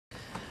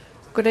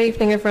Good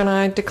evening, everyone.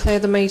 I declare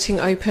the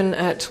meeting open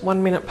at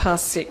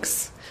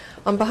 6:01.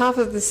 On behalf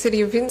of the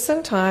City of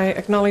Vincent, I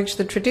acknowledge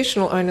the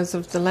traditional owners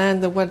of the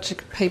land, the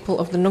Whadjuk people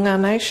of the Noongar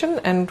Nation,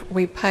 and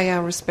we pay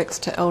our respects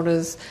to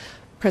elders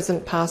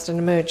present, past and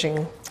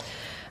emerging.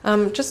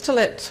 Just to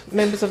let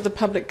members of the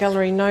public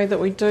gallery know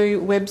that we do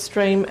web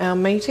stream our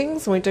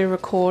meetings, and we do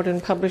record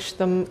and publish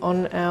them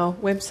on our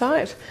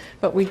website,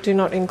 but we do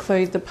not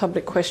include the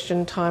public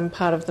question time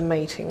part of the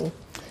meeting.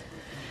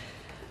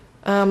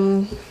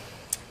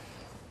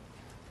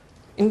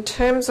 In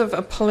terms of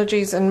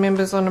apologies and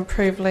members on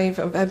approved leave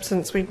of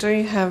absence, we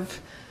do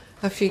have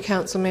a few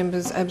council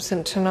members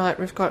absent tonight.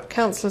 We've got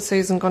Councillor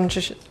Susan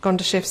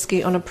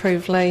Gondaszewski on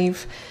approved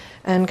leave,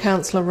 and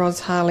Councillor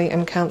Ros Harley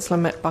and Councillor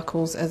Matt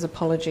Buckles as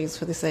apologies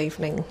for this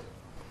evening.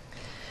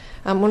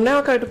 We'll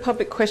now go to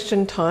public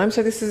question time.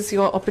 So this is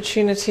your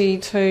opportunity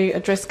to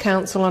address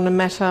council on a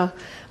matter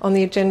on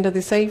the agenda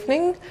this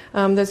evening.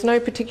 There's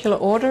no particular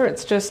order.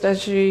 It's just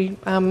as you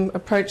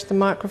approach the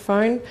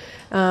microphone,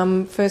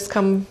 first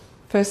come,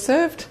 first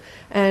served,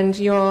 and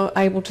you're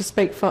able to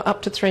speak for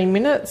up to 3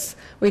 minutes.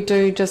 We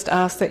do just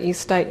ask that you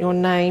state your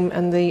name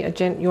and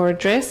your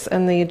address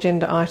and the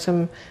agenda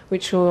item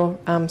which you're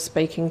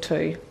speaking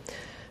to.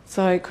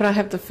 So could I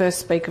have the first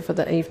speaker for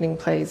the evening,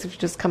 please, if you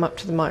just come up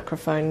to the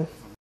microphone.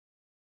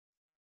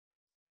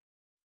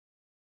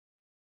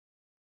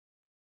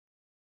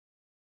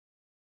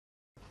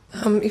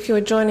 If you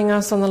are joining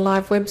us on the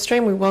live web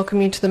stream, we welcome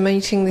you to the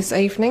meeting this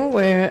evening.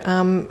 We're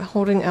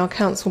holding our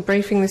council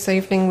briefing this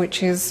evening,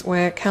 which is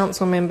where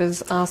council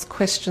members ask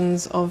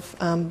questions of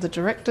the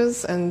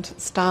directors and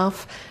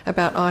staff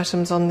about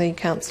items on the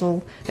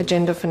council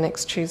agenda for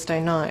next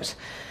Tuesday night.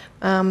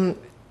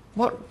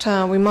 What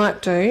we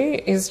might do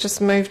is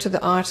just move to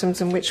the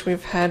items in which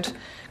we've had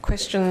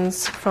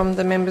questions from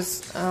the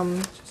members.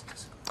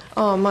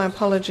 Oh, my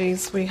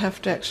apologies. We have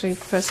to actually,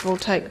 first of all,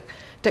 take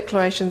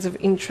declarations of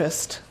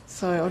interest.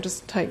 So I'll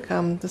just take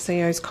the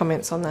CEO's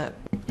comments on that.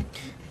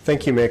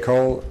 Thank you, Mayor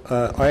Cole.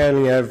 I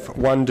only have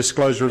one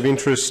disclosure of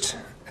interest,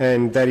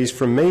 and that is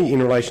from me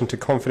in relation to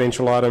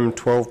confidential item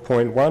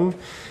 12.1.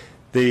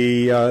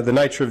 The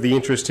nature of the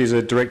interest is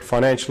a direct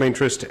financial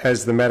interest,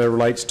 as the matter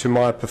relates to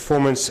my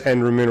performance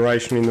and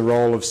remuneration in the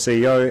role of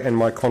CEO and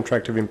my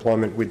contract of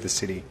employment with the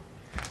City.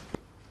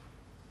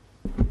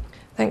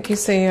 Thank you,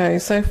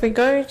 CEO. So if we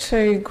go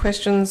to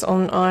questions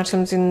on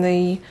items in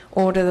the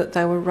order that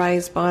they were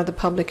raised by the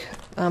public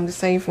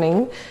this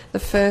evening, the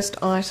first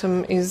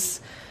item is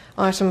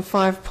item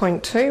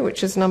 5.2,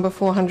 which is number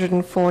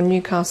 404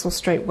 Newcastle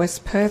Street,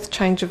 West Perth,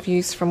 change of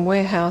use from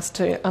warehouse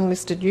to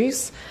unlisted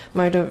use,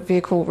 motor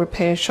vehicle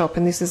repair shop,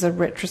 and this is a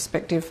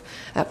retrospective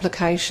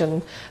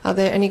application. Are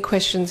there any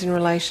questions in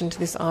relation to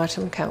this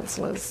item,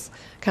 councillors?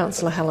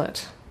 Councillor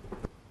Hallett.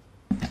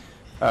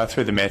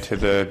 Through the Mayor to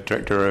the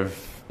Director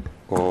of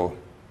or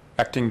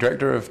Acting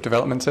Director of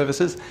Development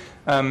Services.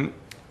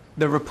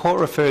 The report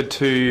referred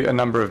to a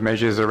number of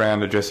measures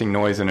around addressing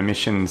noise and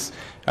emissions,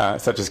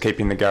 such as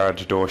keeping the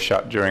garage door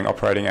shut during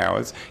operating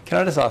hours. Can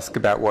I just ask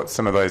about what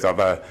some of those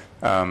other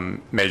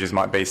measures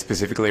might be,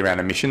 specifically around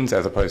emissions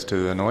as opposed to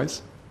the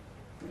noise?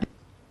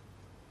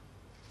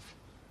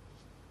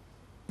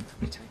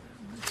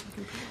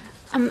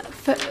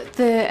 For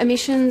the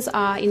emissions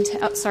are,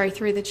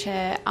 through the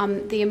Chair,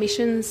 the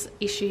emissions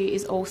issue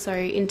is also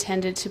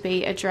intended to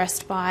be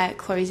addressed by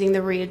closing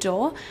the rear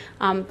door,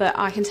 but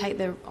I can take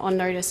the on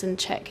notice and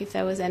check if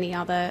there was any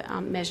other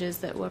measures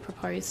that were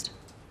proposed.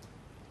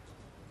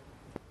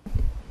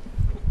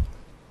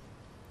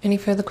 Any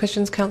further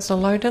questions, Councillor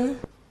Loden?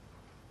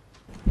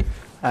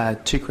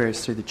 Two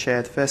queries through the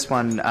Chair. The first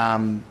one,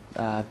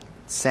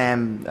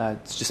 Sam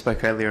just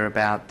spoke earlier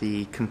about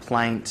the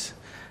complaint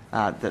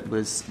that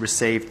was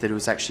received that it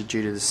was actually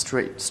due to the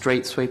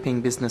street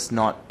sweeping business,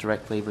 not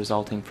directly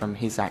resulting from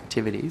his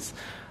activities.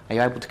 Are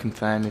you able to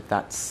confirm if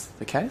that's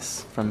the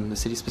case from the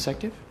City's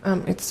perspective?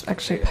 It's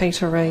actually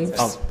Peter Reeves.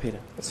 Oh, Peter.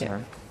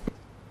 Sorry. Yeah.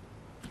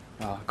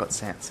 Oh, I've got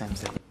Sam's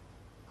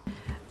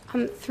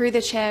there. Through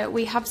the Chair,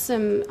 we have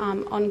some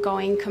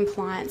ongoing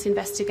compliance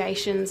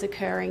investigations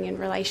occurring in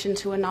relation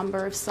to a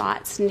number of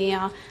sites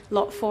near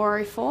Lot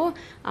 404,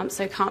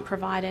 so can't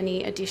provide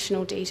any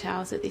additional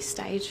details at this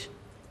stage.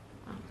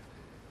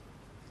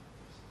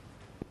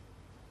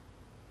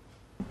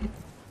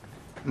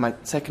 My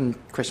second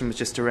question was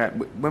just around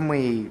when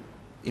we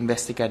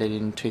investigated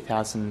in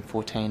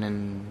 2014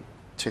 and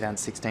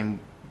 2016,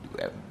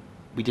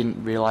 we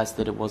didn't realise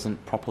that it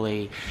wasn't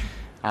properly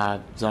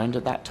zoned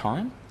at that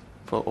time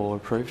or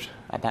approved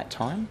at that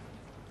time?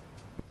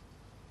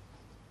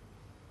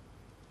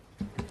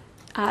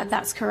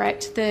 That's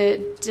correct.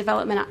 The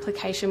development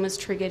application was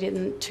triggered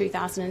in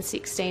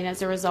 2016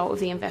 as a result of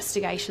the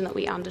investigation that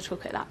we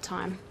undertook at that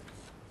time.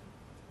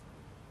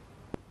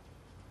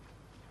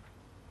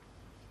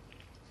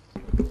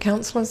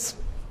 Councillors?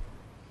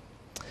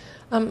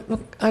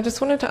 Look, I just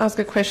wanted to ask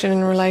a question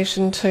in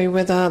relation to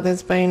whether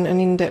there's been an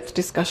in-depth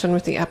discussion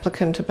with the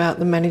applicant about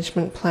the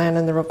management plan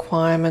and the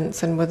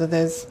requirements, and whether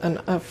there's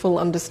a full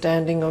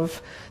understanding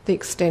of the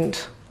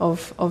extent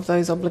of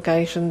those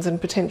obligations and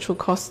potential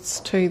costs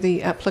to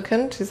the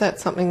applicant. Is that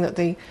something that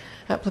the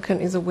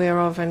applicant is aware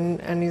of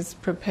and is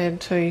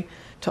prepared to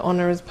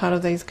honour as part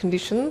of these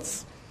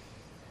conditions?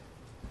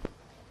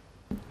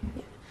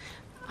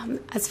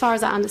 As far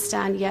as I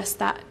understand, yes,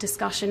 that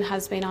discussion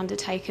has been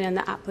undertaken and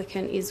the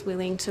applicant is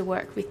willing to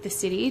work with the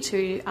city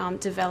to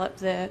develop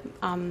the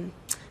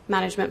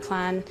management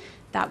plan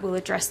that will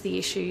address the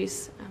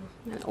issues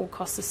and all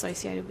costs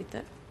associated with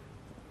it.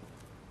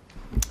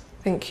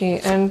 Thank you.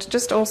 And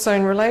just also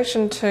in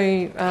relation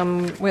to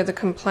where the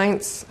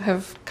complaints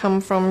have come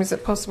from, is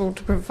it possible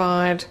to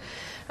provide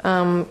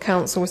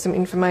council with some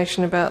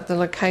information about the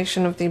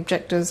location of the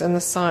objectors and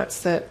the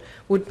sites that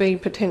would be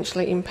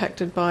potentially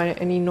impacted by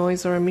any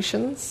noise or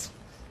emissions?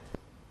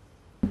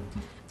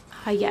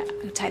 Yeah,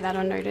 I'll take that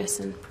on notice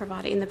and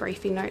provide it in the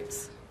briefing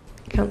notes.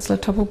 Councillor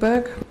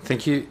Toppelberg.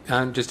 Thank you.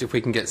 Just if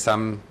we can get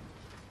some,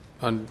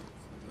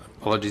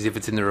 apologies if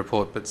it's in the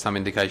report, but some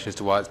indication as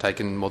to why it's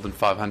taken more than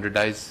 500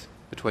 days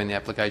between the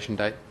application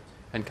date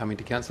and coming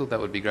to council, that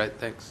would be great.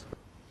 Thanks.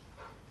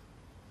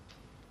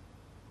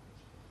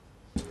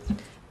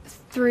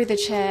 Through the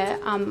chair,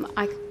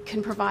 I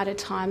can provide a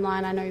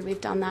timeline. I know we've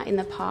done that in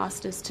the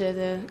past as to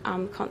the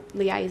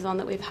liaison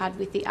that we've had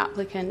with the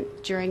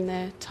applicant during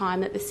the time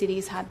that the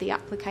city's had the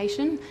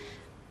application.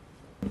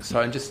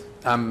 So, and just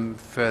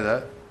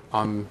further,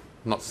 I'm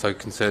not so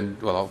concerned,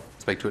 well, I'll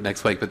speak to it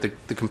next week, but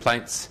the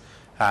complaints,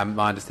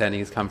 my understanding,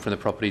 has come from the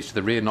properties to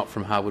the rear, not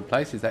from Harwood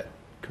Place. Is that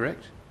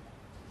correct?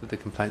 The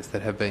complaints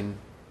that have been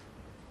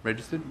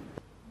registered?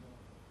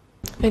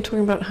 Are you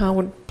talking about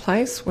Harwood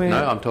Place? Where...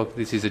 No, I'm talking.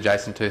 This is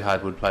adjacent to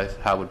Harwood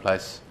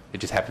Place. It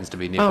just happens to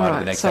be nearby to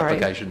the next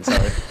application.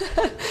 Sorry.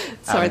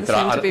 Sorry,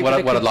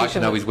 but what I'd like to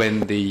know is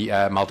when the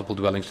multiple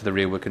dwellings to the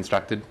rear were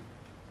constructed,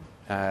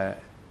 if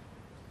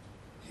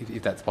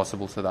that's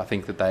possible. So that I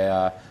think that they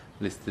are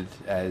listed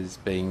as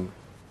being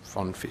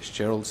on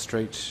Fitzgerald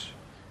Street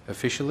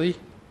officially,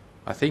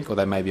 I think, or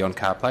they may be on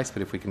Carr Place.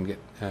 But if we can get,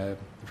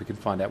 if we can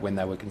find out when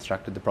they were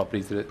constructed, the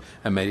properties that are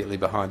immediately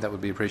behind, that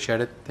would be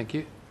appreciated. Thank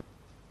you.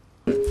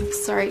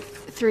 Sorry,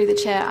 through the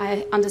chair,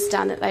 I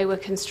understand that they were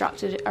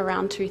constructed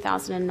around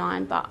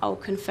 2009, but I'll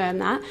confirm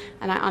that.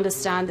 And I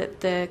understand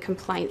that the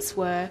complaints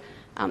were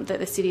that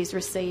the city's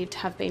received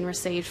have been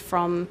received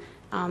from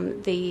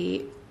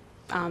the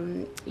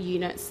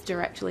units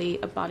directly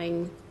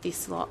abutting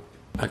this lot.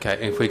 Okay,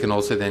 if we can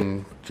also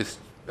then just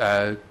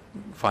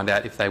find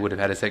out if they would have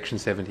had a Section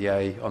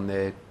 70A on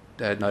their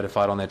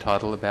notified on their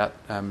title about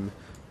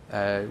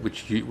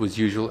which was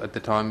usual at the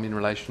time in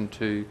relation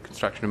to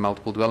construction of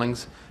multiple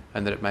dwellings,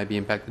 and that it may be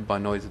impacted by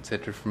noise,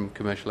 etc., from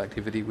commercial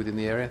activity within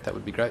the area. That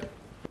would be great.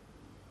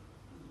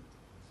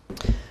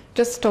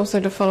 Just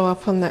also to follow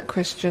up on that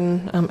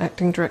question,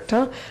 Acting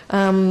Director,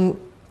 in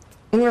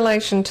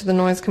relation to the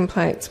noise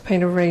complaints,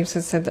 Peter Reeves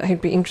has said that he'd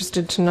be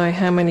interested to know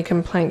how many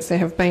complaints there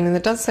have been, and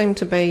there does seem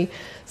to be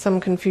some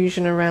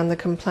confusion around the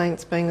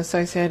complaints being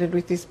associated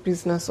with this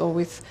business or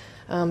with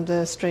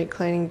the street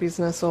cleaning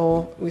business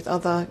or with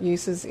other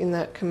uses in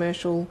that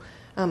commercial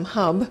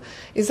hub.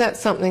 Is that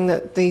something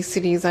that the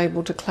city is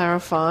able to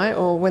clarify,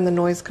 or when the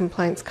noise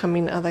complaints come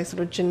in, are they sort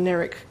of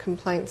generic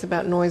complaints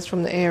about noise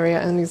from the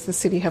area, and is the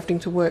city having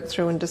to work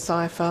through and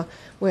decipher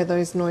where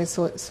those noise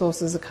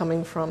sources are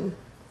coming from?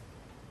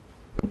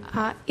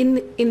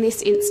 In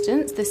this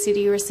instance, the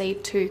city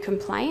received 2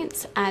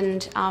 complaints,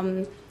 and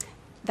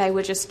they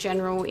were just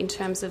general in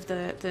terms of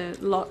the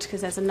lot,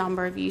 because there's a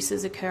number of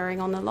uses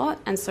occurring on the lot,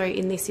 and so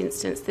in this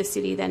instance the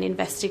city then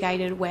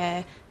investigated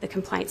where the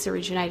complaints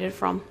originated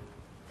from.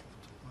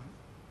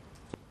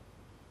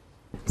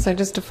 So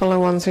just to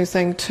follow on, so you're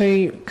saying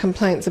 2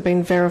 complaints have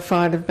been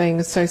verified of being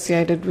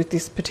associated with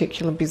this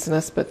particular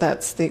business, but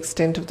that's the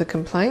extent of the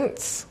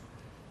complaints?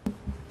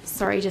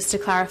 Sorry, just to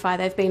clarify,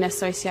 they've been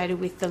associated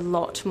with the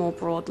lot more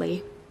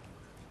broadly.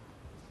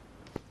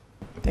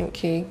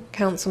 Thank you.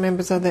 Council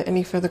members, are there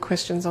any further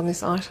questions on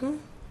this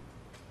item?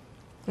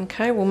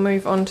 Okay, we'll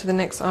move on to the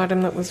next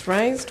item that was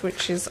raised,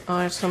 which is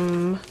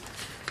item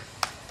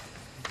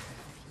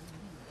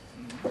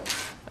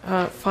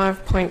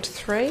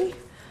 5.3.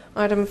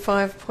 Item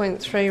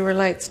 5.3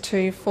 relates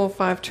to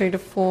 452 to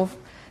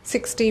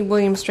 460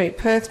 William Street,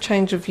 Perth,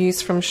 change of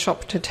use from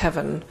shop to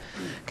tavern.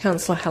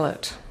 Councillor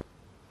Hallett.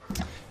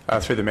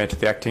 Through the Mayor to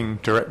the Acting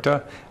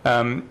Director.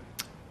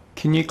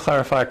 Can you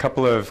clarify a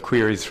couple of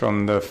queries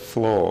from the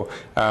floor?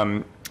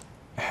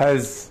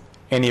 Has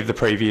any of the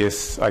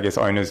previous, I guess,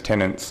 owners,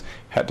 tenants,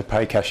 had to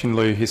pay cash in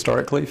lieu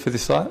historically for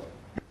this site?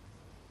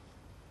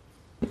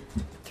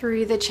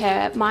 Through the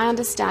chair, my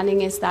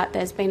understanding is that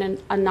there's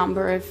been a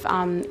number of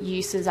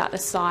uses at the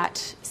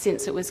site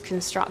since it was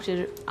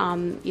constructed,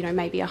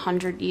 maybe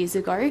 100 years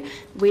ago.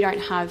 We don't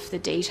have the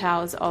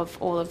details of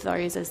all of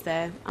those as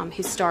their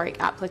historic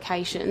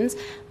applications.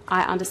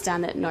 I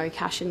understand that no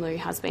cash in lieu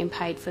has been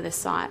paid for the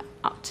site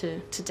up to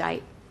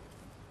date.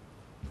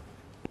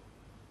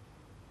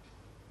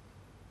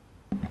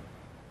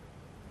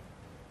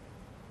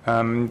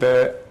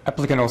 The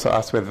applicant also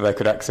asked whether they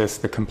could access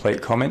the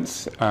complete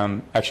comments.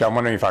 Actually, I'm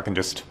wondering if I can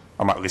just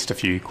I might list a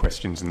few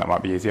questions and that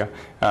might be easier.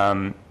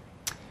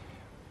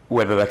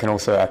 Whether they can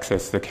also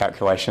access the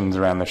calculations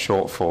around the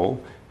shortfall,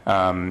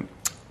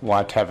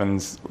 why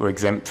taverns were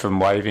exempt from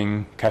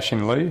waiving cash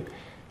in lieu,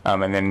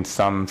 and then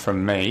some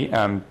from me,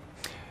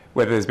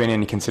 whether there's been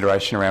any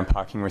consideration around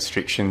parking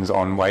restrictions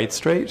on Wade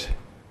Street.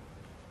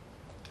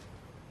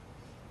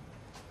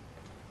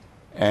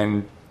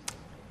 And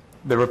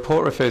the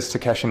report refers to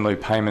cash in lieu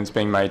payments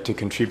being made to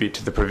contribute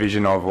to the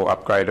provision of or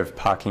upgrade of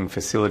parking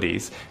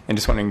facilities. And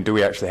just wondering, do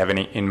we actually have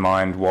any in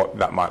mind what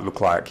that might look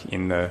like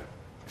in the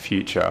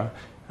future?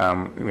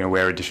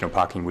 Where additional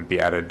parking would be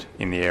added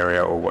in the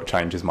area, or what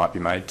changes might be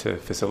made to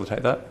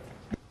facilitate that?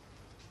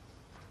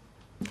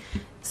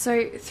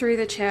 So, through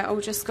the Chair,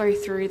 I'll just go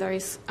through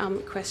those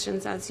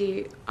questions as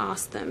you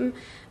asked them.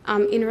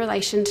 In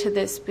relation to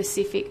the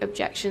specific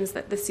objections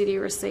that the City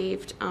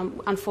received,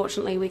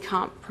 unfortunately we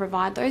can't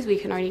provide those. We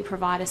can only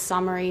provide a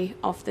summary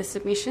of the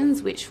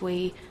submissions, which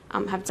we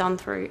have done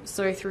through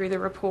the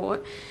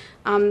report.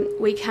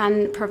 We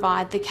can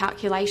provide the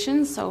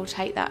calculations, so we'll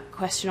take that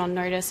question on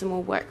notice and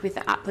we'll work with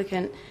the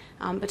applicant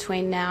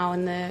between now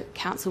and the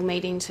council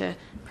meeting to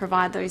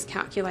provide those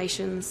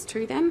calculations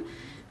to them.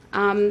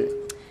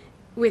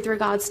 With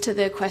regards to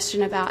the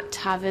question about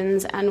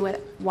taverns and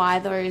why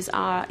those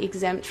are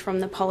exempt from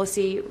the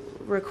policy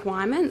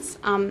requirements,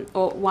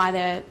 or why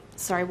they're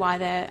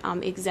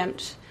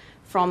exempt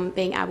from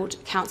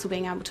council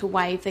being able to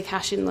waive the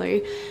cash in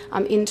lieu,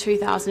 in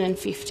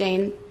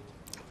 2015.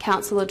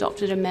 Council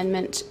adopted an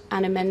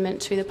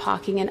amendment to the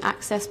parking and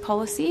access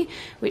policy,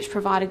 which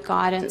provided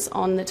guidance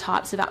on the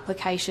types of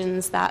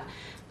applications that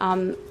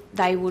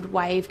they would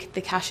waive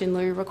the cash in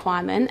lieu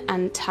requirement,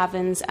 and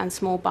taverns and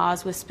small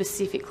bars were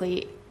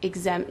specifically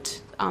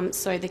exempt,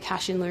 so the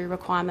cash in lieu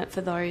requirement for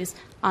those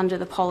under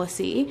the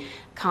policy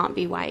can't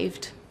be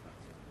waived.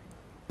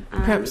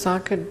 Perhaps I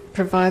could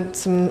provide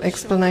some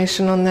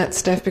explanation on that,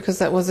 Steph, because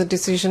that was a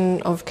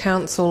decision of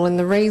council, and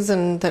the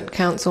reason that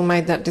council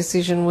made that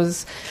decision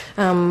was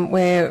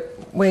where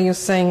you're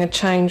seeing a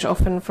change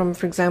often from,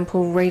 for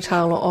example,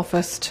 retail or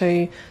office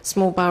to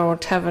small bar or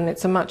tavern.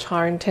 It's a much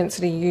higher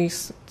intensity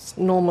use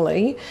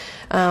normally,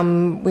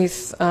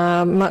 with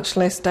much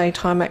less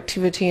daytime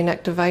activity and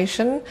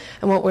activation.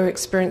 And what we're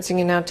experiencing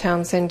in our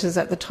town centres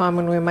at the time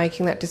when we were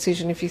making that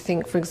decision, if you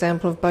think, for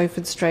example, of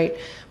Beaufort Street,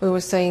 we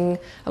were seeing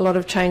a lot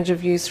of change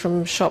of use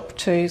from shop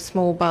to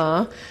small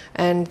bar,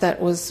 and that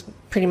was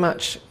pretty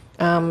much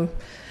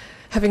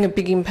having a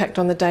big impact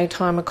on the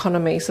daytime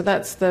economy. So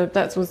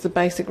that was the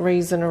basic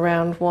reason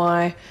around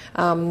why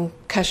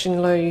cash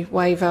in lieu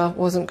waiver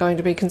wasn't going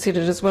to be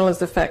considered, as well as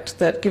the fact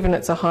that given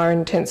it's a higher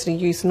intensity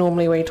use,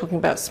 normally we're talking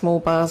about small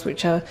bars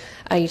which are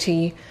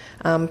 80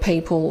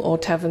 people, or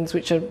taverns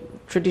which are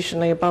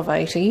traditionally above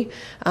 80,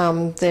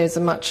 there's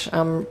a much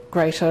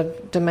greater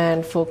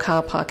demand for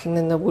car parking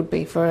than there would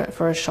be for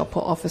a shop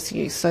or office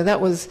use. So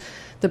that was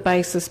the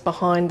basis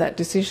behind that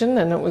decision,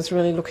 and it was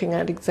really looking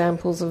at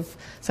examples of,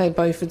 say,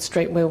 Beaufort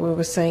Street, where we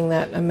were seeing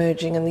that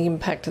emerging and the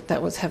impact that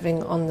that was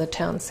having on the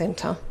town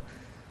centre.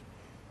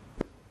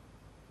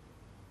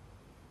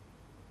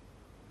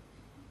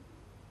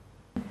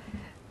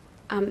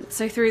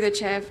 So through the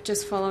Chair,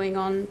 just following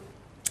on,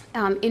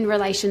 in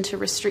relation to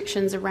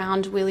restrictions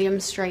around William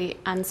Street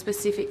and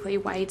specifically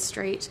Wade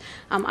Street,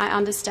 I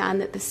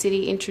understand that the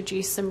City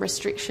introduced some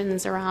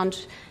restrictions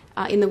around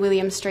in the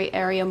William Street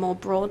area more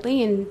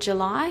broadly in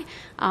July,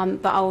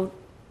 but I'll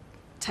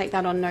take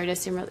that on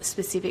notice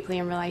specifically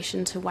in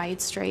relation to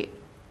Wade Street.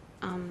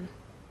 And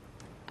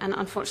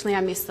unfortunately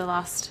I missed the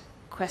last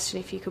question,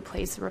 if you could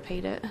please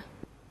repeat it.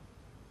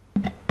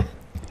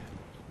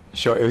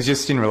 Sure, it was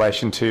just in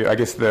relation to, I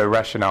guess, the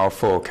rationale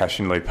for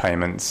cash in lieu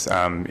payments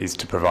is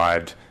to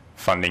provide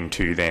funding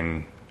to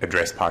then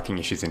address parking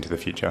issues into the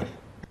future.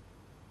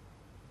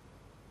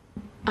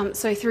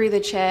 So through the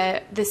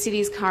Chair, the City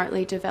is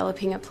currently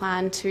developing a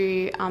plan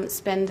to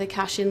spend the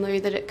cash in lieu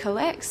that it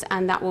collects,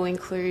 and that will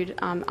include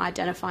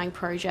identifying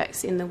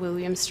projects in the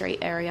William Street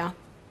area.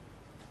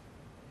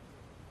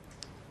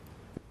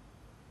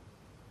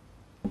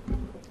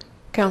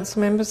 Council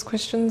members'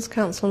 questions.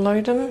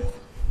 Councillor Loden.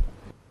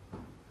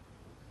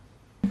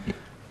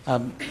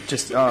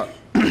 Just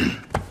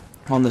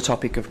on the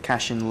topic of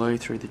cash in lieu,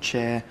 through the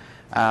Chair,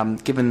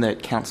 given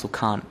that council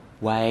can't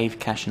waive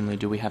cash in lieu,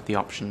 do we have the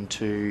option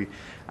to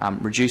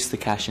reduce the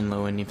cash in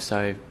lieu, and if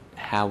so,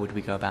 how would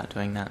we go about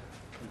doing that?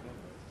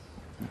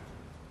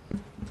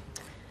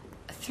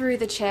 Through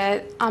the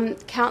Chair,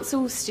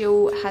 council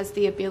still has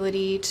the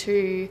ability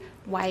to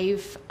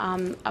waive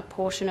a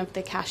portion of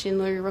the cash in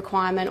lieu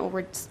requirement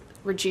or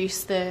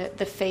reduce the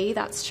fee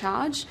that's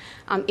charged.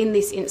 In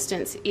this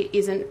instance, it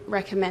isn't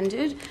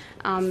recommended,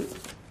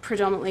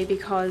 predominantly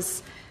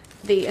because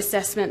the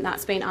assessment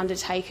that's been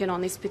undertaken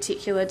on this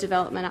particular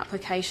development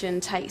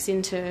application takes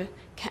into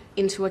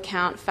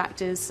account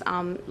factors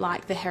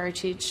like the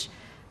heritage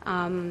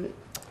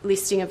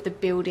listing of the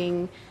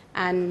building,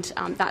 and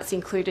that's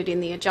included in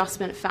the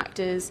adjustment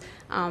factors,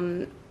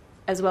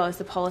 as well as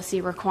the policy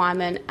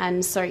requirement.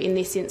 And so in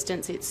this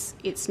instance,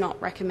 it's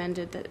not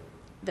recommended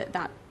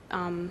that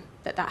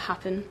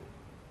happen.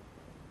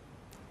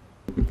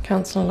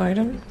 Councillor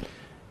Loden.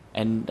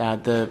 And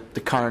the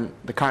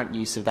current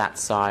use of that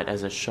site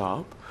as a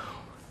shop,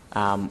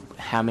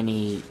 how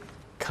many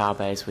car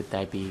bays would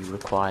they be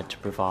required to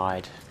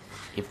provide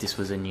if this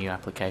was a new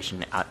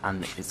application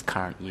under its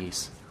current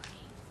use?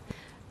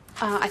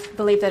 I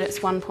believe that it's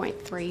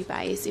 1.3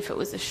 bays if it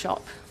was a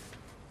shop.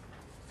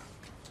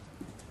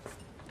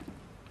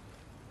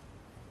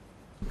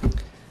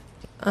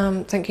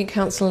 Thank you,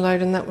 Councillor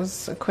Loden. That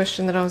was a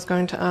question that I was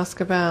going to ask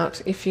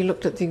about. If you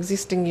looked at the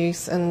existing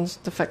use and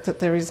the fact that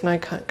there is no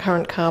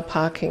current car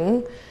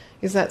parking,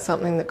 is that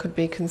something that could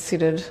be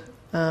considered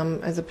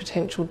as a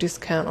potential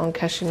discount on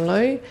cash in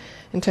lieu,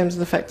 in terms of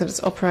the fact that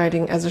it's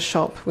operating as a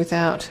shop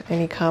without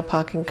any car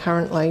parking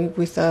currently,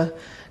 with a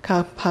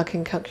car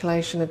parking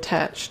calculation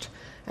attached,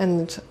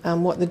 and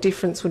what the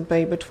difference would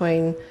be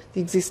between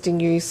the existing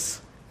use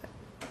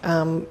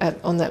on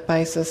that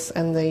basis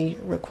and the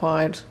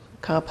required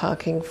car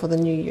parking for the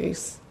new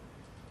use?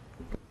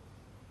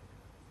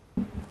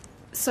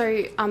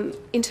 So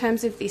in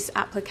terms of this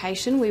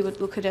application, we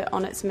would look at it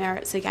on its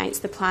merits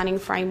against the planning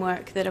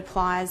framework that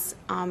applies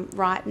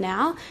right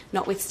now,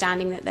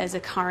 notwithstanding that there's a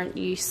current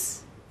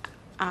use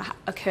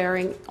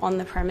occurring on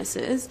the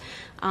premises.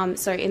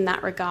 So in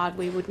that regard,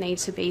 we would need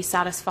to be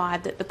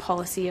satisfied that the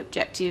policy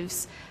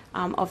objectives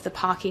of the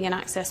parking and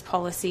access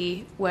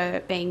policy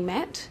were being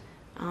met.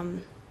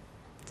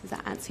 Does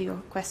that answer your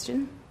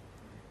question?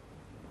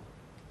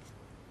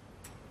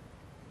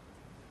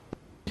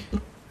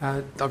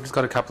 I've just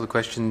got a couple of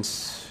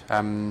questions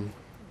in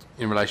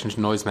relation to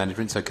noise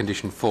management, so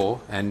condition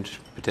 4 and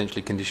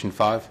potentially condition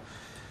 5.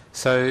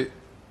 So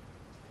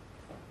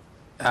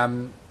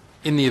in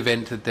the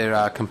event that there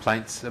are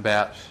complaints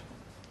about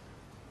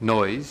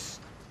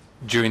noise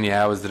during the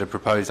hours that are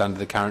proposed under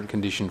the current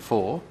condition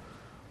 4,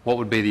 what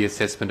would be the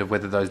assessment of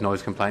whether those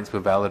noise complaints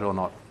were valid or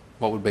not?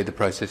 What would be the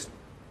process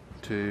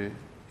to,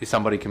 if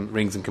somebody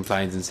rings and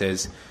complains and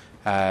says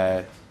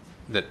that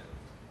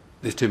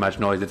there's too much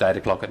noise at 8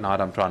 o'clock at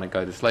night, I'm trying to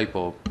go to sleep,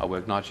 or I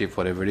work night shift,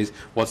 whatever it is,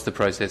 what's the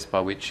process by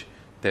which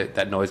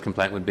that noise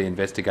complaint would be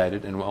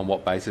investigated, and on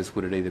what basis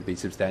would it either be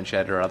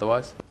substantiated or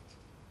otherwise?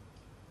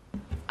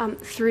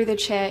 Through the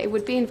Chair, it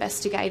would be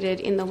investigated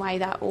in the way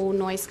that all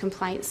noise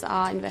complaints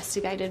are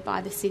investigated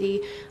by the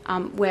City,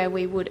 where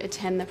we would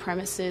attend the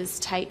premises,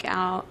 take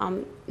our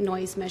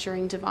noise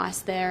measuring device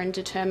there and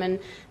determine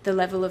the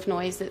level of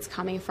noise that's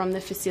coming from the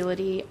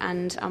facility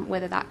and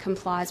whether that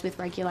complies with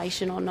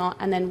regulation or not,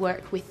 and then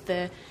work with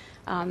the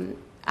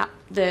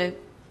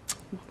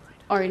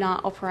owner,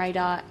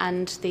 operator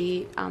and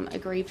the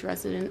aggrieved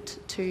resident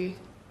to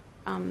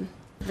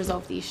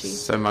resolve the issue.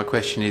 So my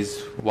question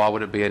is, why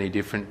would it be any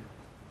different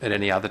at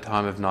any other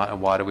time of night,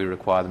 and why do we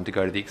require them to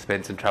go to the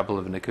expense and trouble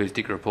of an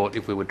acoustic report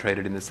if we would treat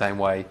it in the same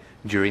way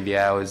during the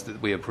hours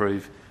that we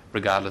approve,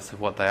 regardless of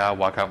what they are?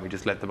 Why can't we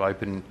just let them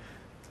open,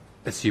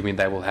 assuming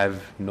they will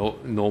have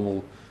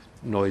normal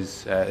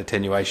noise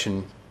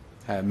attenuation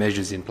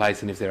measures in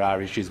place, and if there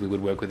are issues we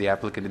would work with the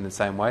applicant in the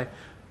same way?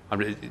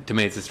 To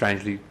me it's a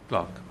strangely,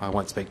 well, I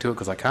won't speak to it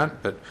because I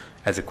can't, but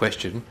as a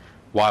question,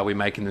 why are we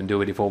making them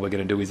do it if all we're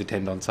going to do is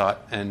attend on site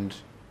and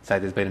say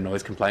there's been a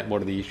noise complaint, what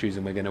are the issues,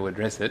 and we're going to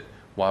address it?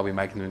 Why are we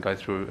making them go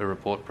through a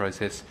report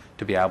process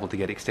to be able to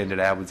get extended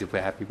hours if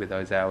we're happy with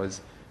those hours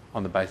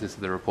on the basis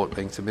of the report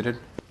being submitted?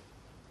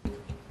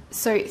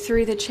 So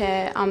through the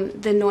Chair,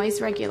 the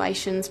noise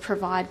regulations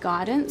provide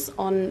guidance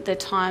on the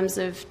times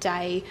of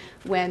day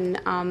when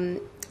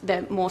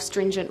the more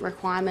stringent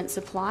requirements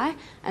apply,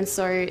 and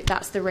so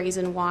that's the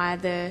reason why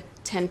the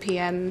 10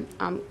 p.m.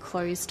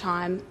 Close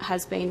time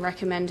has been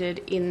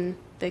recommended in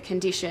the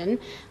condition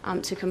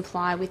to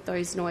comply with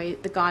those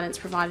the guidance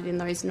provided in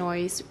those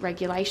noise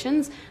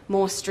regulations.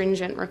 More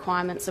stringent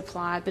requirements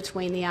apply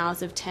between the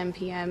hours of 10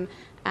 p.m.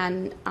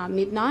 and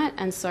midnight,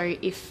 and so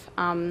if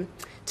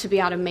to be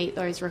able to meet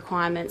those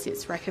requirements,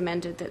 it's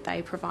recommended that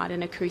they provide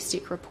an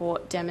acoustic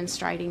report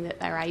demonstrating that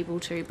they're able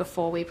to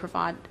before we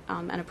provide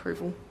an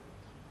approval.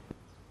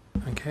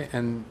 Okay,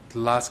 and the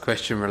last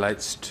question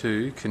relates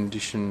to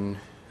condition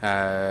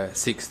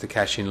 6, the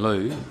cash in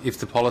lieu. If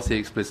the policy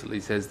explicitly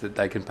says that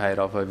they can pay it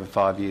off over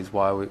 5 years,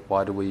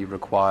 why do we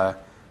require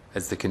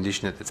as the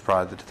condition that it's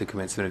prior to the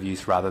commencement of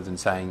use, rather than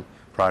saying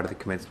prior to the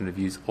commencement of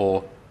use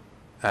or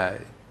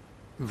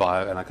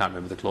via, and I can't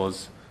remember the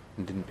clause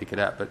and didn't pick it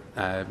out, but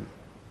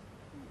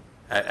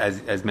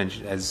as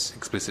mentioned, as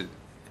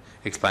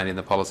explained in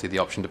the policy, the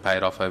option to pay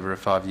it off over a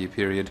 5-year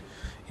period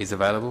is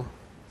available?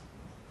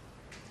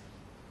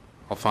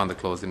 I'll find the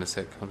clause in a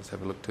sec. I'll just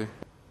have a look too.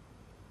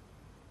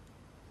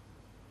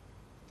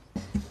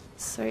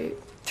 So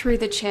through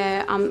the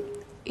Chair,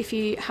 if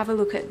you have a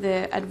look at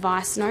the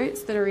advice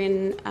notes that are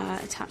in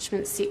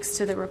attachment 6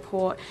 to the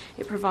report,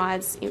 it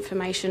provides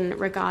information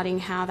regarding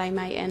how they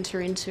may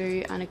enter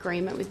into an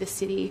agreement with the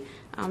City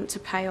to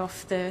pay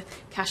off the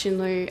cash in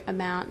lieu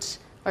amount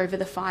over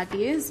the 5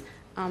 years.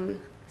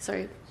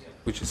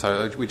 Which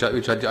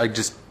I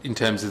just, in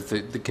terms of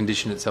the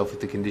condition itself,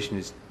 if the condition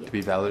is to be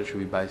valid, it should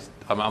be based.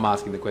 I'm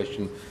asking the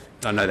question.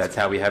 I know that's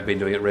how we have been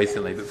doing it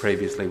recently, but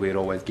previously we had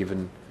always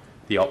given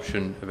the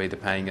option of either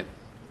paying it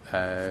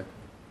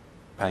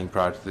paying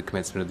prior to the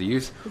commencement of the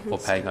use, or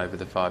paying over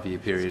the 5-year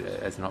period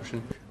as an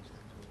option.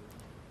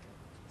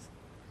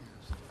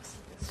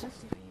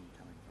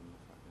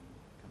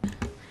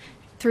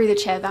 Through the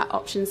chair, that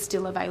option's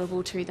still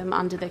available to them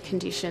under the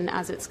condition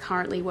as it's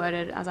currently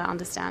worded, as I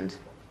understand.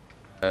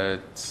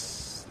 So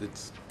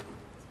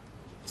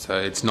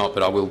it's not,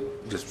 but I will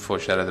just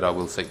foreshadow that I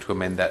will seek to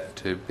amend that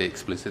to be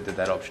explicit that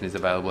that option is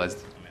available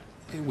as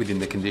within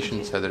the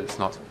condition, so that it's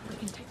not,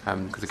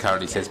 because it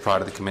currently says prior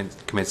to the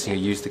commencing a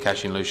use, the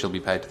cash in lieu shall be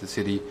paid to the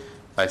city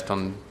based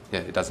on,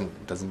 it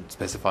doesn't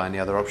specify any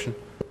other option.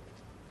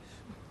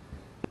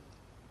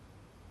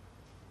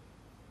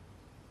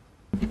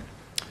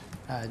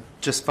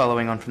 Just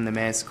following on from the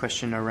Mayor's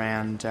question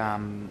around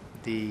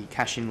the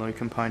cash in lieu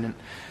component,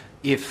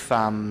 if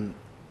the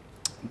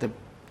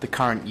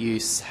current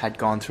use had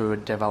gone through a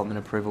development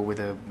approval with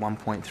a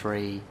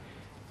 1.3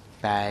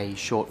 bay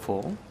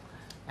shortfall,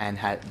 and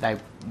they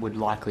would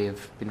likely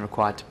have been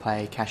required to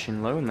pay cash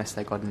in lieu unless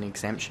they got an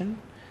exemption,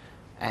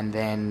 and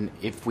then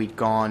if we'd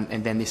gone,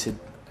 and then this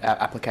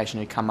application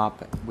had come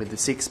up with the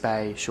 6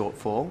 bay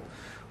shortfall,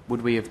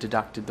 would we have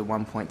deducted the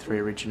 1.3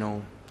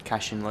 original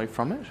cash in lieu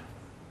from it?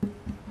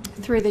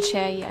 Through the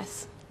chair,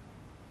 yes.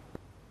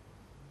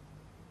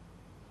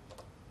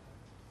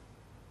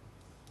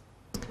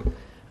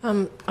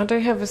 I do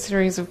have a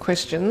series of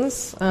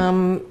questions.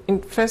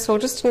 First of all,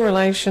 just in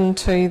relation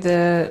to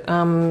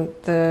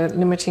the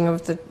limiting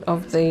of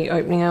the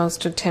opening hours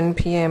to 10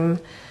 p.m.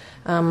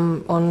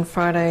 On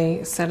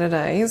Friday,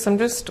 Saturdays, I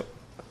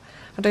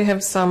do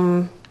have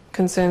some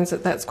concerns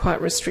that that's quite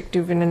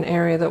restrictive in an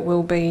area that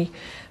will be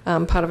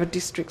part of a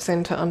district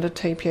centre under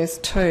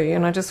TPS 2,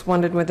 and I just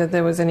wondered whether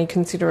there was any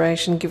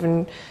consideration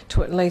given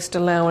to at least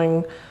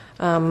allowing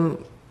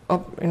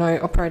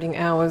operating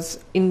hours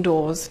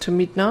indoors to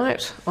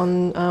midnight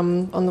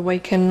on the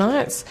weekend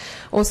nights.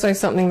 Also,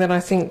 something that I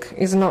think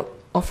is not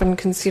often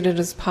considered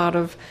as part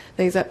of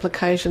these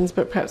applications,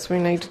 but perhaps we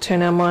need to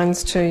turn our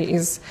minds to,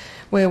 is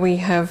where we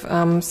have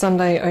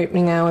Sunday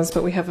opening hours,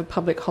 but we have a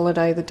public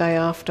holiday the day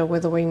after,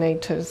 whether we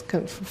need to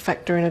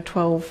factor in a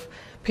 12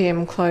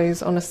 p.m.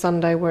 close on a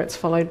Sunday where it's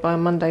followed by a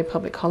Monday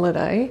public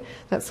holiday.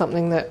 That's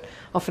something that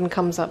often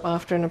comes up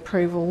after an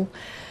approval.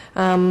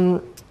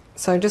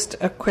 So just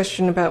a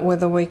question about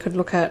whether we could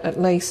look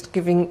at least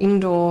giving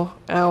indoor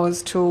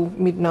hours till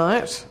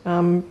midnight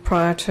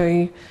prior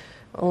to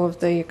all of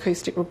the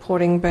acoustic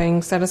reporting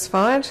being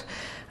satisfied.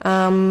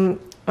 I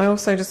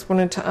also just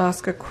wanted to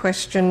ask a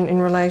question in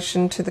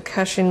relation to the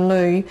cash in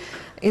lieu.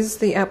 Is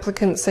the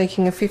applicant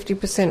seeking a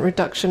 50%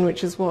 reduction,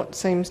 which is what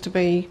seems to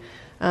be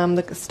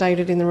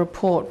stated in the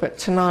report, but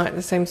tonight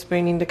there seems to be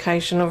an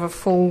indication of a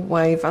full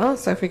waiver,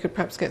 so if we could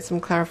perhaps get some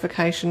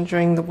clarification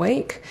during the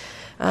week.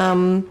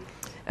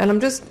 And I'm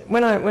just,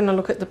 when I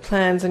look at the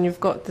plans and you've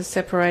got the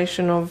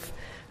separation of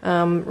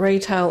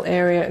retail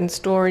area and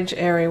storage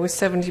area with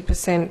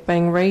 70%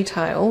 being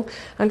retail,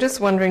 I'm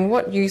just wondering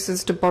what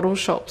uses do bottle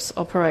shops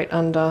operate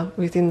under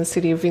within the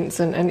City of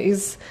Vincent, and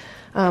is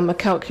a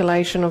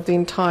calculation of the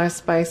entire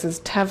space as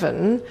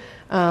tavern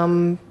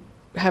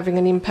having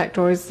an impact,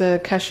 or is the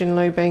cash in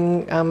lieu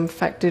being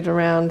factored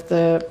around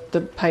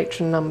the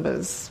patron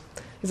numbers?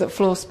 Is it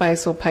floor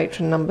space or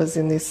patron numbers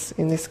in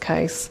this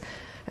case?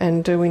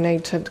 And do we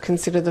need to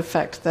consider the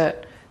fact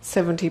that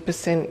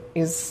 70%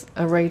 is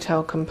a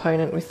retail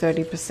component with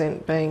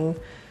 30% being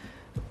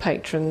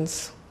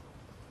patrons?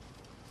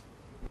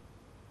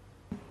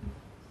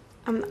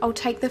 I'll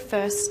take the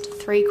first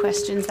 3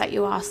 questions that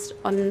you asked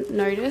on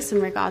notice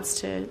in regards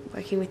to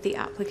working with the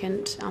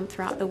applicant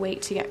throughout the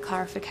week to get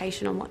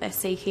clarification on what they're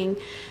seeking.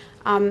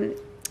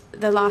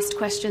 The last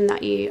question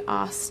that you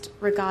asked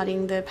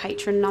regarding the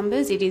patron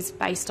numbers, it is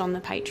based on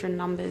the patron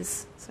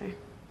numbers. So.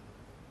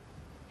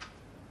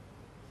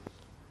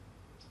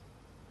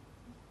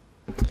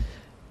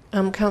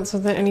 Councillor,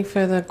 are there any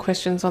further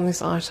questions on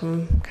this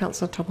item?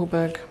 Councillor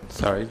Toppelberg.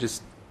 Sorry,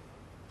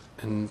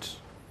 and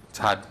it's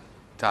hard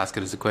to ask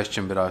it as a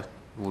question, but I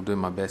will do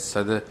my best.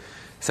 So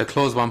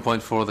clause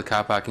 1.4 of the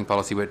car parking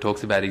policy, where it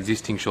talks about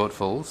existing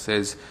shortfalls,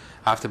 says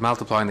after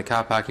multiplying the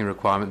car parking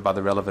requirement by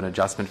the relevant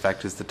adjustment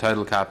factors, the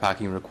total car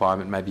parking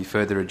requirement may be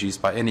further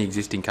reduced by any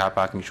existing car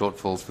parking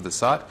shortfalls for the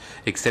site,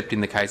 except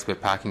in the case where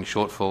parking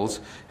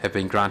shortfalls have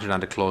been granted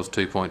under clause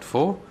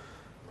 2.4.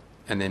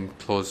 And then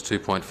clause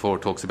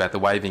 2.4 talks about the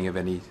waiving of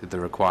any of the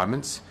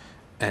requirements,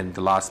 and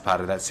the last part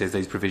of that says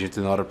these provisions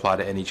do not apply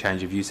to any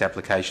change of use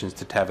applications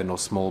to tavern or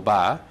small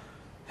bar.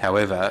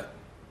 However,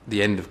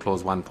 the end of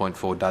clause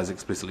 1.4 does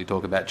explicitly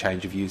talk about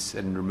change of use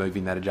and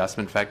removing that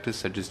adjustment factor.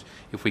 So just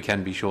if we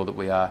can be sure that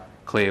we are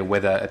clear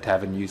whether a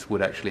tavern use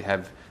would actually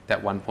have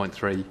that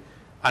 1.3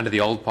 under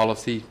the old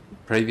policy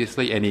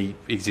previously, any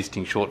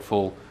existing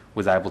shortfall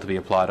was able to be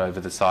applied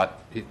over the site,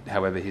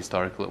 however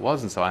historical it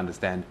was. And so I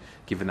understand,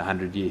 given the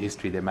 100-year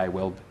history, there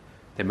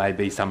may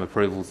be some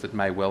approvals that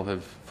may well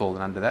have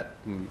fallen under that.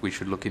 We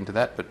should look into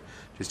that, but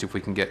just if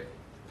we can get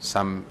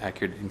some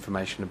accurate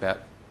information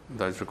about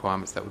those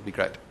requirements, that would be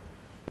great.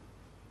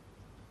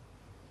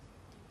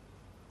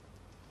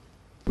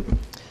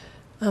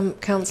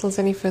 Councillors,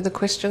 any further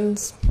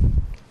questions?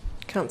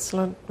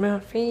 Councillor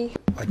Murphy.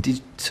 I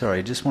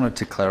just wanted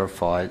to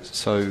clarify.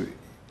 So,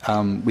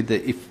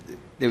 if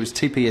there was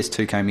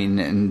TPS2 came in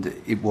and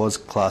it was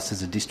classed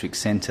as a district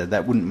centre,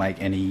 that wouldn't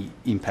make any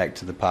impact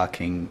to the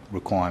parking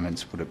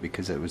requirements, would it?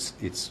 Because I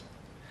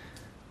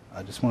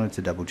just wanted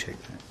to double check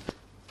that.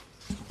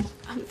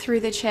 Through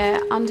the chair,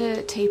 under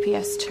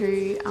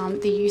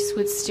TPS2, the use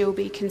would still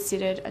be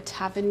considered a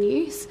tavern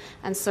use,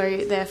 and so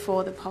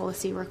therefore the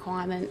policy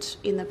requirement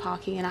in the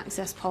parking and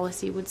access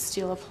policy would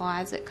still apply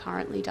as it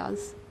currently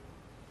does.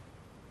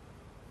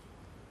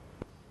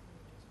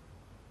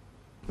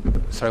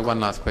 Sorry, one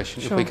last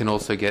question. Sure. If we can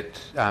also get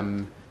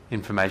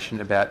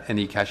information about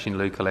any cash in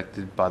lieu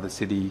collected by the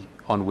city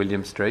on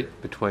William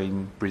Street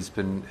between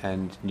Brisbane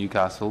and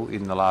Newcastle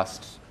in the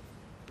last,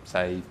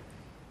 say,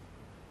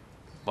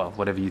 well,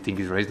 whatever you think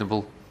is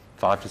reasonable,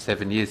 5 to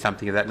 7 years,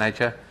 something of that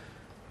nature.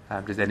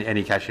 Just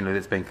any cash in lieu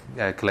that's been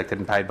collected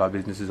and paid by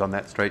businesses on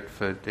that street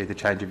for either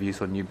change of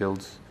use or new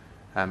builds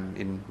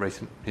in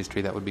recent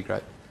history, that would be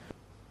great.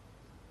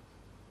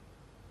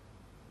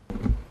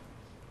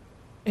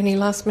 Any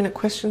last-minute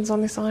questions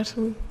on this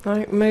item?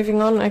 No?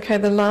 Moving on. Okay,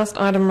 the last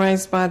item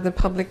raised by the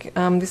public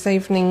this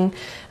evening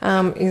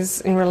is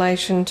in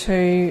relation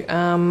to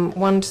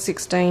 1 to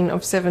 16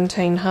 of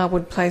 17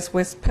 Harwood Place,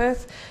 West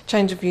Perth,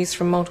 change of use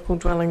from multiple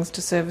dwellings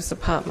to service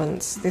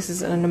apartments. This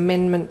is an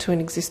amendment to an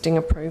existing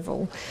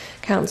approval.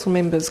 Council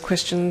members,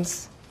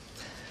 questions?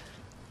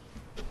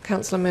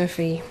 Councillor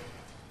Murphy.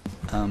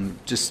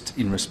 Just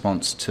in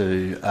response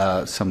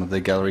to some of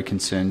the gallery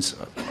concerns,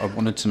 I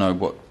wanted to know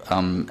what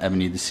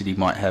avenue the city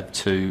might have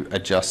to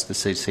adjust the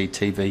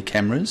CCTV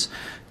cameras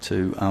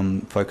to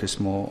focus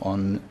more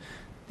on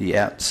the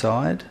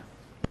outside.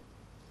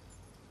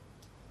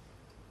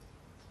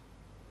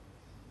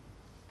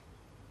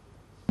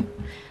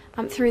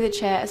 Through the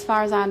chair, as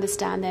far as I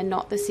understand, they're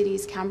not the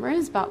city's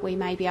cameras, but we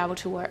may be able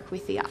to work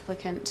with the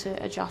applicant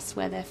to adjust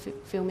where they're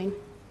filming.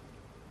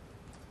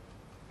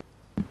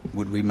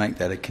 Would we make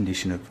that a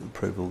condition of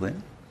approval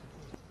then?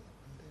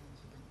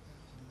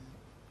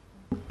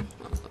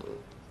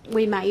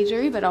 We may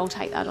do, but I'll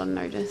take that on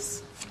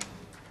notice.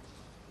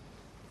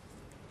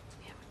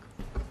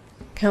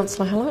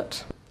 Councillor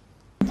Hallett.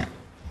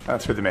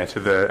 Through the Mayor to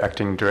the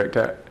Acting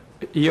Director,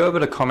 are you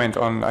able to comment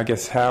on, I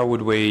guess, how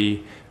would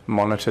we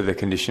monitor the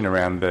condition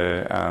around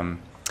the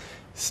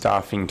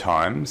staffing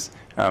times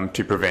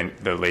to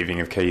prevent the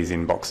leaving of keys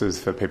in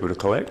boxes for people to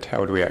collect?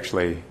 How would we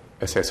actually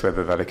assess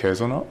whether that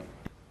occurs or not?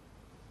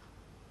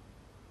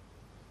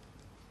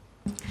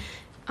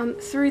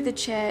 Through the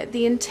chair,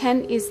 the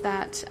intent is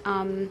that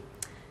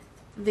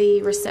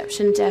the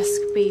reception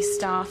desk be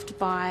staffed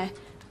by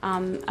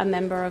a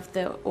member of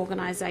the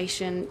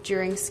organisation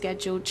during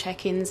scheduled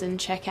check-ins and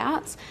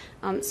check-outs.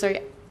 So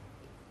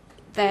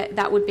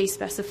that would be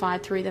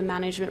specified through the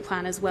management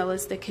plan as well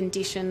as the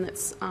condition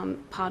that's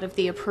part of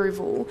the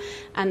approval,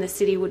 and the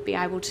city would be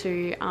able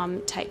to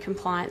take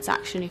compliance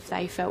action if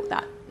they felt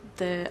that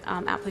the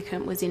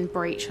applicant was in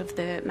breach of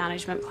the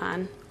management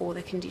plan or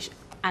the condition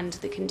and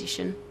the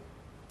condition.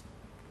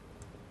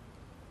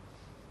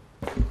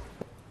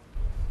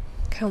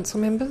 Council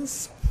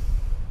members.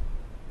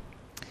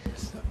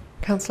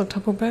 Councillor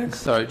Toppelberg.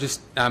 So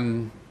just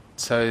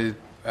the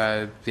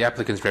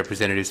applicant's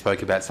representative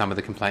spoke about some of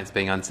the complaints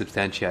being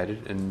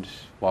unsubstantiated, and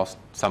whilst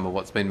some of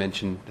what's been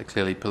mentioned are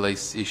clearly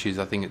police issues,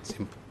 I think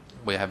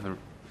we have a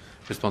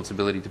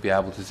responsibility to be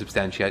able to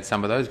substantiate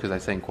some of those because they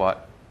seem quite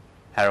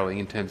harrowing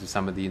in terms of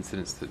some of the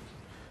incidents that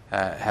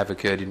have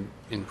occurred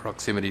in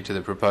proximity to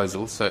the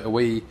proposal. So are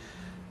we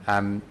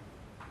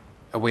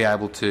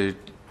able to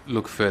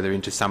look further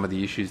into some of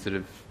the issues that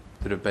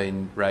have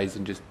been raised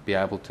and just be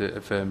able to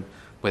affirm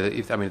whether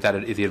if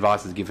the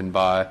advice is given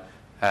by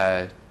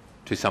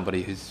to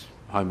somebody whose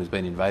home has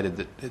been invaded,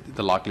 that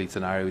the likely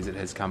scenario is it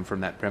has come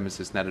from that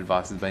premises and that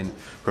advice has been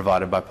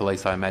provided by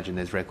police. I imagine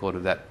there's record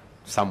of that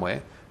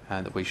somewhere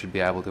that we should be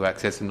able to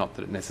access, and not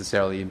that it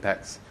necessarily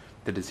impacts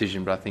the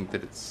decision, but I think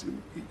that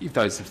if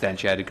those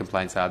substantiated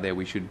complaints are there,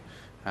 we should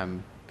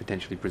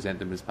potentially present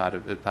them as part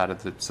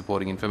of the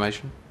supporting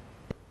information.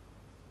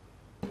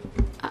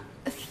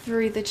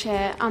 Through the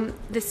chair,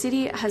 the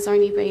city has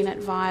only been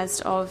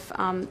advised of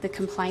the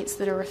complaints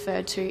that are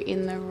referred to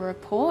in the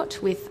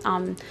report, with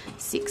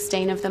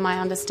 16 of them, I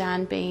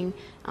understand, being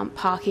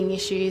parking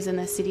issues, and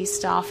the city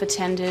staff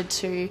attended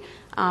to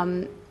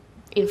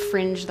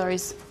infringe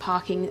those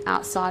parking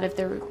outside of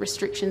the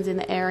restrictions in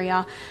the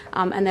area.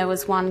 And there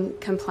was one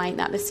complaint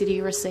that the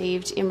city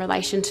received in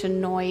relation to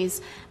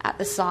noise at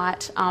the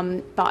site,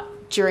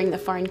 but during the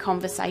phone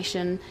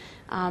conversation,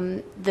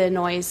 the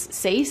noise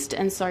ceased,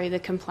 and so the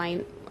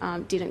complaint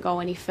didn't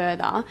go any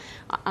further.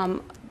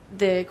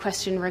 The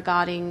question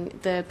regarding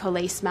the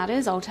police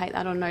matters, I'll take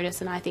that on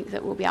notice, and I think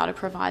that we'll be able to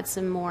provide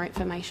some more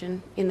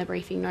information in the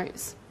briefing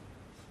notes.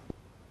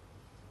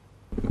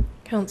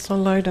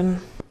 Councillor Loden.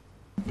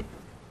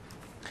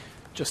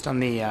 Just on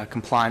the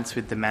compliance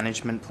with the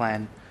management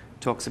plan,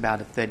 talks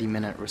about a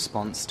 30-minute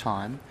response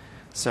time.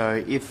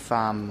 So if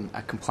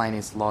a complaint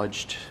is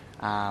lodged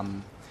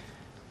and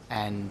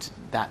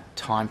that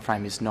time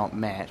frame is not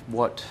met,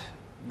 what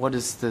what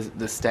does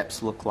the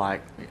steps look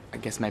like, I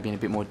guess maybe in a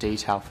bit more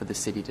detail, for the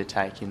city to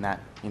take in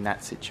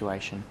that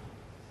situation?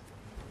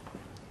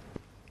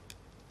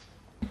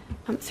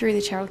 Through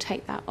the Chair, I'll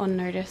take that on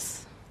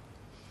notice.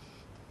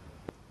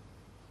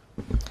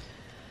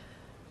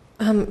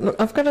 Look,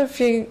 I've got a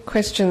few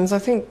questions. I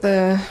think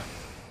the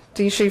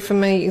issue for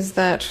me is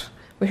that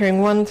we're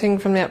hearing one thing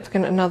from the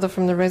applicant, another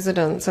from the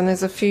residents, and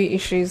there's a few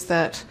issues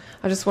that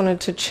I just wanted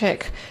to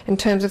check in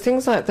terms of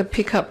things like the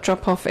pick-up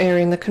drop-off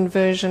area and the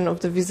conversion of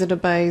the visitor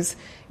bays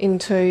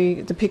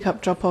into the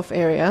pick-up drop-off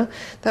area.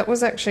 That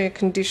was actually a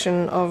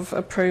condition of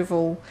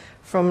approval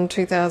from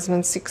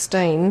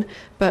 2016,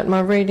 but my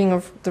reading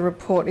of the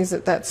report is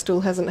that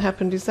still hasn't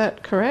happened. Is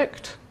that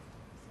correct?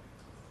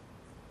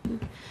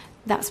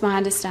 That's my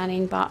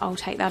understanding, but I'll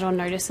take that on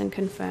notice and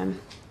confirm.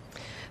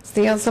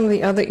 Some of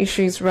the other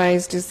issues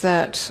raised is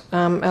that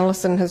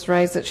Alison has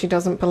raised that she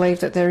doesn't believe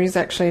that there is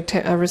actually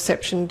a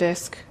reception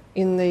desk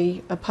in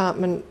the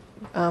apartment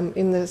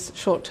in the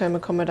short-term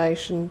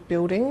accommodation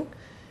building.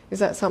 Is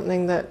that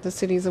something that the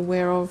city is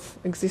aware of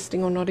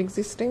existing or not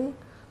existing?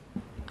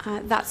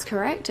 That's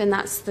correct, and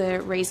that's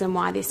the reason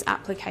why this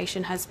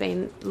application has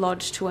been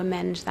lodged to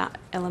amend that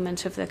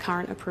element of the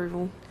current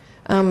approval.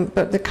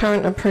 But the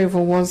current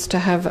approval was to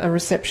have a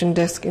reception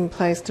desk in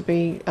place to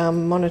be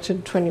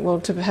monitored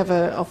to have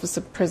an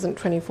officer present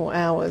 24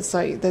 hours.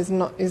 So there's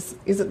not. Is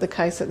it the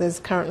case that there's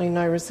currently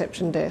no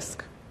reception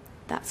desk?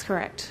 That's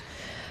correct.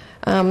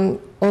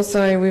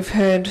 Also, we've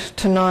heard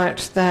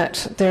tonight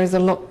that there is a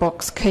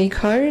lockbox key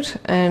code,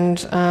 and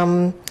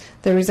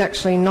there is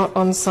actually not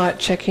on-site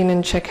check-in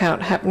and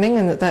check-out happening,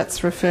 and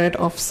that's referred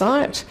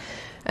off-site.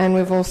 And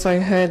we've also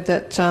heard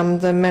that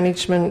the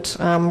management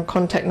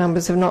contact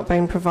numbers have not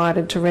been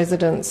provided to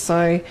residents.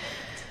 So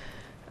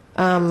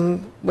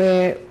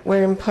we're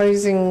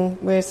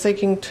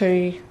seeking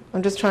to.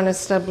 I'm just trying to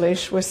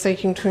establish. We're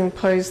seeking to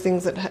impose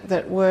things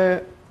that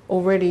were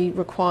already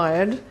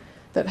required,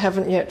 that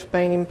haven't yet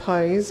been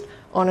imposed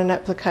on an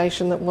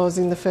application that was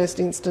in the first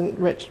instant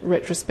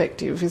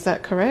retrospective. Is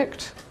that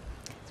correct?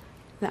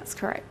 That's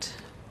correct.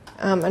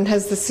 And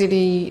has the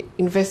city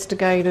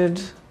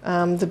investigated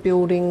the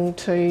building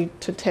to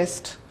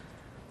test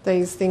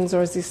these things,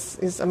 or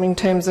in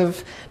terms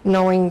of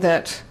knowing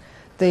that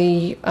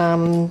the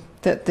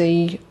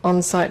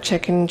on-site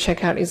check-in and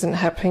check-out isn't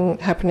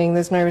happening,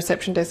 there's no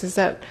reception desk,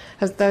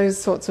 has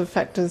those sorts of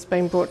factors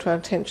been brought to our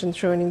attention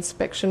through an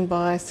inspection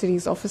by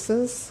city's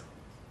officers?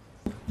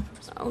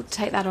 I'll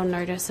take that on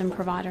notice and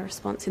provide a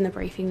response in the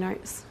briefing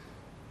notes.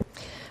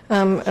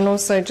 And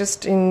also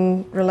just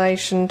in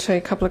relation to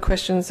a couple of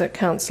questions that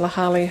Councillor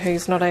Harley,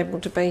 who's not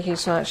able to be here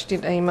tonight, she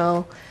did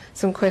email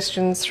some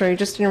questions through,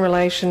 just in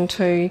relation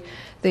to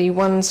the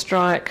one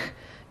strike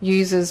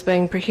users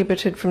being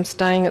prohibited from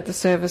staying at the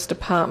service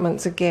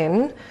departments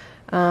again.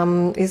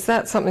 Is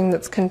that something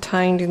that's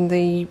contained in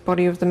the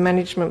body of the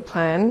management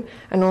plan?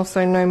 And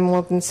also no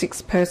more than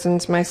 6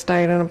 persons may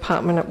stay in an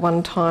apartment at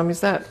one time. Is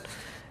that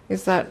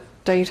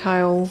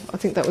detail? I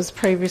think that was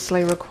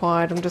previously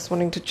required. I'm just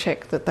wanting to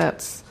check that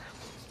that's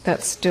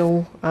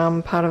still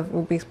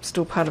will be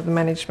still part of the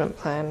management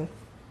plan.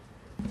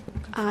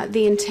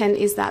 The intent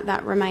is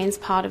that remains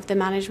part of the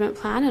management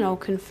plan, and I'll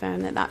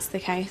confirm that that's the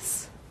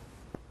case.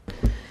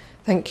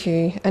 Thank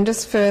you. And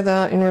just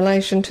further, in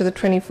relation to the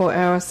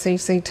 24-hour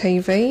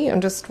CCTV, I'm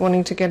just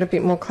wanting to get a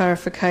bit more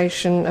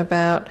clarification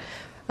about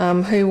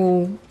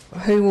who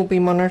will be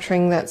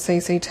monitoring that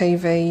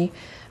CCTV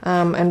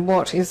and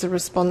what is the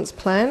response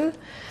plan.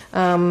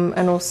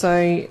 And also,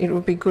 it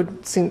would be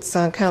good, since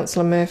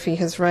Councillor Murphy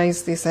has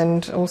raised this,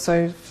 and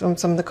also from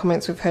some of the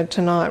comments we've heard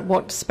tonight,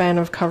 what span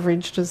of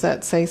coverage does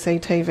that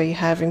CCTV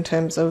have in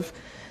terms of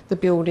the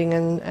building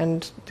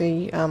and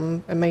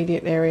the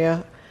immediate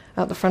area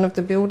out the front of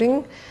the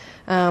building?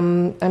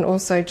 And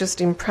also,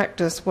 just in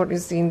practice, what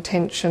is the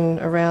intention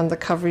around the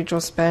coverage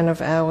or span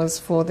of hours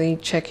for the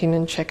check-in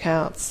and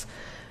check-outs?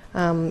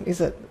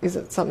 Is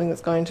it something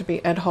that's going to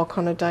be ad hoc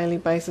on a daily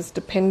basis,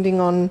 depending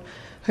on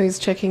who's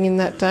checking in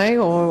that day,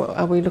 or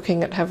are we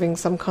looking at having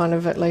some kind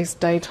of at least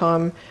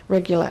daytime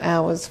regular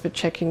hours for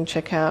check-in,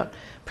 check-out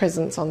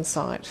presence on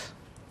site?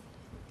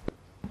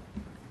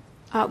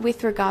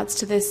 With regards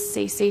to the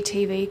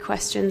CCTV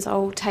questions,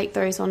 I'll take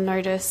those on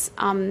notice.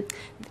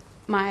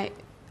 My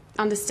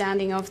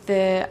understanding of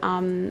the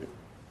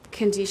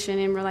condition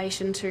in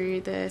relation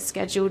to the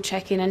scheduled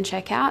check-in and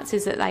check-outs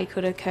is that they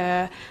could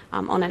occur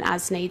on an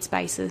as-needs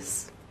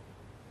basis.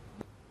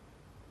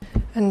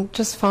 And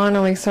just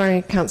finally,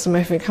 sorry, Councillor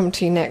Murphy, I'll come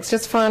to you next.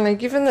 Just finally,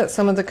 given that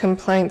some of the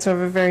complaints are of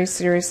a very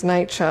serious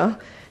nature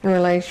in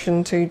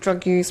relation to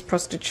drug use,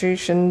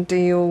 prostitution,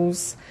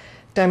 deals,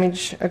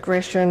 damage,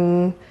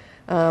 aggression,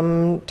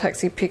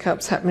 taxi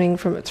pickups happening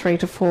from 3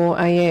 to 4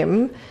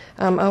 a.m,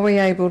 are we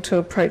able to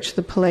approach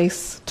the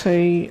police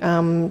to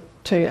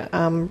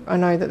I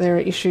know that there are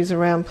issues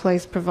around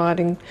police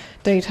providing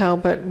detail,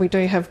 but we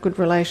do have good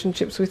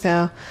relationships with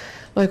our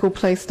local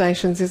police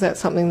stations. Is that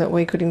something that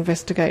we could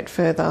investigate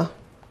further,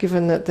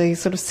 given that the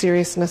sort of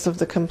seriousness of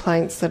the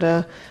complaints that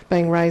are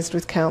being raised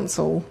with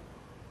council?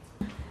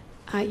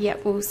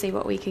 Yep, we'll see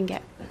what we can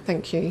get.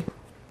 Thank you.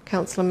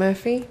 Councillor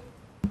Murphy?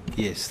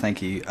 Yes,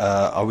 thank you.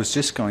 I was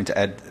just going to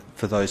add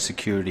for those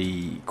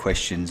security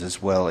questions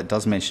as well. It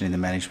does mention in the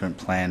management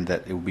plan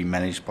that it will be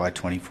managed by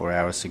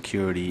 24-hour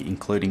security,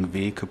 including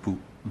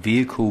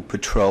vehicle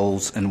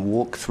patrols and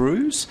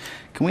walkthroughs.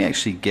 Can we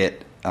actually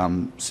get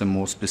some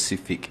more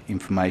specific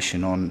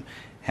information on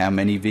how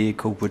many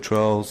vehicle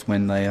patrols,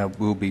 when they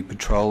will be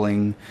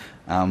patrolling,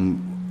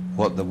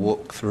 what the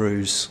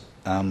walkthroughs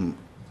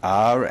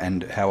are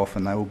and how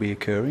often they will be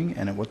occurring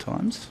and at what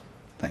times?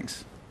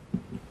 Thanks.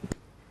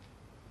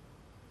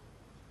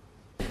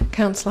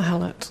 Councillor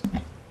Hallett.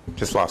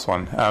 Just last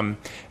one. And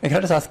can I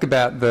just ask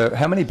about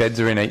how many beds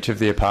are in each of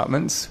the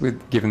apartments,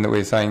 given that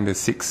we're saying there's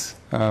 6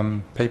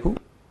 people?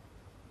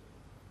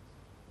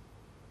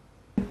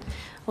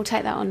 We'll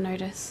take that on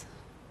notice.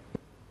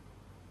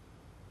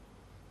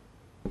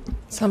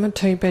 Some are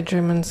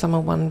 2-bedroom and some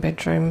are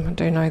 1-bedroom. I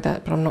do know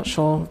that, but I'm not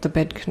sure of the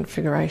bed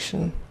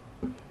configuration.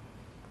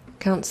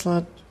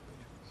 Councillor,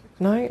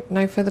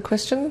 no further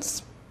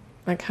questions?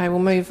 Okay, we'll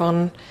move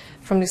on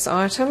from this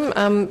item.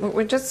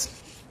 We're just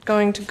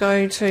going to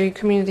go to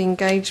community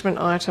engagement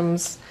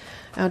items.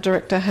 Our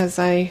director has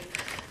a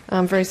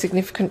very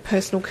significant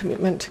personal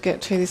commitment to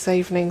get to this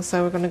evening,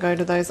 so we're going to go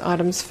to those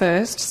items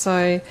first.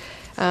 So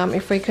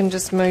if we can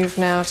just move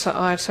now to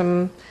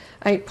item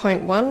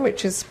 8.1,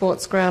 which is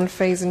sports ground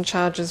fees and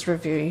charges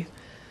review.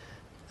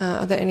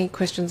 Are there any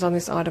questions on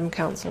this item,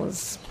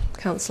 councillors?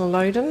 Councillor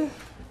Loden?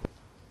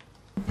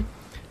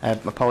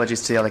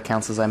 Apologies to the other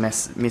councillors, I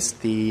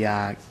missed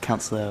the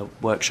councillor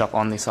workshop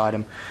on this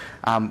item.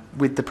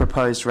 With the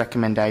proposed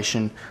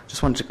recommendation,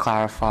 just wanted to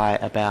clarify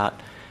about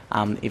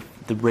if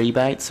the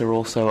rebates are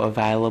also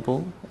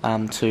available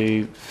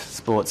to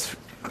sports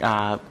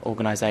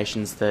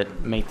organisations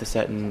that meet the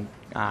certain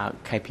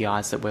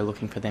KPIs that we're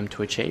looking for them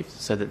to achieve,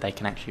 so that they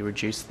can actually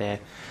reduce their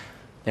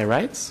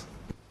rates.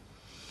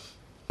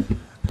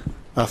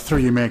 Through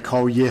you, Mayor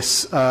Cole,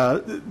 yes.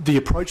 The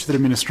approach that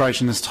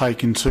administration has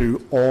taken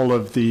to all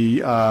of the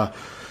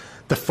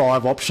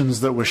 5 options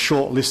that were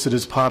shortlisted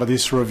as part of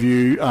this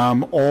review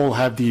all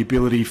have the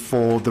ability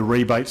for the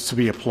rebates to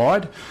be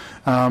applied.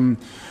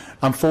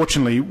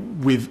 Unfortunately,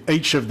 with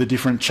each of the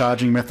different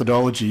charging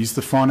methodologies,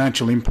 the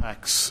financial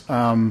impacts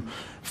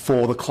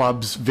for the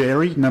clubs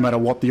vary no matter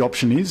what the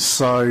option is.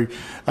 So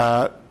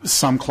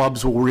some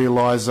clubs will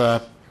realise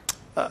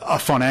a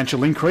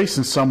financial increase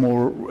and some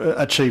will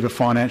achieve a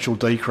financial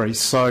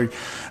decrease. So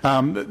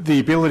the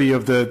ability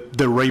of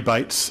the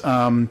rebates,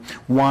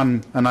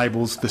 one,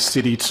 enables the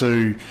city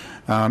to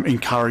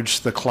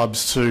encourage the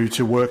clubs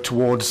to work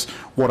towards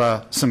what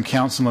are some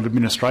council and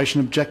administration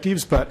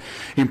objectives, but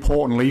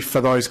importantly for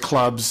those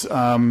clubs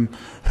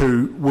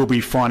who will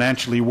be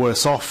financially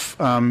worse off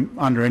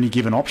under any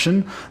given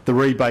option, the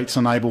rebates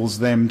enables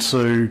them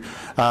to,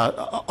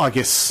 I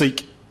guess,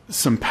 seek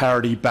some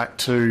parity back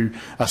to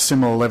a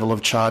similar level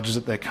of charges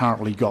that they're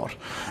currently got.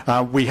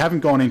 We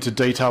haven't gone into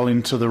detail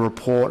into the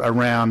report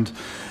around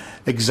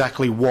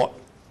exactly what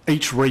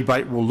each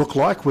rebate will look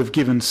like. We've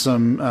given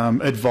some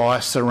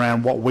advice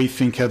around what we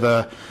think are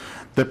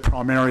the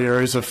primary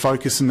areas of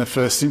focus in the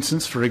first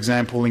instance. For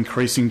example,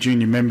 increasing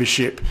junior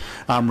membership,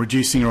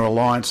 reducing a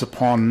reliance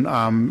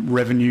upon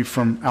revenue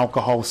from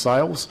alcohol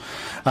sales,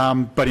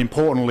 but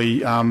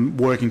importantly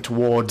working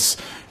towards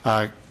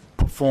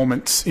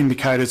performance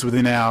indicators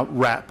within our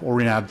RAP or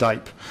in our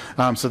DAPE.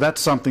 So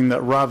that's something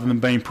that, rather than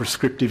being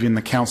prescriptive in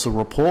the council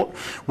report,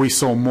 we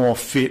saw more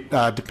fit,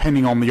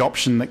 depending on the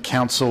option that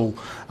council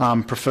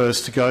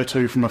prefers to go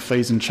to from a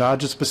fees and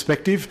charges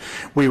perspective.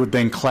 We would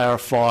then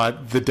clarify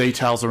the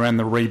details around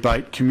the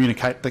rebate,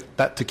 communicate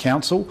that to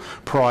council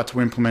prior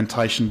to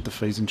implementation of the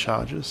fees and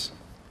charges.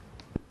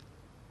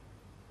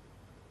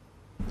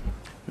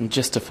 And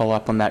just to follow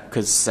up on that,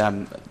 because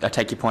I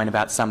take your point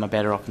about some are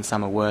better off and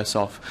some are worse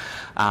off,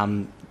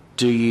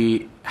 do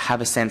you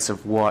have a sense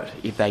of what,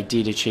 if they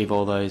did achieve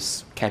all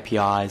those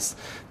KPIs,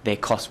 their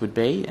cost would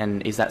be?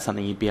 And is that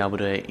something you'd be able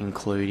to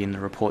include in the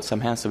report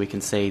somehow, so we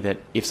can see that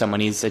if someone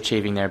is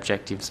achieving their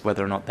objectives,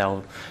 whether or not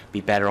they'll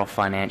be better off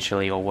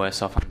financially or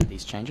worse off under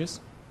these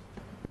changes?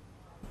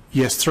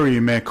 Yes, through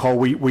you, Mayor Cole,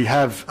 we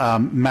have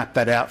mapped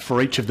that out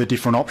for each of the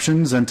different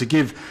options, and to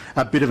give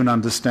a bit of an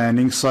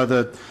understanding, so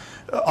that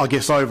I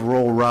guess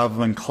overall, rather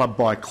than club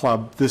by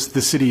club, the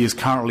city is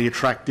currently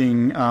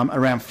attracting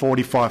around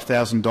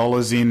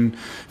 $45,000 in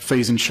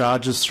fees and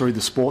charges through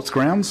the sports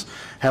grounds.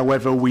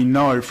 However, we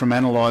know from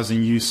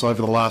analysing use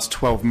over the last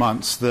 12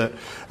 months that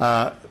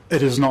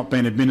it has not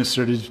been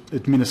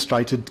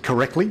administrated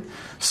correctly.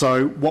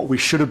 So what we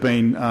should have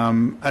been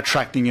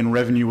attracting in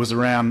revenue was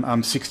around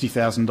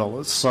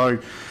 $60,000. So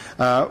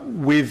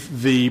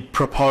with the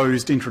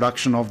proposed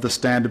introduction of the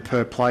standard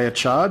per player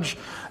charge,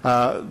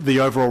 the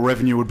overall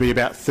revenue would be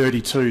about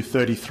 $32,000,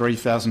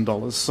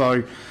 $33,000.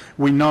 So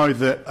we know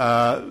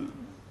that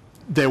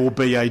there will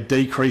be a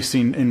decrease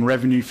in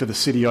revenue for the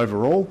city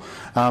overall.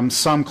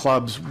 Some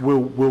clubs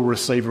will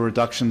receive a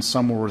reduction,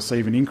 some will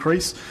receive an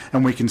increase,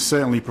 and we can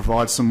certainly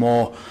provide some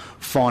more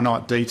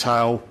finite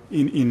detail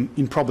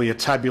in probably a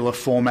tabular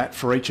format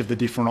for each of the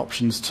different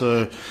options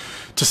to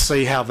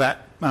see how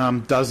that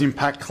does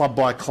impact club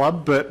by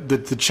club. But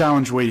the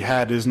challenge we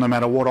had is no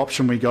matter what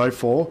option we go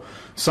for,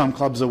 some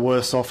clubs are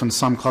worse off and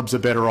some clubs are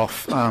better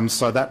off.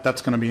 So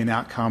that's going to be an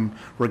outcome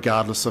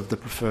regardless of the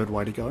preferred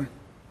way to go.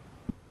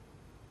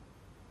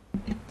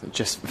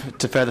 Just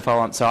to further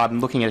follow on, so I'm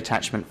looking at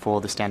attachment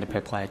for the standard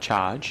per player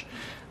charge.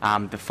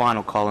 The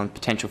final column,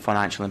 potential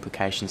financial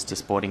implications to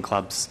sporting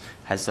clubs,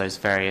 has those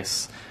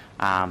various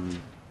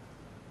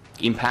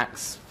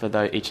impacts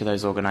for each of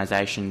those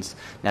organisations.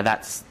 Now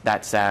that's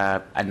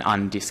an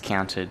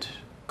undiscounted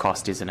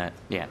cost, isn't it?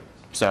 Yeah.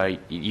 So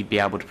you'd be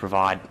able to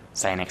provide,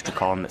 say, an extra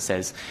column that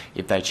says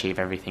if they achieve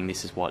everything,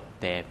 this is what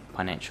their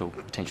financial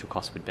potential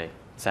cost would be.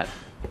 Is that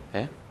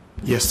fair?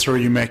 Yes, through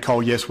you, Mayor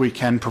Cole, yes, we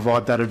can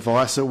provide that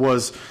advice. There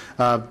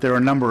are a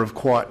number of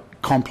quite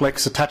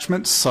complex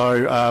attachments,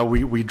 so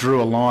we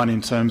drew a line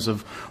in terms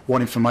of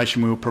what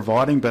information we were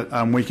providing,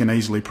 but we can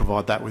easily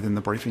provide that within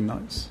the briefing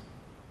notes.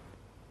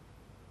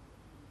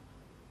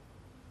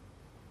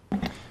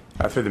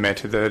 Through the Mayor,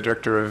 to the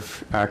Director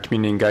of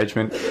Community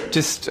Engagement,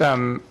 just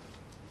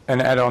an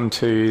add-on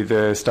to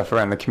the stuff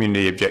around the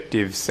community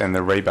objectives and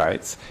the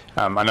rebates.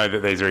 I know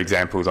that these are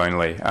examples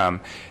only.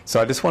 So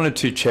I just wanted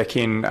to check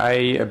in,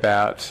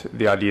 about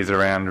the ideas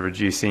around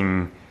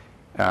reducing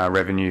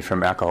revenue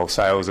from alcohol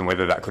sales and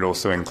whether that could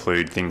also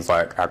include things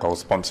like alcohol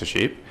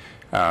sponsorship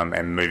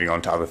and moving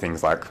on to other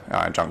things like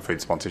junk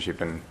food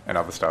sponsorship and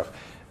other stuff.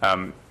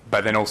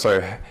 But then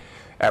also,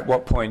 at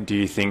what point do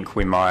you think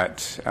we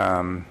might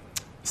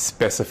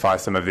specify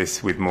some of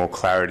this with more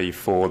clarity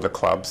for the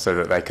clubs so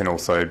that they can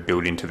also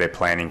build into their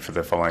planning for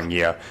the following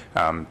year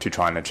to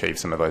try and achieve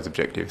some of those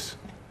objectives?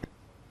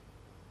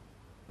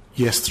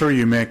 Yes, through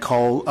you, Mayor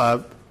Cole.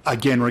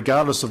 Again,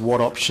 regardless of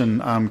what option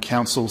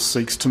Council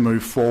seeks to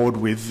move forward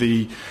with,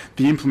 the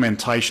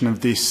implementation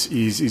of this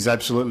is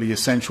absolutely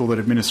essential that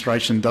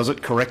administration does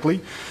it correctly.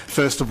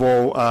 First of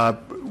all,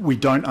 we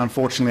don't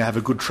unfortunately have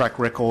a good track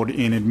record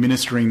in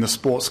administering the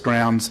sports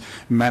grounds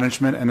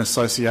management and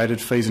associated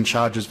fees and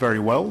charges very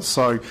well.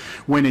 So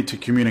we need to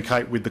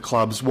communicate with the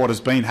clubs what has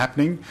been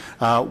happening,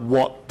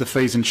 what the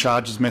fees and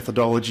charges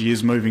methodology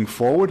is moving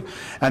forward,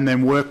 and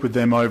then work with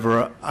them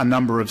over a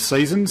number of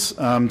seasons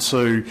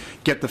to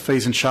get the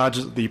fees and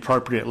charges at the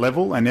appropriate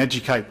level and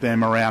educate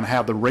them around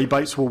how the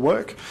rebates will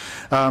work.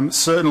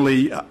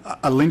 Certainly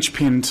a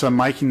linchpin to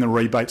making the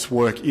rebates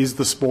work is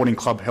the sporting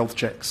club health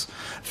checks.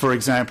 For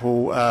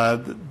example,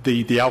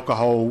 the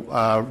alcohol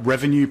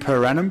revenue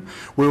per annum,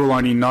 we will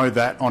only know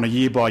that on a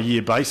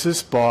year-by-year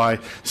basis by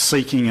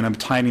seeking and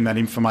obtaining that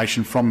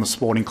information from the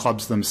sporting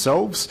clubs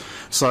themselves.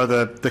 So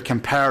the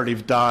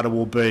comparative data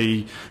will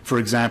be, for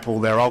example,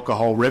 their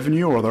alcohol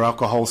revenue or their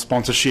alcohol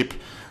sponsorship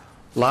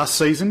last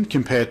season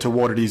compared to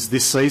what it is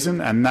this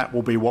season, and that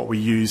will be what we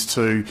use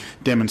to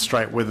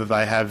demonstrate whether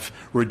they have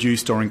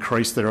reduced or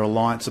increased their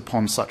reliance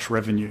upon such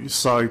revenues.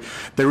 So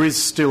there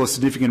is still a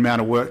significant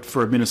amount of work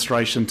for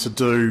administration to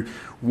do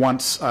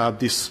once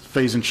this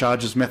fees and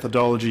charges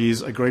methodology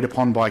is agreed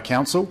upon by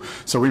Council.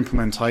 So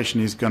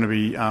implementation is going to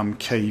be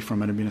key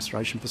from an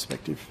administration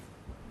perspective.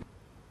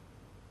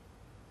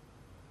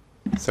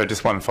 So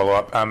just one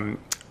follow-up.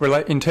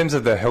 In terms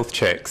of the health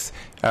checks,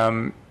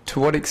 to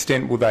what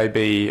extent will they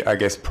be, I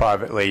guess,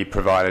 privately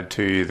provided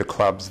to the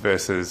clubs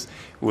versus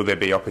will there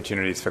be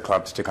opportunities for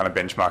clubs to kind of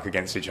benchmark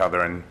against each other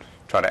and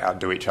try to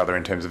outdo each other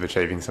in terms of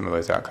achieving some of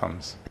those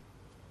outcomes?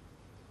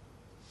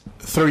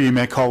 Through you,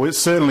 Mayor Cole, it's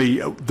certainly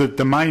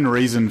the main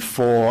reason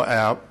for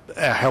our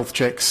health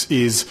checks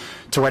is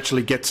to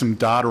actually get some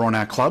data on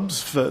our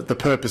clubs, for the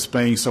purpose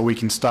being so we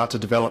can start to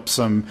develop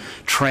some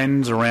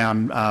trends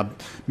around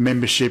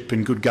membership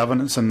and good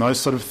governance and those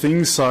sort of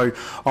things. So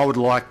I would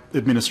like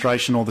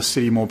administration or the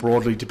city more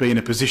broadly to be in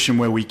a position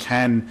where we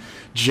can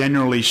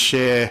generally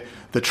share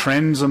the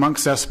trends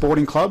amongst our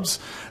sporting clubs.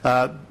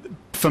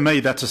 For me,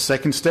 that's a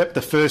second step.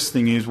 The first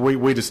thing is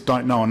we just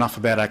don't know enough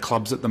about our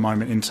clubs at the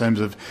moment in terms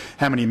of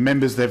how many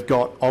members they've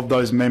got, of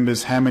those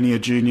members, how many are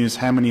juniors,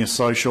 how many are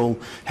social,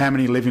 how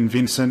many live in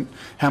Vincent,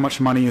 how much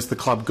money has the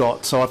club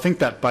got. So I think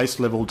that base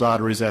level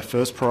data is our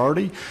first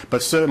priority,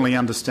 but certainly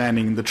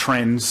understanding the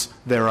trends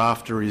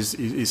thereafter is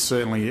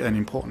certainly an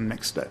important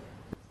next step.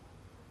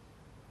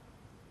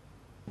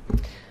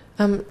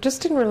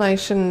 Just in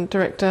relation,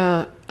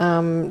 Director,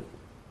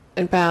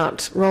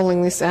 about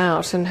rolling this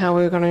out and how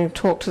we're going to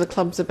talk to the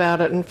clubs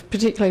about it, and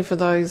particularly for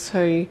those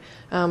who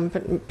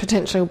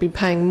potentially will be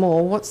paying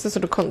more, what's the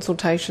sort of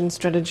consultation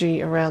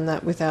strategy around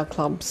that with our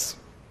clubs?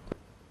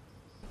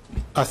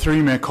 Through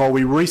you, Mayor Cole,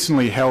 we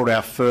recently held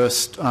our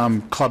first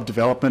club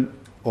development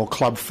or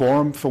club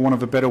forum, for want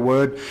of a better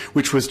word,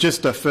 which was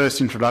just a first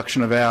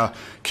introduction of our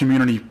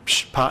community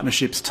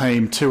partnerships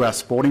team to our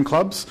sporting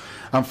clubs.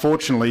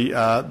 Unfortunately,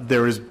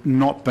 there has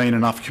not been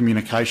enough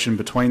communication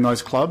between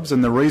those clubs,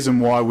 and the reason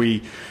why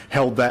we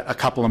held that a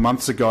couple of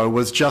months ago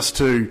was just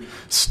to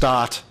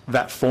start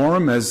that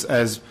forum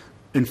as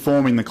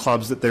informing the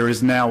clubs that there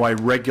is now a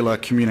regular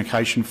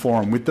communication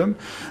forum with them.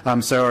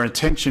 So our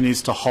intention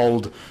is to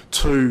hold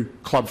 2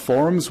 club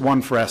forums,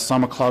 one for our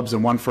summer clubs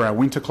and one for our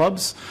winter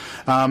clubs.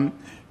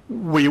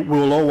 We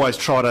will always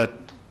try to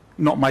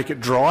not make it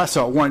dry,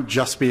 so it won't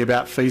just be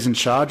about fees and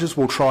charges.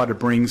 We'll try to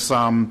bring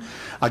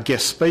a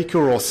guest speaker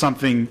or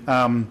something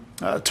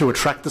to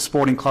attract the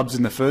sporting clubs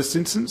in the first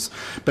instance,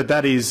 but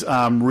that is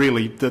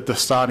really the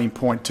starting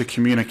point to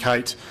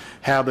communicate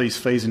how these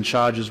fees and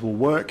charges will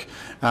work,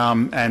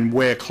 and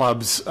where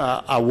clubs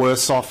are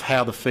worse off,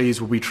 how the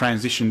fees will be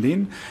transitioned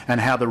in, and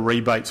how the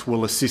rebates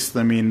will assist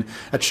them in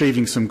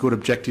achieving some good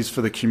objectives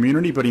for the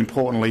community, but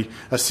importantly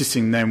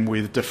assisting them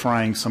with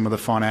defraying some of the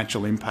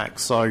financial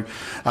impacts. So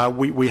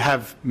we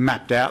have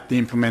mapped out the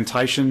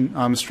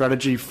implementation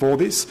strategy for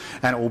this,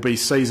 and it will be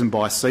season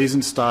by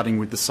season, starting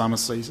with the summer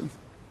season.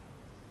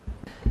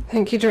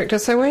 Thank you, Director.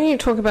 So when you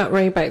talk about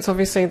rebates,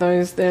 obviously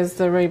there's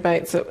the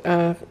rebates that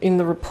are in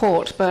the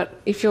report, but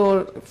if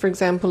you're, for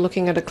example,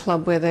 looking at a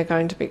club where they're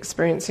going to be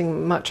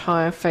experiencing much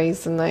higher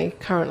fees than they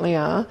currently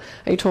are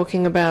you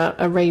talking about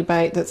a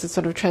rebate that's a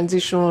sort of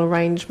transitional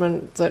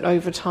arrangement that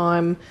over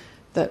time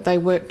that they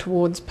work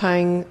towards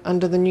paying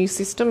under the new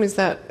system? Is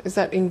that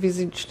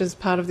envisaged as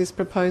part of this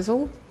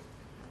proposal?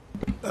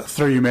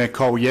 Through you, Mayor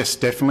Cole, yes,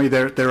 definitely.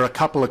 There are a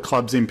couple of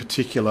clubs in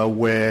particular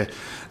where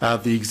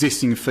the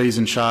existing fees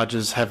and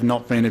charges have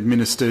not been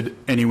administered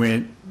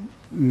anywhere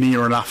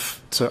near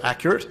enough to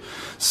accurate.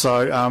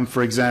 So,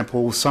 for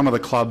example, some of the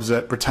clubs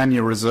at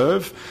Britannia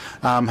Reserve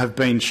have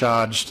been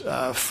charged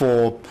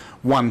for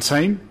one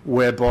team,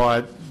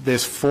 whereby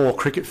there's 4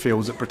 cricket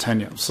fields at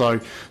Britannia. So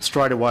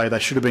straight away they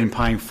should have been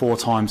paying 4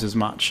 times as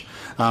much.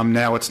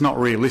 Now it's not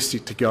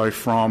realistic to go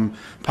from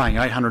paying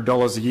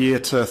 $800 a year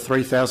to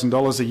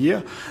 $3,000 a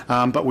year,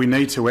 but we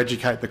need to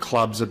educate the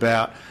clubs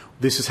about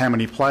this is how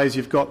many players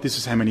you've got, this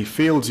is how many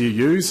fields you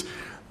use.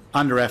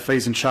 Under our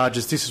fees and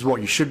charges, this is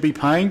what you should be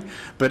paying,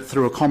 but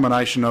through a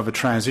combination of a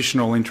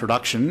transitional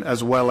introduction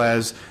as well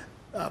as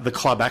the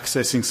club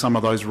accessing some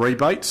of those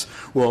rebates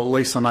will at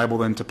least enable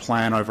them to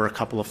plan over a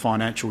couple of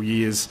financial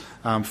years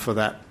for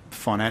that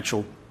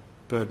financial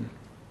burden.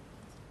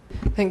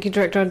 Thank you,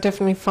 Director. I'd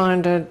definitely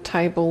find a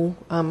table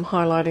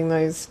highlighting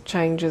those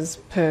changes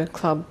per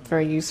club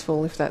very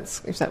useful if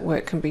that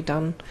work can be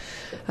done.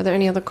 Are there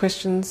any other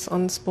questions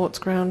on sports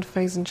ground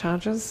fees and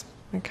charges?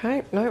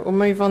 Okay, no, we'll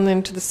move on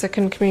then to the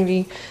second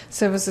community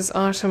services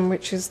item,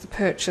 which is the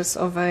purchase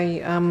of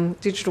a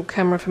digital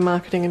camera for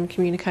marketing and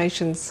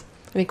communications.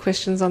 Any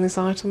questions on this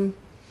item?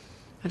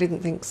 I didn't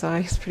think so.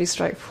 It's pretty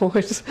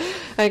straightforward.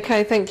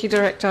 Okay, thank you,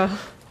 Director.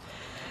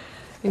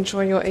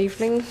 Enjoy your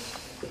evening.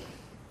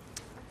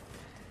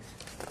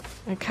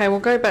 Okay, we'll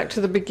go back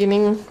to the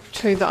beginning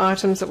to the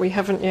items that we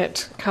haven't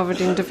yet covered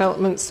in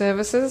development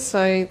services.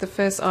 So the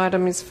first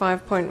item is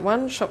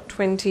 5.1, Shop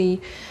 20,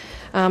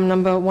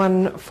 number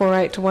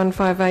 148 to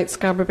 158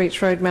 Scarborough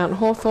Beach Road, Mount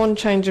Hawthorn,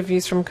 change of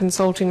use from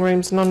consulting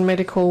rooms,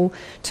 non-medical,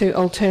 to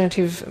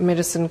alternative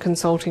medicine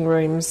consulting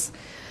rooms.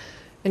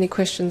 Any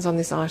questions on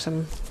this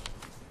item?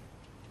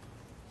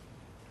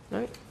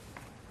 No?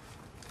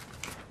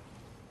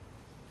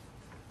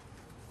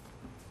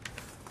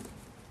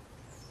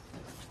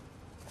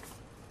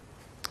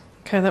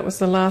 Okay, that was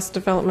the last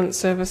development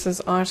services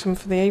item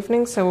for the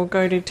evening, so we'll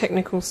go to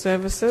technical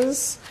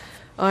services.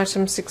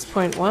 Item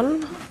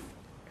 6.1,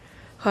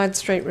 Hyde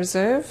Street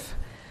Reserve,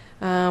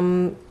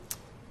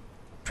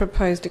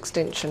 proposed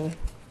extension.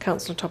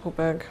 Councillor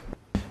Toppelberg.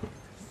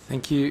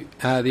 Thank you.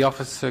 The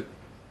officer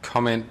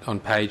comment on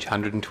page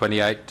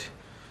 128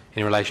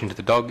 in relation to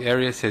the dog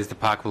area says the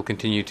park will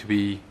continue to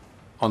be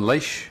on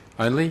leash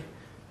only.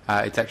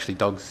 It's actually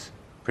dogs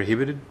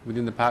prohibited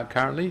within the park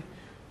currently,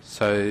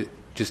 so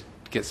just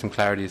get some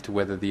clarity as to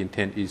whether the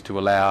intent is to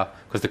allow,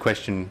 because the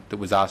question that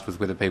was asked was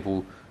whether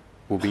people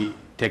will be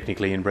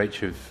technically in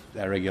breach of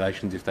our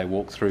regulations if they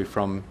walk through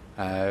from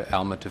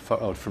Alma to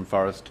or from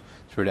Forest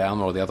through to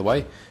Alma or the other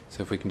way.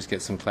 So if we can just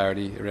get some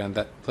clarity around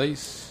that,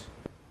 please.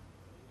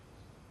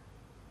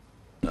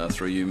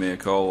 Through you, Mayor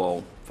Cole,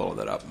 I'll follow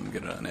that up and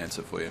get an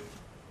answer for you.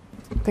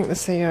 I think the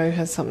CEO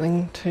has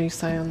something to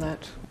say on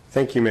that.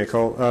 Thank you, Mayor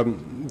Cole.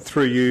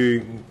 Through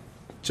you,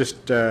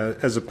 just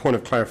as a point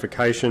of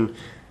clarification,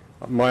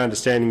 my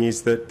understanding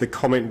is that the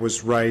comment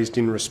was raised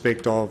in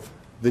respect of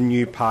the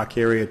new park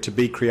area to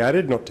be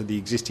created, not to the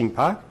existing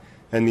park,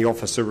 and the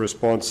officer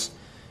response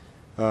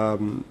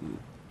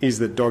is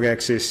that dog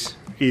access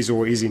is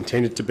or is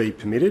intended to be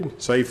permitted.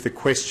 So if the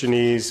question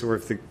is, or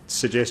if the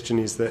suggestion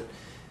is that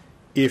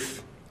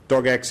if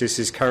dog access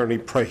is currently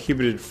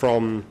prohibited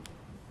from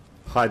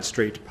Hyde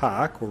Street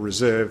Park or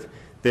Reserve,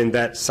 then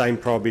that same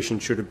prohibition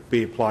should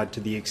be applied to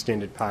the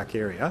extended park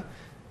area.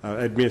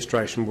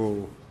 Administration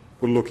will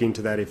look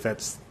into that if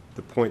that's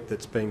the point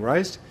that's being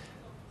raised.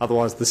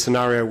 Otherwise, the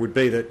scenario would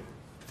be that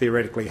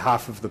theoretically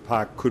half of the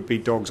park could be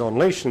dogs on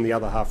leash and the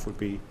other half would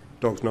be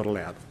dogs not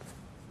allowed.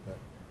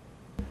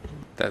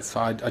 That's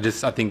fine. I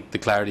think the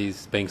clarity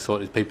is being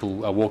sought. If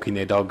people are walking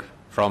their dog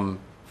from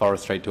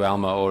Forest Street to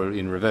Alma or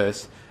in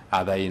reverse,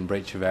 are they in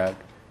breach of our...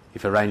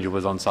 If a ranger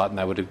was on site and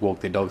they were to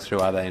walk their dogs through,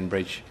 are they in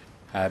breach?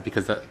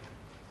 Because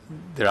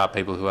there are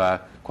people who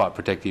are quite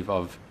protective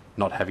of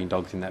not having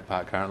dogs in that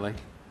park currently.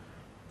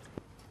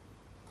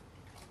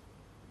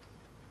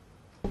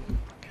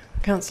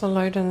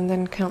 Councillor Loden and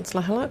then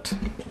Councillor Hallett.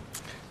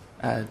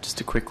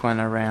 Just a quick one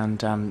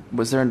around,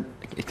 was there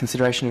a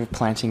consideration of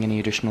planting any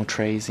additional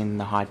trees in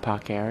the Hyde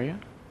Park area?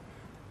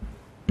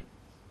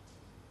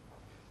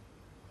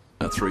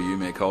 Through you,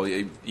 Mayor Cole,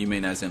 you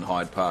mean as in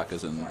Hyde Park,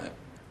 as in...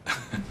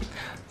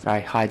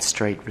 Sorry, Hyde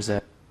Street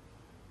Reserve.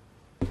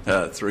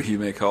 Through you,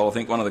 Mayor Cole, I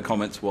think one of the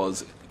comments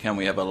was, can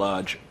we have a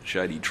large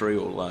shady tree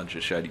or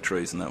larger shady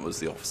trees? And that was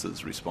the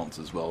officer's response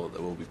as well, that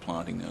they will be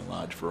planting a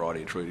large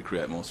variety of tree to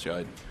create more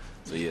shade.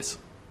 So yes.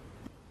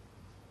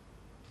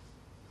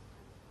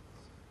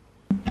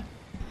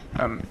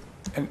 And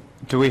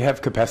do we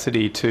have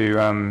capacity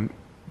to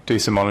do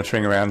some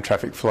monitoring around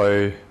traffic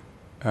flow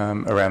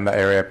around that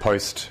area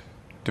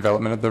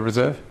post-development of the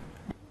reserve?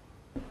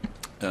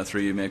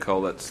 Through you, Mayor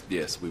Cole,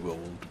 yes, we will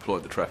deploy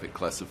the traffic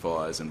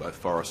classifiers in both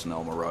Forest and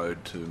Alma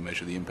Road to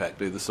measure the impact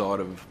either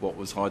side of what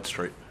was Hyde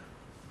Street.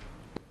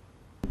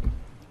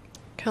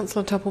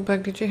 Councillor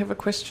Tuppelberg, did you have a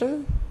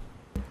question?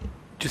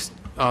 Just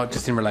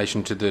in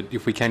relation to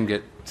if we can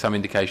get some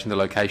indication of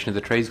the location of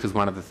the trees, because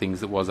one of the things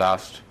that was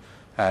asked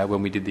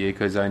when we did the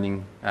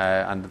eco-zoning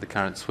under the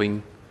current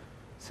swing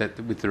set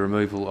with the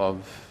removal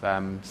of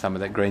some of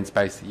that green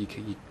space that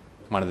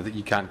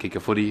you can't kick a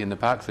footy in the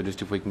park. So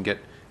just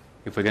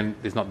if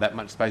there's not that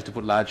much space to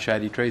put large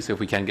shady trees, so if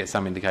we can get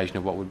some indication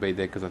of what would be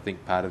there, because I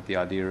think part of the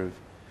idea of,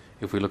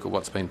 if we look at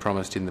what's been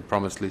promised in the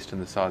promised list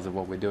and the size of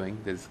what we're doing,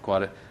 there's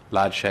quite a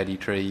large shady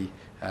tree.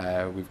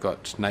 We've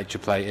got nature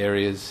play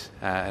areas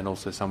and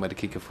also somewhere to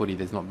kick a footy.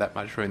 There's not that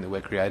much room that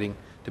we're creating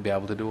to be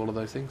able to do all of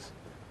those things.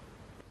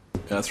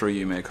 Through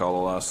you, Mayor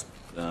Cole, I'll ask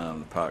the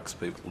Parks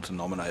people to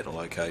nominate a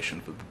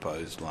location for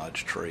proposed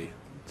large tree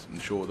to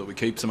ensure that we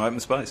keep some open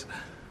space.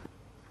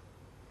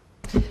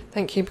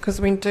 Thank you, because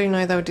we do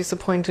know they were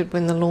disappointed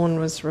when the lawn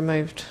was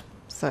removed.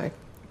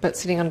 But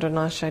sitting under a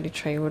nice shady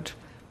tree would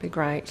be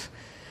great.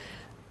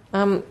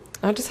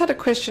 I just had a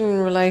question in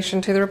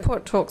relation to the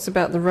report talks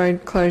about the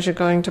road closure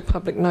going to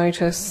public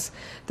notice,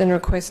 then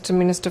request to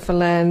Minister for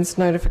Lands,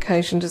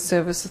 notification to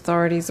service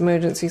authorities,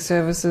 emergency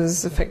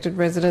services, affected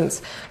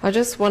residents. I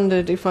just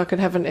wondered if I could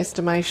have an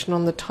estimation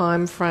on the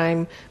time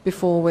frame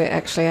before we're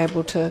actually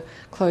able to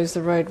close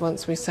the road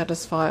once we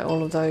satisfy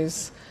all of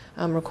those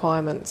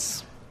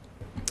requirements.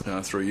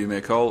 Through you,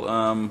 Mayor Cole,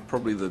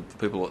 probably the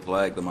people that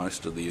lag the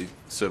most are the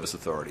service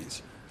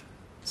authorities.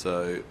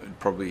 So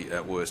probably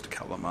at worst a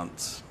couple of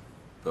months,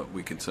 but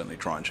we can certainly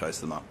try and chase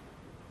them up.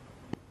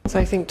 So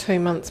I think 2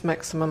 months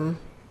maximum.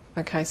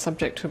 Okay,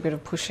 subject to a bit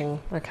of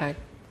pushing. Okay,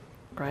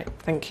 great,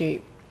 thank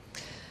you.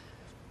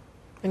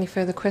 Any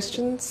further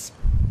questions?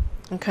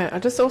 Okay, I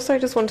just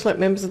want to let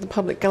members of the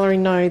public gallery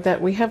know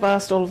that we have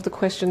asked all of the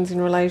questions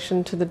in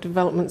relation to the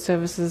development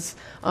services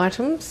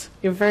items.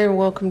 You're very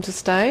welcome to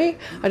stay.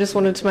 I just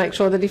wanted to make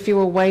sure that if you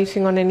were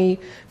waiting on any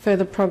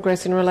further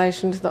progress in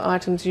relation to the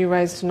items you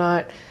raised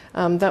tonight,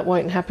 that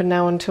won't happen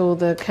now until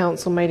the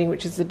council meeting,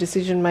 which is the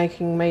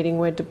decision-making meeting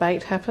where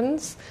debate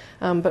happens.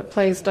 But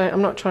please don't,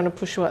 I'm not trying to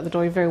push you out the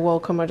door, you're very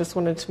welcome. I just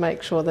wanted to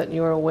make sure that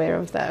you're aware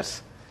of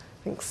that.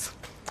 Thanks.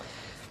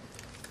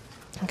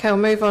 Okay,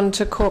 we'll move on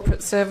to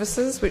corporate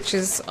services, which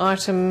is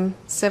item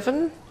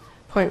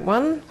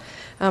 7.1,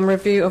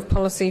 review of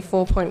policy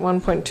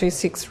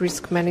 4.1.26,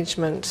 risk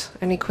management.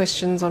 Any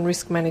questions on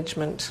risk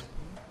management?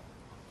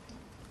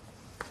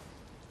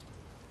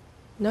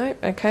 No?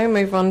 Okay,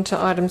 move on to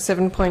item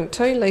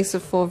 7.2, lease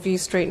of 4 View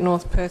Street,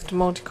 North Perth to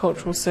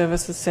Multicultural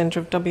Services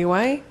Centre of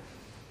WA.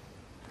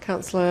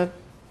 Councillor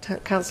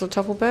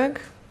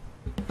Tuppelberg.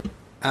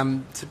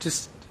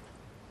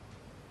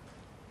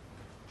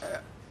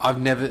 I've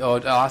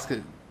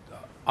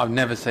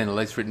never seen a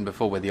lease written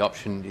before where the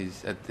option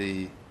is at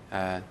the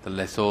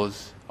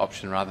lessor's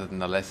option rather than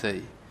the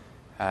lessee.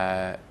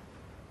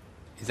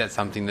 Is that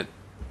something that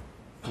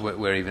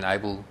we're even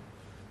able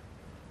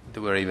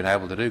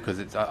to do?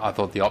 Because I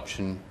thought an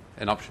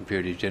option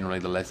period is generally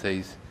the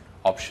lessee's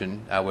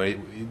option, where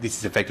this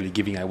is effectively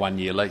giving a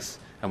 1-year lease,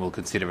 and we'll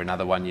consider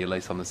another 1-year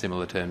lease on the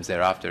similar terms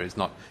thereafter. It's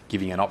not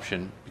giving an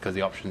option because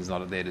the option is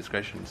not at their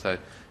discretion. So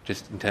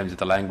just in terms of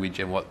the language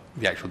and what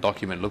the actual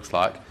document looks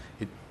like,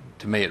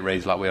 to me it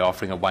reads like we're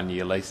offering a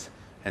 1-year lease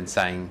and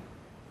saying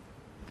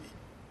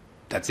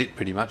that's it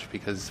pretty much,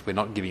 because we're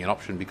not giving an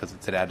option because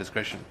it's at our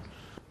discretion.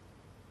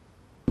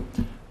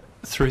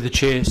 Through the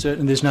Chair,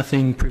 certainly there's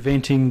nothing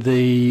preventing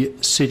the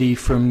City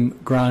from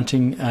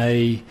granting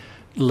a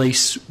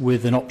lease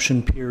with an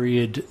option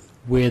period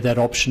where that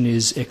option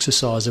is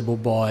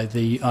exercisable by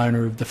the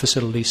owner of the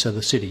facility, so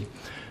the City.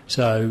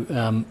 So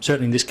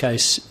certainly in this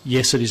case,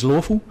 yes, it is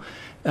lawful.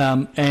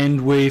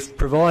 and we've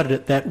provided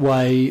it that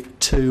way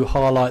to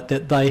highlight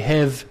that they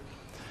have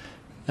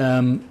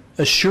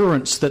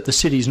assurance that the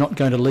city is not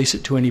going to lease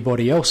it to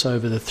anybody else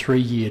over the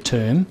 3-year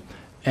term,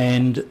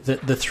 and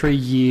that the 3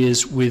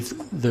 years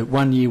with the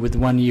 1 year with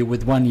 1 year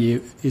with 1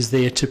 year is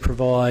there to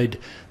provide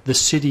the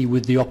city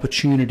with the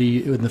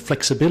opportunity and the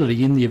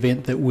flexibility in the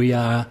event that we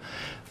are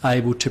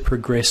able to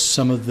progress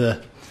some of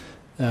the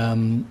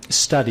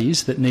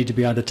studies that need to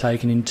be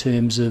undertaken in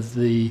terms of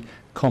the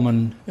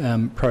common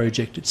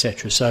project,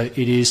 etc. So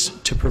it is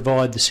to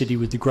provide the city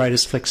with the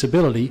greatest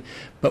flexibility,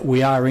 but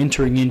we are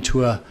entering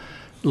into a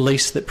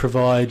lease that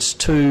provides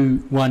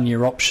 2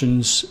 1-year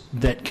options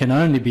that can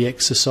only be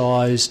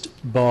exercised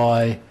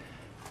by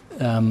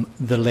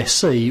the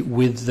lessee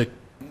with the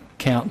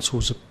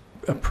council's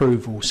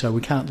approval. So we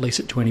can't lease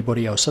it to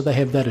anybody else. So they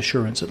have that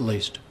assurance at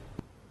least.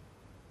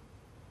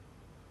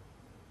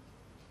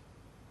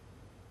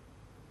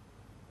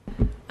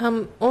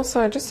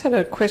 Also, I just had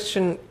a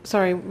question.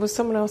 Sorry, was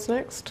someone else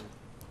next?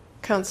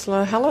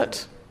 Councillor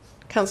Hallett?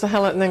 Councillor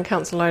Hallett and then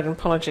Councillor Loden.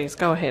 Apologies.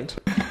 Go ahead.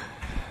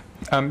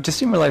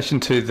 Just in relation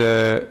to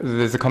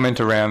there's a comment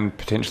around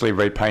potentially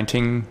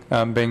repainting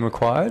being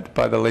required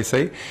by the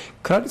lessee.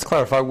 Could I just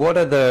clarify, what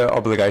are the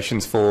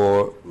obligations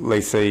for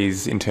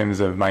lessees in terms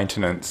of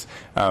maintenance,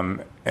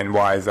 and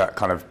why is that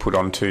kind of put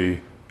onto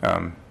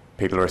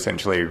people who are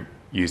essentially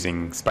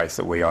using space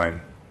that we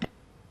own?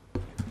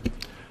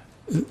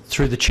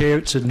 Through the Chair,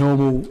 it's a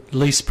normal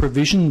lease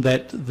provision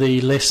that the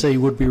lessee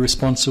would be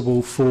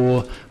responsible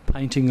for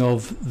painting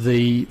of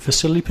the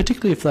facility,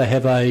 particularly if they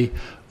have a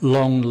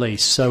long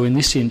lease. So in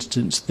this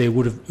instance, there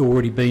would have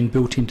already been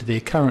built into their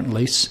current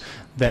lease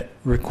that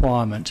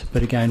requirement.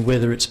 But again,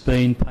 whether it's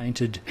been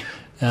painted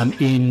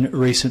in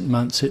recent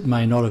months, it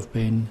may not have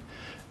been.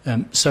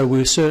 So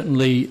we're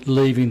certainly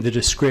leaving the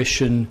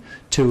discretion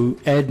to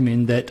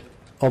admin that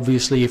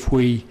obviously if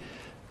we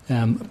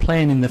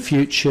plan in the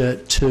future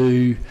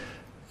to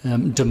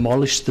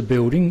demolish the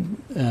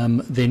building,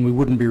 then we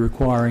wouldn't be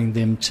requiring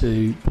them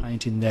to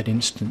paint in that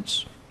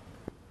instance.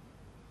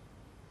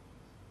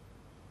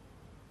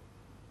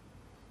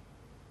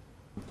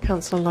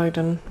 Councillor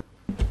Loden.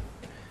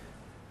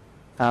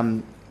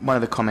 One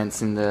of the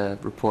comments in the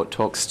report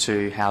talks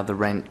to how the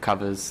rent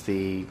covers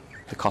the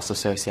costs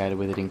associated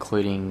with it,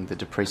 including the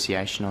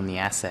depreciation on the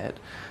asset.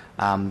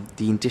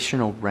 The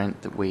additional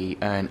rent that we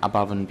earn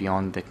above and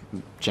beyond the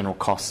general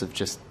costs of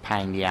just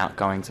paying the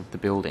outgoings of the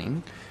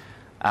building,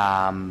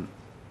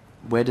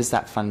 where does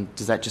that fund,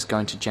 does that just go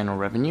into general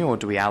revenue, or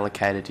do we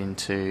allocate it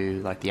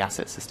into like the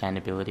asset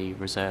sustainability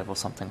reserve or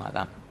something like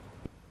that?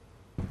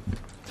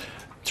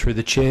 Through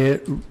the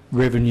Chair,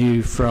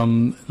 revenue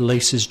from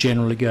leases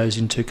generally goes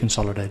into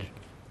consolidated.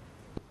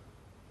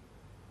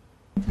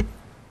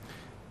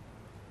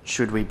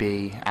 Should we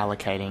be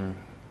allocating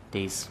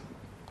these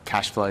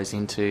cash flows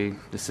into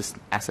the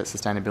asset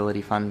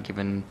sustainability fund,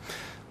 given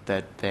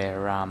that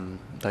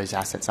those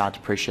assets are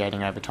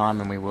depreciating over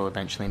time and we will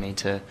eventually need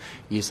to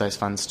use those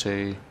funds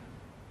to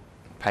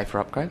pay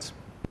for upgrades?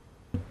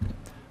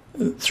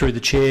 Through the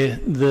Chair,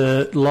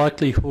 the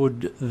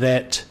likelihood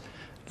that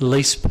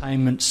lease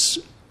payments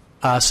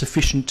are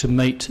sufficient to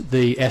meet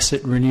the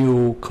asset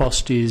renewal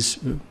cost is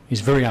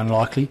very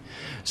unlikely.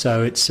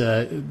 So it's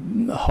a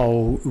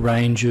whole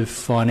range of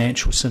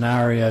financial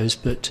scenarios,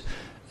 but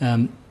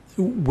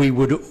we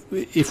would,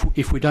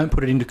 if we don't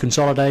put it into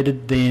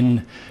consolidated,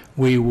 then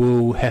we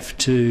will have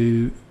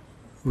to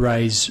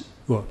raise,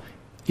 well,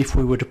 if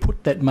we were to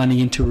put that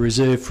money into a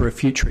reserve for a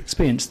future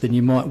expense, then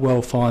you might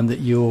well find that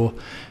you're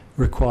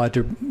required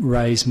to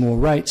raise more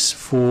rates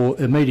for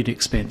immediate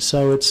expense.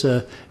 So it's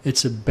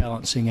a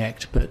balancing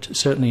act, but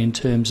certainly in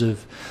terms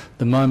of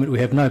the moment, we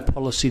have no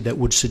policy that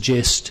would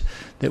suggest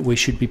that we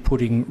should be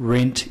putting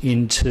rent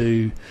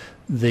into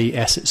the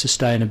asset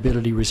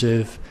sustainability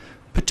reserve,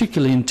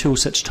 particularly until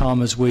such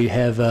time as we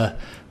have a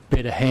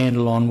better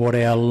handle on what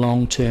our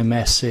long-term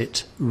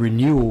asset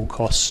renewal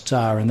costs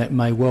are, and that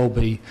may well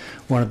be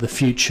one of the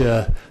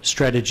future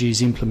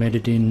strategies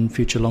implemented in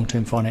future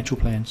long-term financial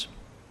plans.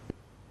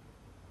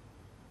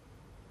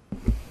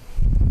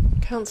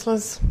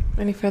 Councillors,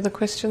 any further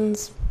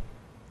questions?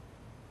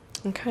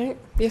 Okay.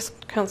 Yes,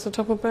 Councillor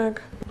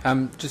Toppelberg.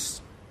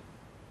 Just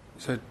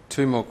so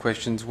 2 more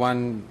questions.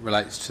 One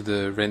relates to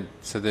the rent.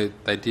 So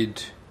they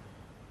did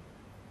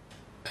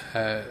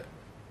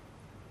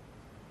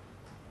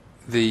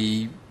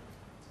the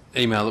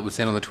email that was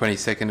sent on the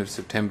 22nd of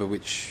September,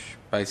 which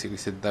basically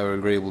said they were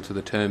agreeable to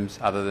the terms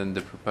other than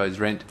the proposed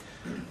rent,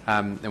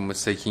 and was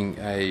seeking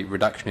a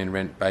reduction in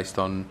rent based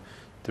on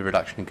the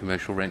reduction in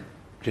commercial rent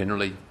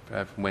generally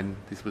from when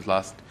this was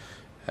last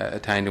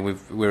attained, and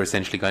we're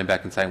essentially going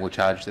back and saying we'll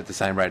charge at the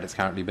same rate it's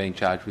currently being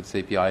charged with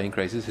CPI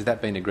increases. Has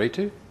that been agreed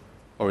to,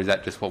 or is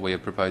that just what we are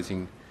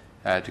proposing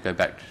to go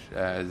back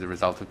as a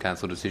result of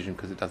council decision,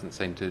 because it doesn't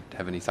seem to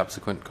have any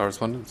subsequent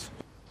correspondence?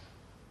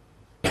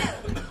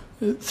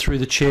 Through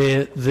the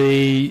Chair,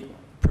 the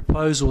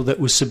proposal that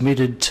was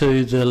submitted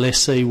to the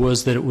lessee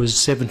was that it was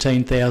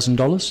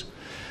 $17,000.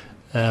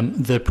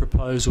 The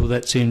proposal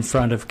that's in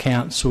front of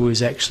council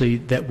is actually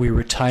that we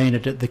retain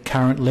it at the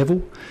current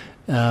level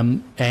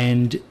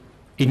and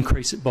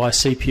increase it by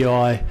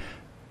CPI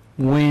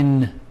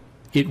when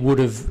it would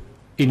have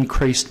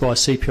increased by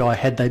CPI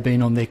had they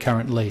been on their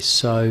current lease.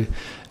 So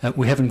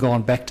we haven't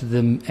gone back to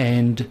them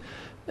and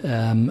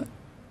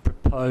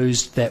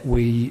proposed that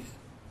we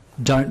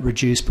don't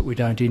reduce but we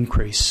don't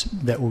increase.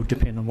 That will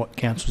depend on what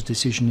council's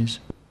decision is.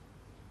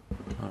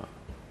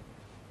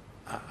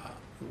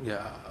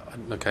 Yeah,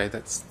 okay,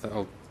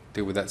 I'll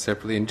deal with that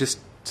separately. And just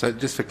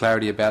for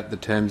clarity about the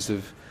terms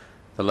of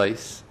the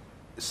lease,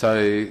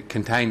 so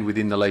contained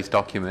within the lease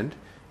document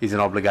is an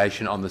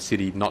obligation on the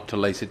city not to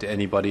lease it to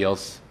anybody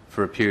else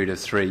for a period of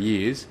 3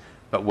 years,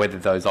 but whether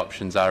those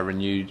options are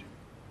renewed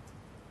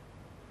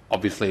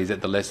obviously is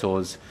at the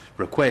lessor's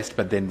request,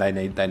 but then they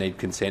need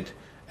consent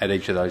at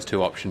each of those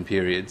 2 option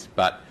periods.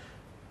 But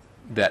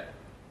that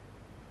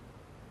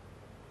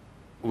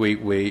we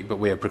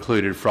are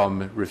precluded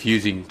from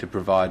refusing to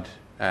provide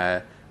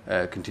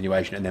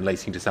continuation and then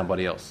leasing to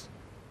somebody else.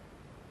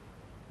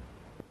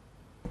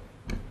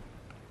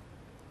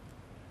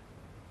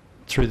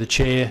 Through the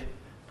chair,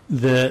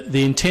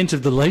 the intent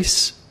of the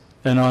lease,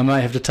 and I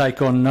may have to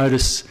take on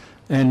notice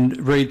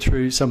and read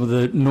through some of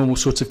the normal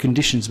sorts of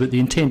conditions, but the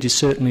intent is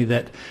certainly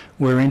that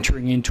we're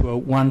entering into a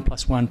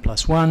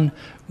 1+1+1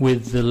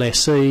 with the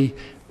lessee,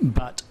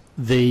 but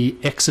the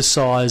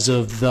exercise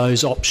of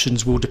those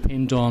options will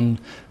depend on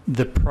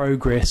the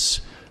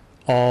progress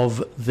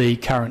of the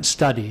current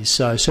studies.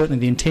 So certainly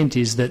the intent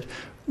is that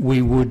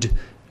we would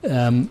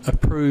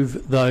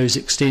approve those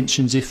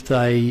extensions if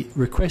they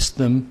request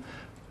them,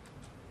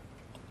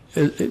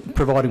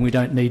 providing we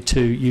don't need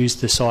to use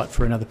the site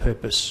for another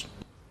purpose.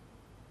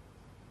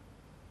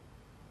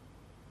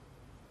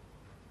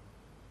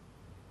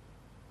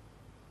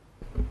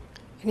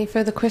 Any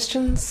further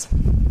questions?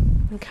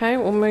 Okay,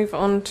 we'll move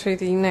on to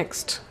the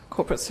next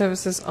corporate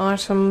services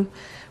item,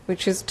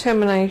 which is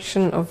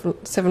termination of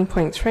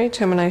 7.3,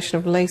 termination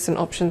of lease and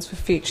options for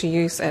future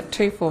use at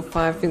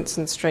 245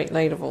 Vincent Street,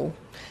 Leederville.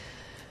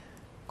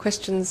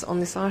 Questions on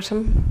this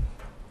item?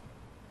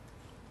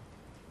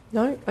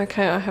 No?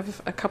 Okay, I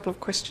have a couple of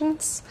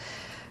questions.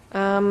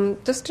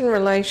 Just in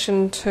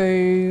relation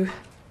to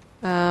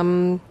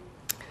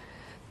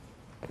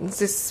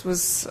there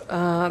was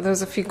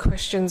a few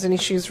questions and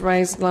issues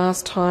raised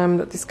last time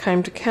that this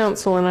came to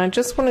council, and I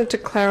just wanted to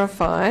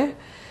clarify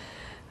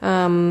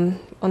on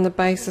the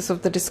basis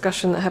of the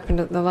discussion that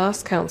happened at the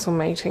last council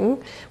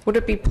meeting, would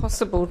it be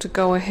possible to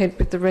go ahead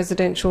with the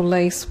residential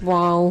lease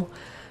while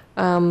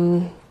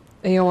EOIs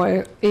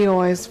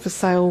for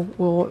sale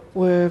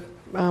were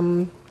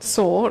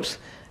sought,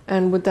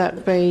 and would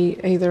that be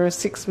either a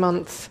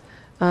 6-month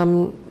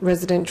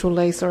residential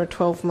lease or a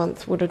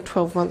 12-month? Would a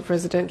 12-month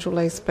residential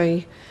lease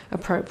be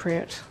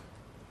appropriate?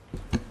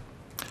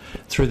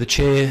 Through the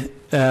chair,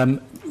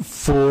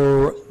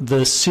 for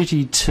the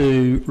city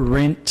to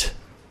rent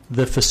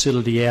the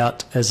facility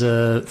out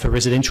for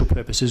residential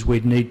purposes,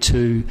 we'd need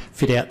to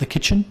fit out the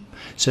kitchen.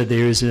 So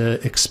there is an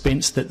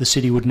expense that the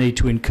city would need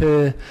to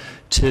incur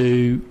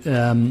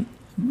to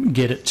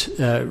get it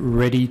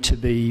ready to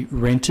be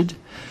rented.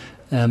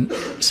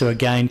 So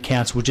again,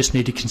 council will just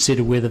need to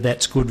consider whether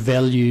that's good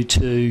value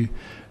to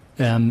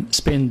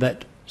spend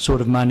that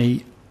sort of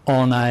money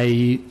on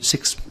a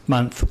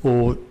 6-month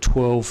or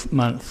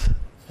 12-month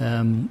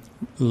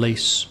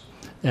lease.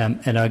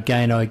 And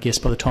again, I guess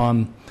by the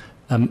time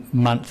a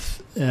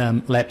month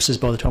lapses,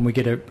 by the time we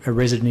get a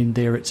resident in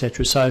there,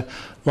 etc. So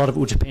a lot of it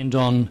will depend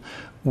on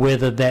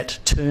whether that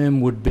term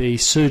would be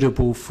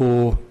suitable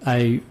for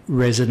a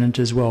resident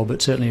as well,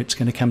 but certainly it's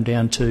going to come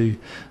down to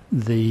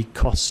the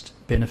cost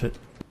benefit.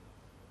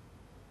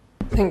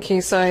 Thank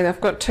you. So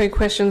I've got 2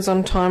 questions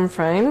on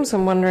timeframes.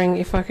 I'm wondering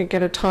if I could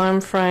get a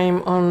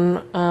timeframe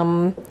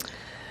on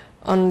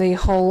the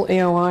whole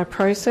EOI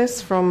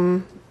process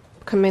from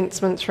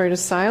commencement through to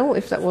sale,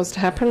 if that was to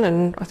happen,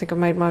 and I think I've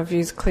made my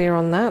views clear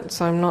on that,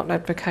 so I'm not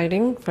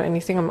advocating for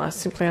anything, I'm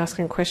simply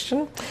asking a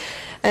question.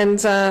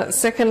 And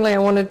secondly, I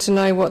wanted to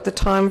know what the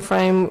time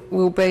frame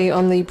will be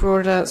on the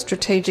broader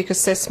strategic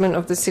assessment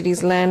of the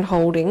city's land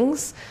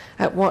holdings.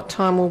 At what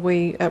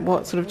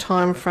sort of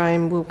time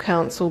frame will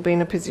council be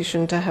in a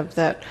position to have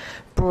that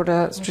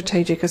broader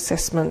strategic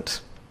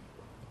assessment?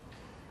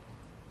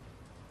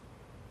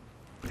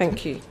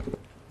 Thank you.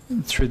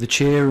 Through the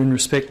chair, in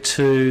respect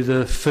to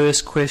the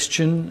first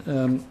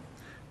question,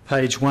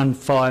 page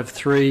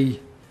 153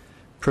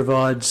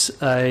 provides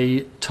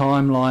a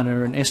timeline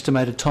or an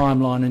estimated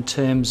timeline in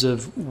terms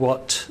of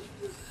what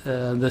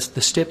the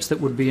steps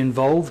that would be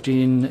involved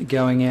in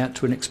going out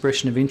to an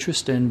expression of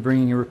interest and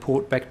bringing a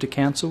report back to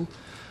council.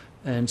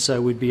 And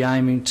so we'd be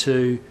aiming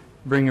to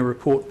bring a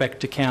report back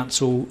to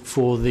council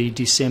for the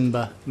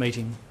December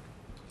meeting.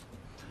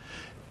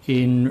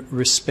 In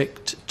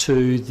respect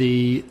to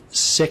the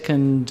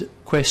second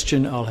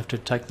question, I'll have to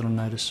take that on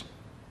notice.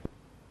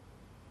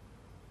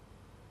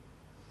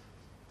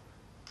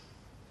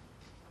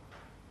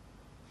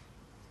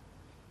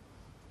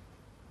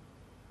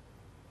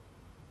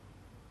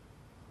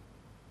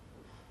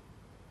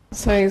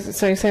 So you're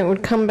saying it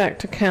would come back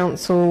to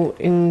council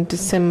in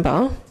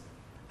December,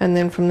 and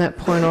then from that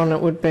point on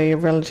it would be a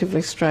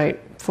relatively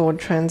straightforward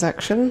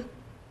transaction?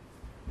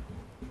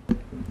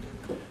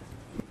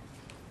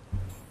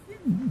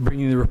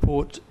 Bringing the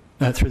report,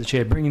 through the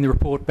Chair, bringing the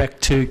report back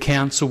to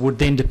council would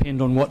then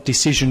depend on what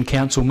decision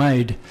council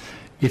made.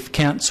 If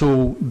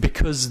council,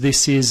 because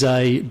this is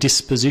a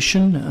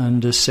disposition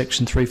under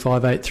section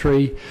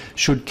 3583,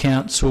 should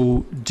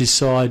council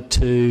decide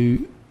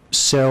to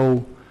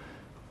sell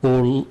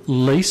or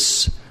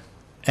lease,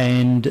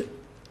 and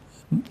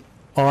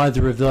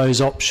either of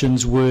those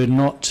options were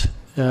not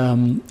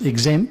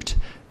exempt,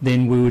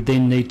 then we would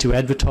then need to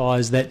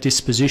advertise that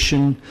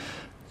disposition.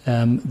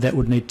 That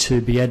would need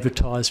to be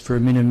advertised for a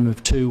minimum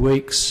of 2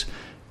 weeks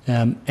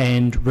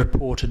and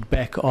reported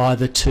back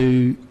either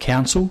to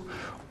council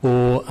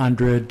or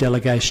under a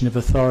delegation of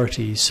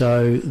authority,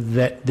 so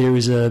that there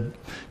is a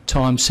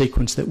time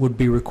sequence that would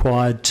be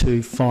required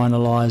to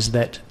finalise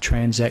that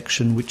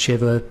transaction,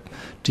 whichever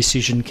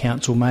decision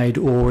council made,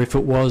 or if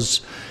it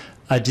was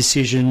a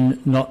decision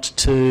not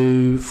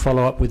to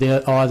follow up with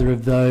either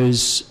of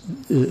those,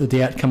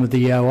 the outcome of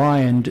the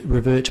EOI, and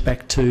revert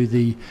back to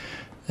the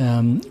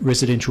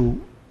residential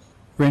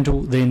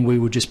rental, then we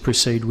would just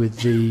proceed with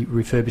the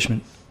refurbishment.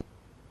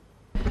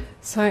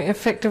 So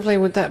effectively,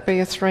 would that be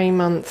a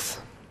 3-month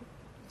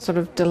sort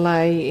of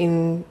delay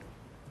in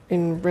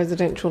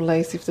residential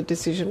lease if the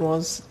decision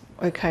was,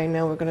 okay,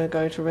 now we're going to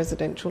go to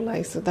residential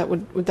lease? So that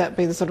would that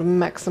be the sort of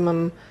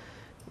maximum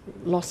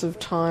loss of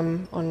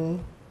time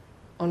on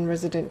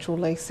residential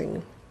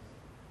leasing?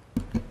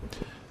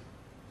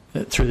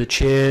 Through the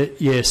Chair,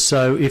 yes.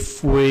 So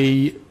if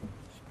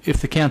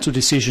the council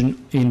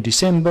decision in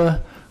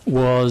December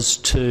was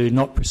to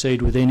not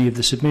proceed with any of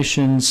the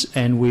submissions,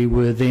 and we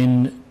were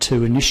then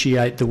to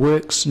initiate the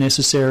works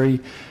necessary,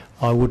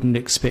 I wouldn't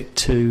expect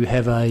to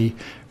have a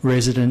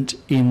resident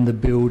in the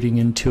building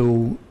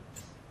until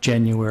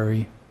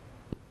January.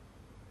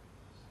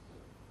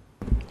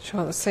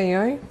 Sure, the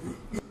CEO.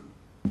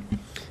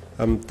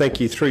 Thank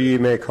you. Through you,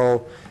 Mayor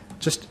Cole.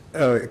 Just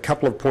a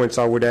couple of points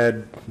I would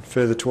add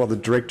further to what the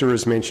Director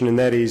has mentioned, and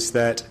that is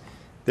that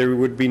there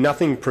would be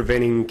nothing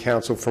preventing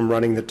council from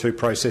running the two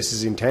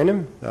processes in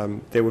tandem.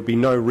 There would be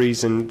no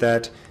reason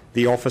that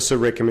the officer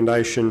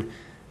recommendation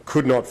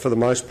could not, for the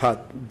most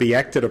part, be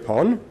acted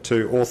upon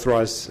to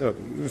authorise,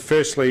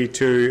 firstly,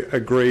 to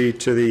agree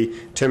to the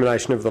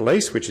termination of the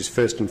lease, which is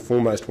first and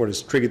foremost what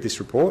has triggered this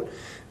report,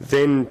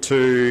 then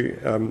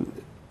to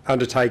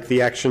undertake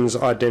the actions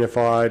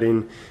identified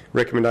in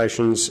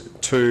recommendations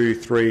 2,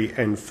 3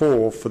 and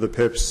 4 for the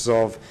purposes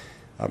of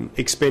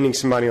expending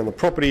some money on the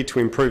property to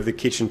improve the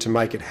kitchen to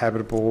make it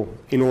habitable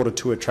in order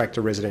to attract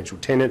a residential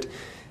tenant,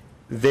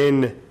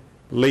 then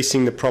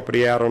leasing the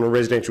property out on a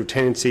residential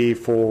tenancy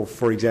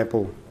for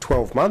example,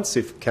 12 months,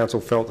 if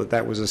council felt that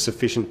that was a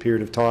sufficient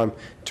period of time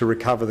to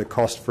recover the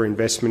cost for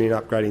investment in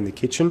upgrading the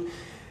kitchen.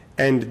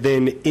 And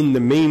then in the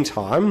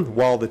meantime,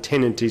 while the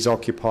tenant is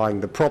occupying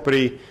the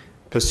property,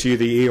 pursue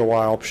the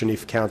EOI option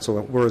if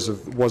council was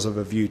of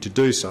a view to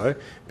do so,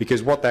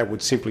 because what that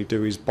would simply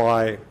do is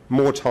buy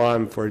more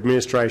time for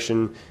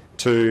administration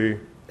to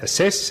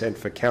assess and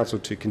for council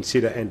to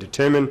consider and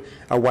determine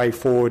a way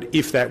forward,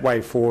 if that way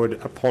forward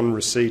upon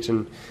receipt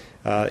and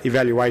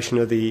evaluation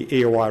of the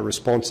EOI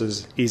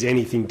responses is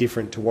anything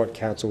different to what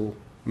council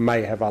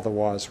may have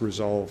otherwise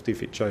resolved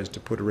if it chose to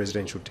put a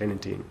residential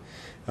tenant in.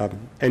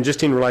 And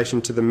just in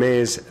relation to the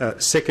Mayor's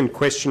second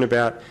question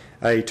about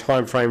a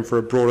time frame for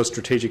a broader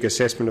strategic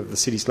assessment of the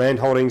city's land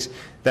holdings,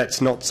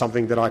 that's not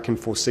something that I can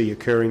foresee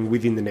occurring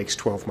within the next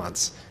 12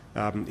 months.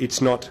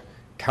 It's not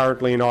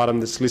currently an item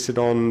that's listed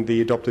on the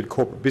adopted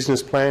corporate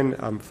business plan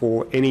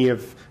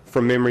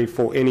from memory,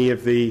 for any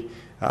of the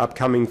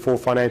upcoming 4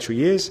 financial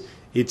years.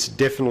 It's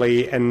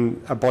definitely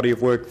a body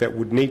of work that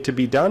would need to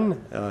be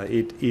done.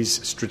 It is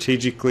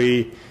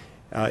strategically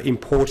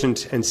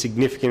important and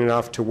significant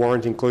enough to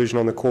warrant inclusion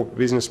on the corporate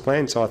business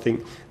plan, so I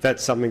think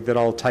that's something that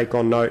I'll take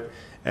on note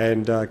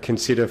and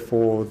consider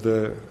for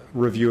the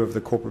review of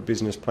the corporate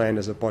business plan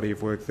as a body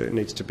of work that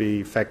needs to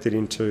be factored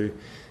into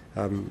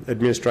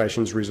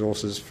administration's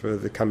resources for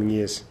the coming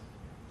years.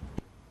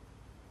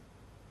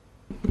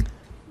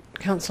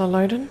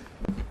 Councillor Loden.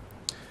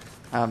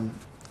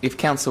 If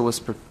council was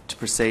to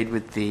proceed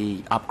with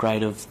the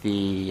upgrade of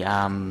the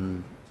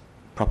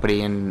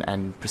property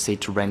and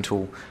proceed to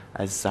rental,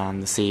 as the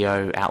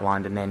CEO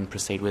outlined, and then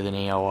proceed with an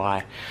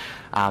EOI,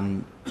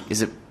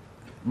 is it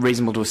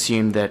reasonable to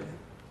assume that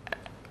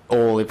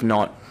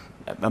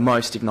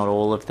most, if not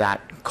all, of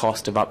that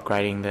cost of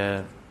upgrading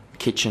the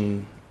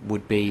kitchen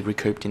would be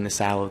recouped in the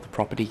sale of the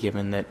property,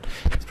 given that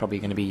it's probably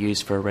going to be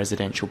used for a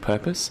residential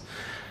purpose?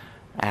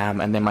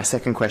 And then my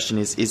second question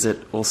is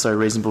it also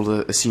reasonable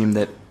to assume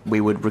that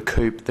we would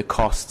recoup the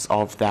costs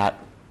of that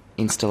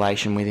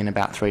installation within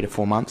about 3 to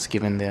 4 months,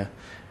 given the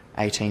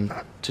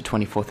 $18,000 to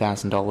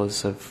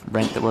 $24,000 of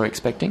rent that we're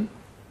expecting?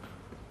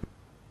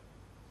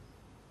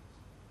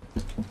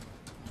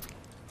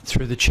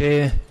 Through the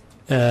Chair,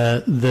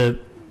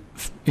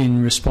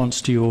 in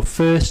response to your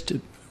first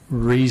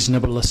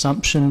reasonable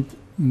assumption,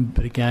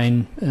 but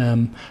again,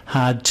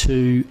 hard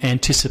to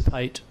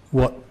anticipate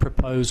what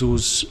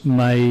proposals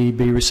may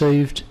be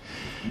received.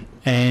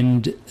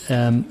 And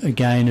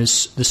again, the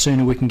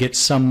sooner we can get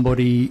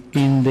somebody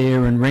in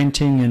there and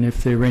renting, and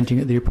if they're renting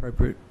at the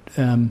appropriate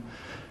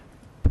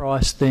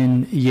price,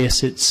 then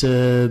yes, it's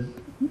a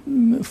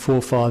 4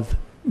 or 5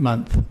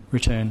 month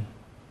return.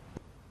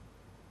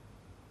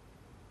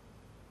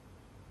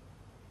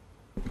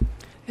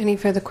 Any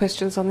further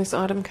questions on this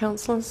item,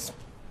 councillors?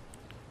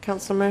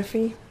 Councillor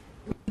Murphy.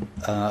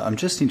 I'm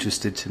just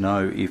interested to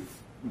know if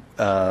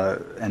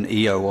an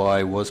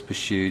EOI was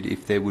pursued,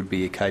 if there would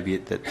be a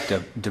caveat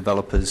that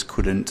developers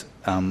couldn't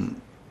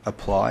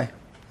apply.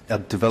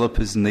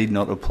 Developers need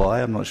not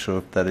apply. I'm not sure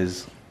if that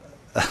is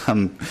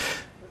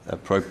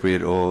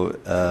appropriate or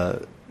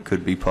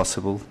could be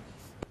possible.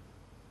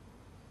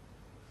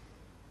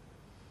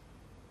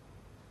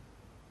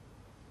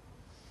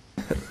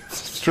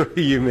 Through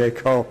you, Mayor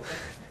Cole.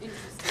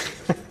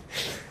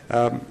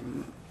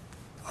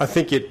 I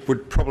think it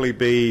would probably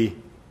be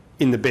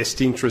in the best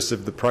interest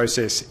of the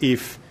process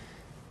if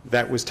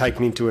that was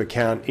taken into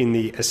account in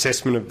the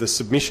assessment of the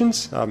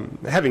submissions.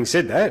 Having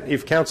said that,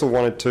 if council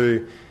wanted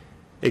to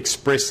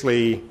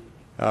expressly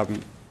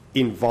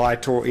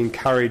invite or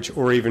encourage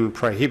or even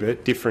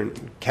prohibit different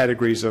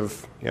categories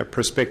of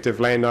prospective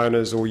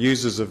landowners or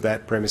users of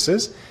that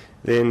premises,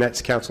 then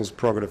that's council's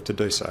prerogative to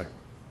do so.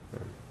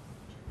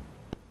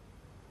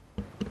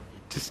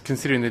 Just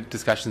considering the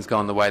discussion's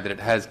gone the way that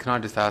it has, can I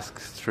just ask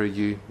through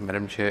you,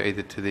 Madam Chair,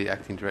 either to the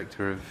Acting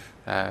Director of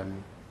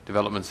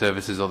Development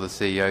Services or the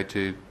CEO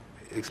to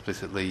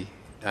explicitly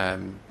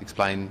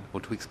explain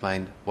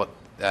what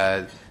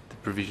the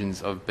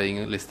provisions of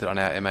being listed on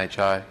our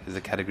MHI as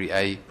a Category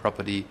A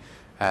property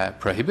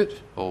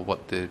prohibit, or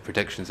what the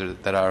protections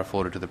that are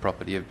afforded to the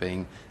property of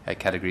being a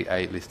Category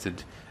A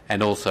listed,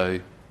 and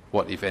also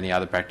what, if any,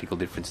 other practical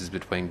differences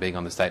between being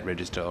on the State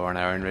Register or on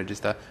our own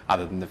register,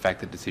 other than the fact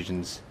that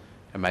decisions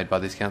are made by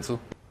this council?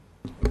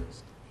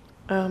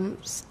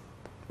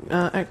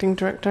 Acting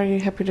Director, are you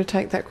happy to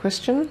take that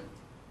question?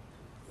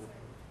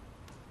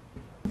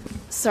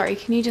 Sorry,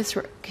 can you just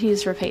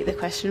repeat the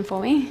question for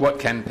me? What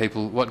can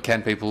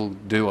people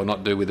do or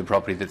not do with a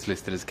property that's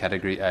listed as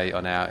Category A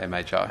on our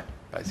MHI?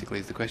 Basically,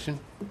 is the question.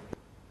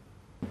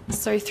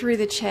 So, through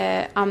the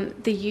chair,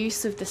 the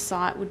use of the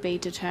site would be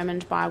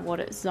determined by what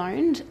it's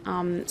zoned.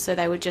 So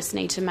they would just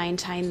need to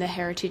maintain the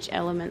heritage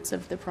elements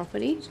of the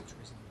property.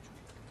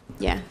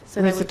 Yeah,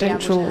 so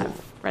residential, they would be able to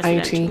have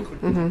residential. 80.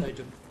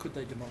 Mm-hmm. Could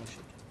they demolish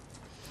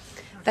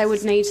it? They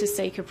would need to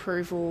seek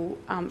approval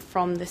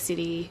from the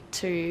city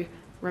to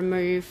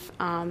remove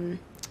the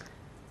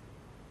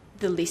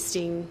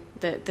listing,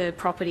 the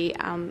property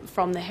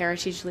from the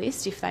heritage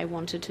list if they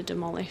wanted to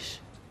demolish.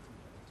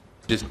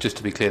 Just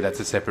to be clear, that's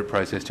a separate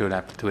process to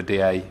a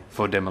DA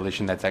for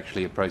demolition. That's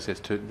actually a process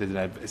there's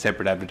a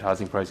separate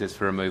advertising process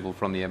for removal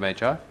from the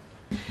MHI.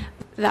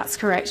 That's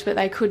correct, but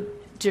they could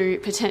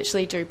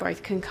potentially do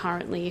both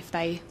concurrently if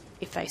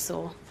they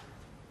saw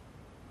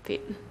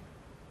fit.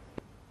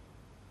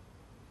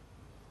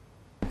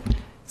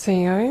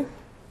 CEO.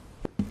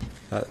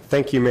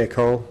 Thank you, Mayor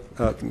Cole.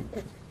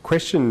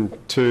 Question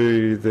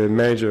to the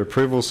Manager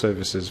Approval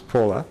Services,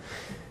 Paula.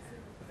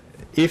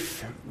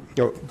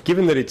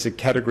 Given that it's a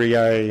Category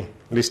A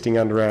listing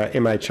under our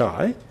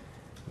MHI,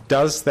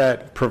 does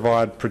that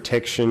provide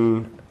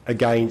protection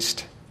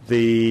against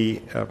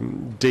the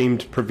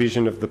deemed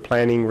provision of the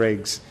planning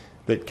regs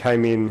that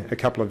came in a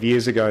couple of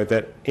years ago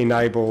that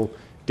enable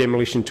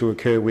demolition to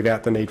occur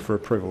without the need for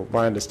approval?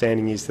 My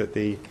understanding is that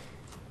the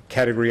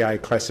Category A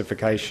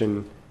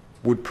classification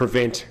would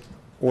prevent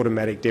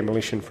automatic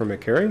demolition from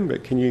occurring,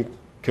 but can you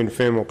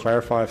confirm or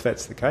clarify if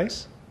that's the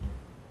case?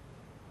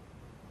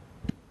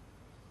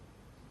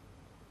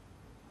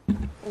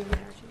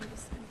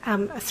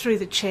 Through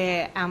the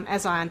chair,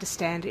 as I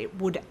understand it,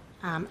 would,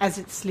 as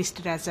it's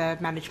listed as a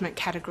management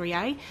Category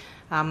A,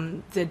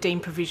 the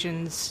deemed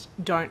provisions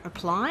don't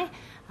apply,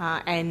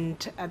 and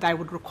they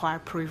would require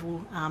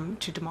approval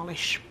to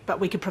demolish. But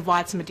we could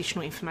provide some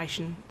additional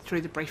information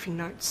through the briefing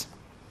notes.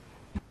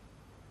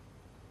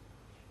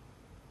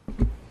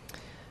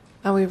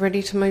 Are we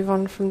ready to move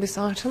on from this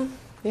item?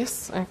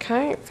 Yes,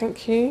 okay,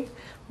 thank you.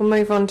 We'll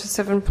move on to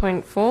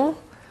 7.4.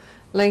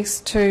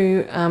 Lease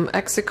to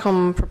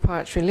Axicom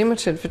Proprietary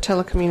Limited for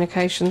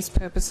telecommunications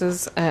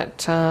purposes at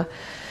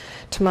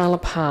Tamala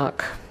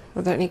Park.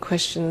 Are there any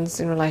questions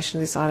in relation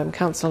to this item?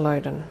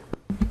 Councillor Loden.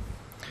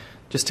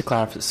 Just to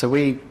clarify, so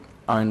we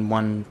own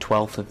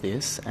 1/12 of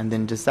this, and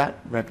then does that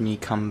revenue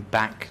come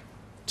back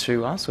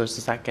to us, or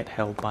does that get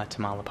held by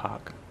Tamala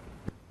Park?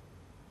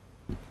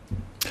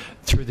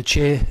 Through the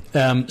chair,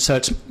 so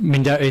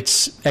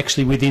it's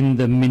actually within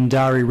the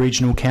Mindarie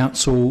Regional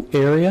Council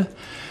area.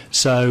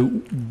 So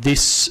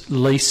this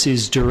lease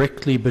is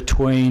directly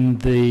between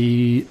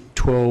the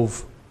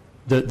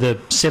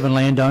 7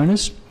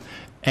 landowners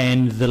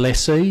and the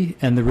lessee,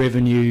 and the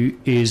revenue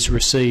is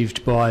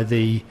received by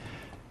the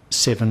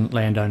 7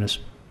 landowners.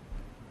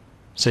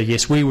 So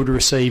yes, we would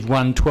receive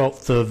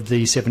 1/12 of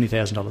the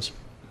 $70,000.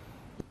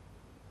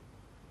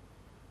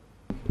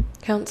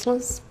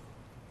 Councillors?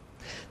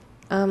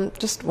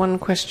 Just one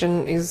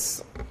question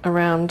is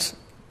around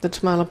the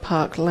Tamala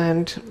Park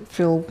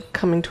landfill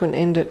coming to an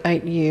end at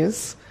 8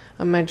 years.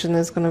 I imagine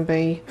there's going to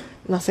be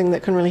nothing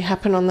that can really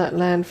happen on that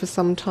land for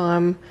some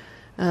time,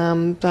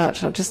 but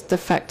just the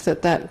fact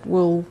that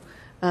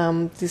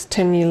this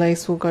 10-year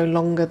lease will go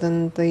longer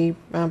than the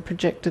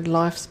projected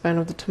lifespan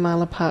of the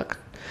Tamala Park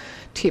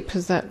tip,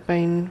 has that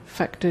been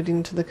factored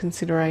into the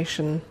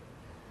consideration?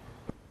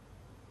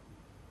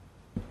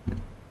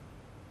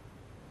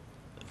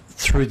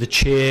 Through the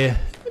chair,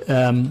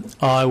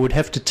 I would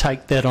have to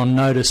take that on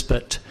notice,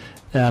 but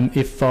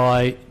if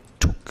I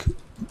took,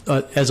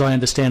 as I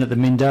understand it, the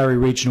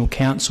Mindarie Regional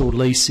Council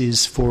lease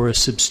is for a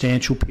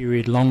substantial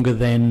period longer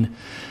than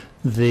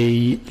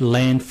the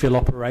landfill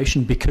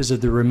operation because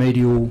of the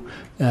remedial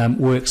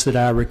works that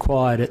are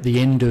required at the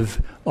end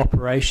of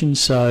operation.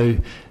 So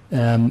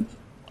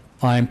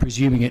I am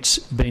presuming it's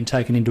been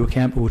taken into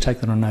account, but we'll take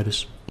that on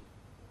notice.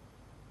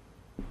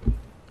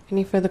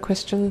 Any further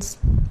questions?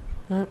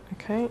 No?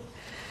 Okay.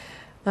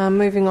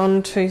 Moving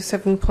on to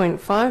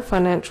 7.5,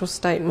 financial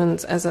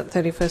statements as at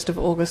 31st of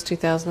August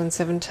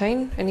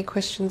 2017. Any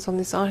questions on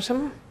this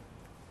item?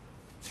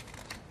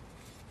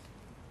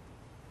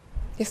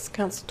 Yes,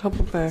 Councillor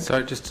Toppelberg.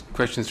 So just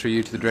questions through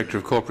you to the Director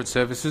of Corporate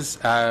Services.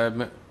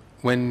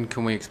 When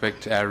can we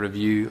expect our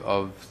review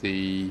of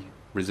the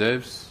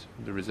reserves,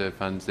 the reserve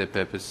funds, their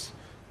purpose?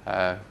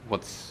 My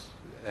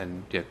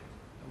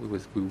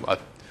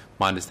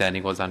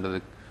understanding was under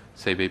the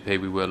CBP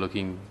we were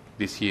looking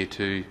this year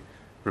to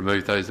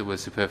remove those that were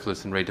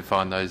superfluous and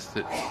redefine those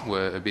that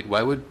were a bit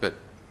wayward, but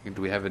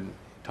do we have a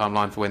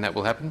timeline for when that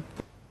will happen?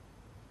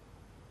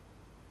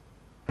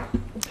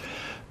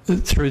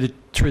 Through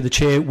the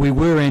chair, we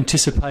were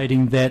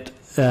anticipating that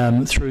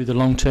through the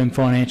long-term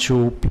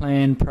financial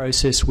plan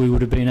process we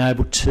would have been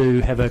able to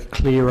have a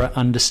clearer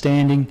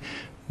understanding.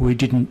 We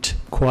didn't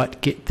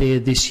quite get there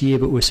this year,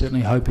 but we're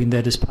certainly hoping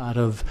that as part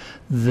of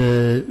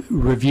the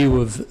review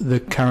of the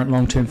current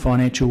long-term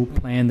financial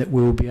plan that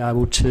we'll be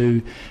able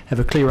to have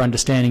a clear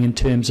understanding in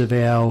terms of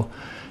our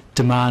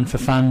demand for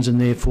funds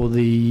and therefore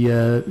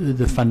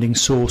the funding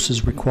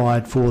sources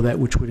required for that,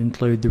 which would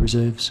include the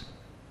reserves.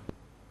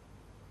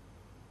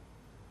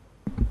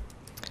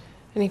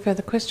 Any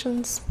further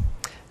questions?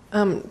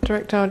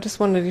 Director, I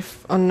just wondered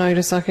if on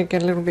notice I could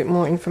get a little bit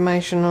more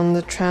information on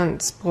the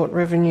transport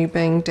revenue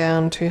being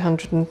down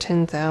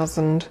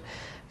 210,000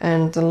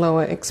 and the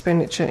lower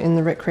expenditure in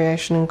the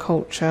recreation and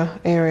culture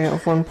area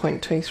of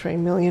 1.23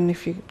 million,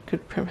 if you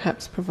could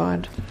perhaps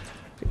provide.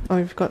 Oh,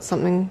 you've got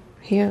something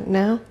here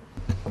now?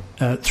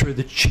 Through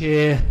the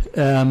chair,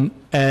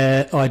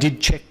 I did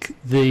check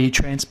the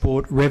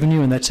transport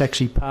revenue, and that's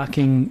actually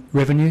parking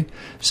revenue.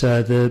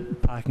 So the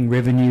parking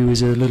revenue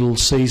is a little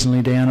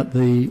seasonally down at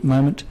the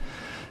moment,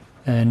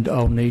 and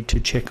I'll need to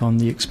check on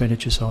the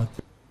expenditure side.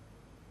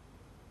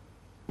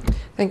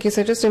 Thank you.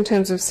 So just in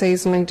terms of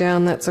seasonally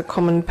down, that's a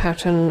common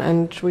pattern,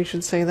 and we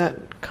should see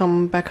that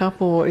come back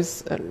up, or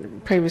is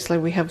previously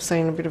we have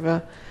seen a bit of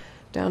a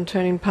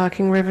downturn in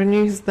parking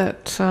revenues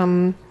that...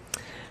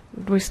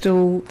 we're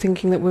still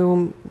thinking that we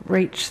will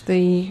reach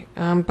the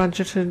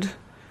budgeted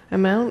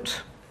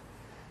amount?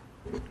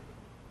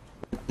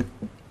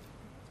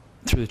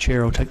 Through the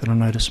chair, I'll take that on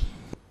notice.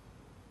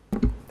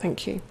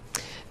 Thank you.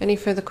 Any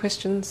further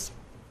questions?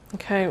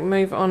 Okay, we'll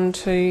move on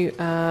to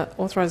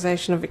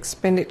authorisation of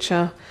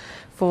expenditure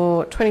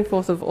for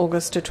 24th of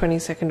August to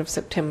 22nd of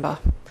September.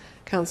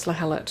 Councillor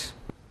Hallett.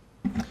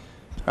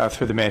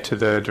 Through the Mayor to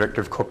the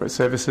Director of Corporate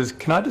Services.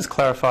 Can I just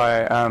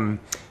clarify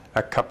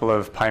a couple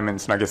of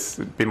payments, and I guess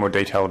a bit more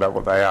detail about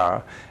what they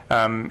are.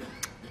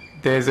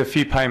 There's a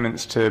few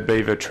payments to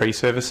Beaver Tree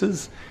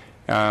Services,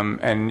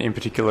 and in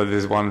particular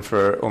there's one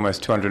for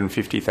almost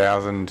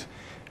 250,000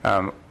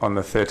 on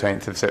the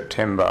 13th of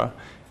September,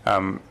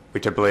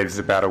 which I believe is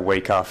about a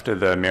week after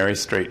the Mary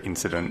Street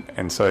incident,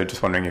 and so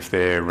just wondering if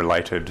they're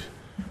related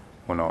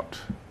or not.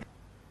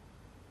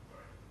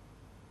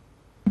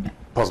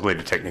 Possibly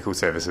to technical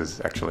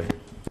services, actually.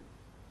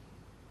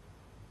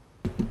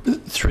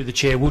 Through the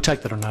chair, we'll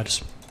take that on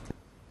notice.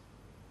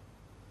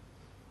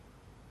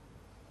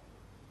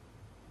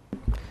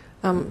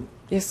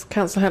 Yes,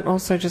 Councillor Hunt,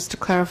 also just to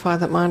clarify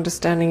that my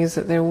understanding is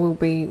that there will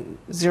be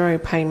zero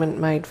payment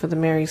made for the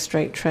Mary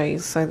Street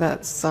trees, so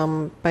that's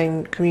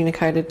been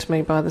communicated to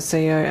me by the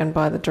CEO and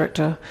by the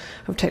Director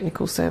of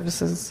Technical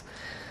Services.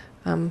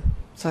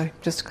 So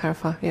just to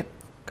clarify, yep,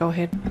 go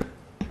ahead.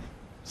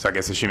 So I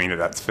guess assuming that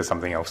that's for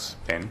something else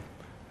then.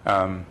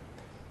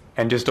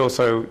 And just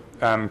also,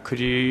 could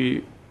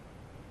you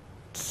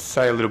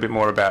say a little bit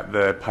more about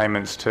the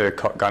payments to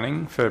Cott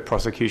Gunning for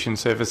prosecution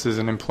services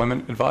and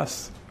employment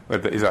advice?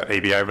 Is that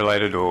EBA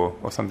related or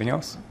something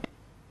else?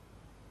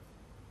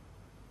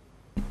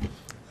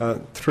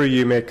 Through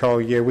you, Mayor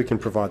Cole, yeah, we can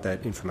provide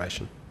that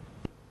information.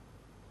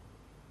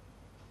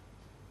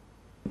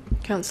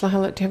 Councillor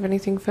Hallett, do you have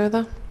anything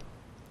further?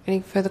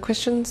 Any further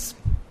questions?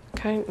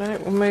 Okay, no,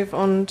 we'll move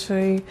on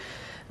to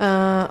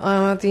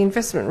the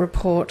investment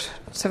report,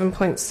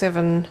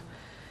 7.7.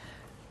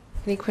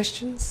 Any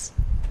questions?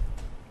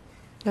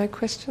 No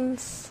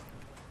questions?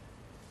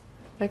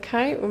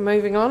 Okay, we're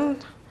moving on.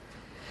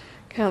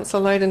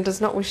 Councillor Loden does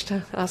not wish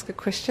to ask a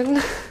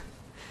question.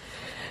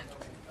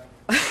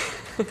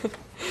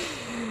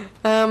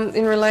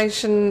 In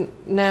relation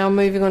now,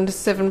 moving on to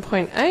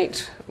 7.8,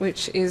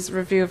 which is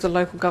review of the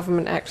Local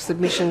Government Act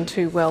submission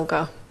to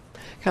WELGA.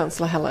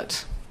 Councillor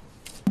Hallett.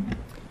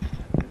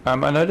 I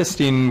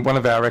noticed in one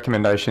of our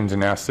recommendations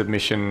in our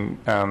submission,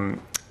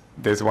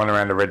 there's one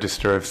around a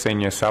register of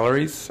senior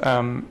salaries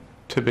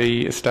to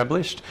be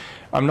established.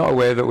 I'm not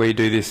aware that we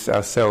do this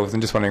ourselves.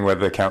 I'm just wondering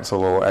whether the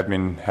council or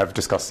admin have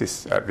discussed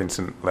this at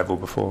Vincent level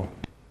before.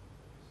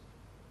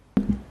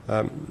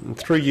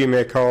 Through you,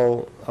 Mayor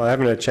Cole, I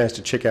haven't had a chance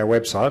to check our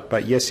website,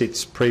 but yes,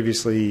 it's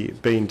previously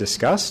been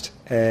discussed,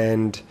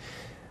 and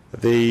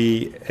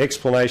the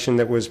explanation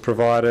that was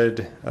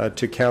provided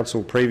to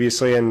council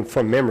previously, and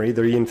from memory,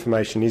 the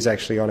information is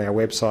actually on our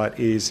website,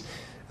 is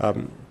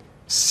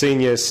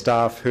senior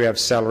staff who have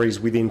salaries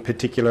within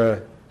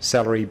particular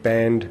salary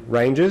band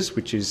ranges,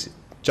 which is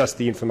just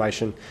the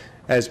information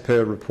as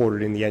per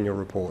reported in the annual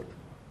report.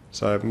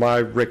 So my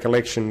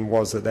recollection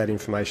was that that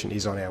information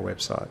is on our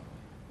website.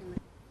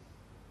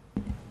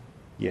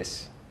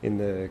 Yes, in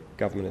the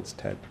governance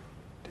tab.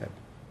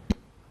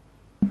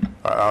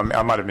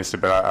 I might have missed it,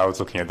 but I was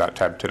looking at that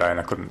tab today and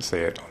I couldn't see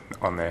it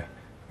on there.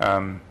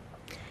 And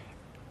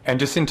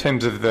just in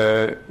terms of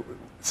the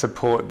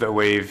support that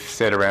we've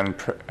said around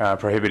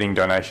prohibiting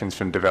donations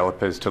from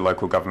developers to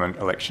local government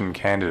election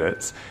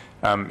candidates,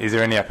 is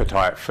there any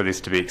appetite for this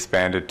to be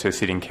expanded to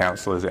sitting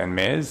councillors and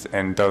mayors?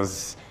 And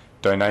does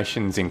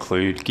donations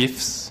include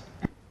gifts?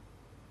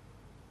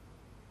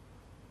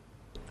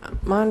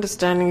 My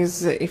understanding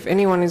is that if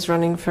anyone is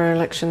running for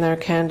election, they're a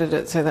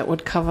candidate, so that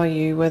would cover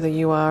you whether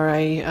you are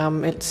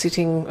a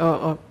sitting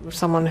or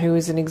someone who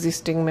is an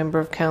existing member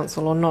of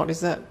council or not. Is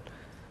that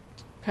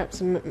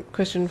perhaps a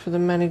question for the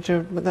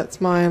manager? But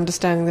that's my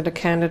understanding, that a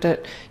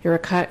candidate, you're a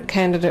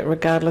candidate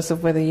regardless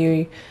of whether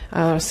you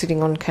are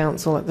sitting on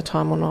council at the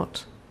time or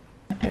not.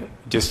 Yeah.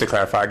 Just to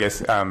clarify, I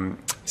guess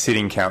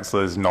sitting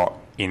councillors not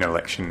in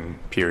election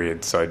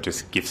period, so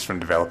just gifts from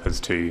developers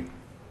to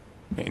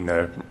in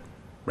the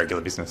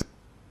regular business.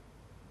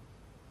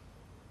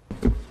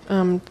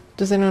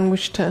 Does anyone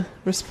wish to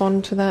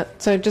respond to that?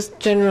 So just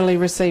generally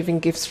receiving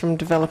gifts from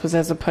developers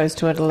as opposed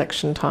to at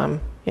election time.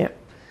 Yep.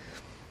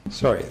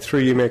 Sorry,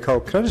 through you, Mayor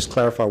Cole, can I just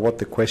clarify what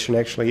the question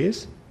actually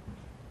is?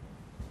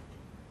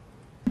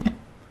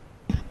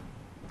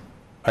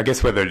 I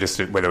guess whether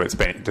it's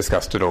been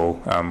discussed at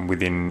all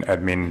within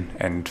admin,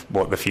 and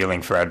what the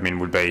feeling for admin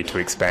would be to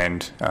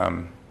expand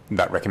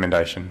that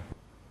recommendation.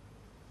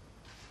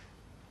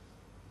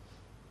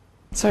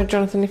 So,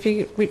 Jonathan,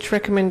 which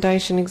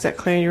recommendation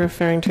exactly are you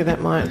referring to? That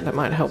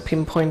might help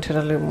pinpoint it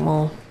a little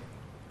more.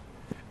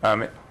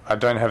 I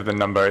don't have the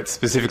number. It's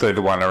specifically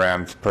the one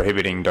around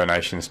prohibiting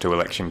donations to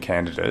election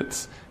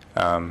candidates.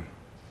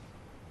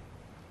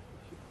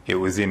 It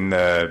was in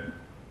the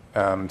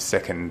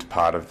second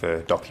part of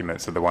the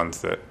document, so the ones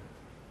that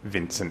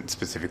Vincent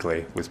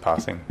specifically was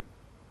passing.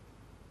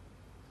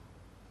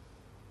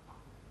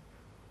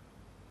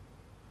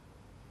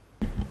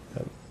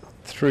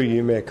 Through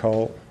you, Mayor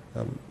Cole.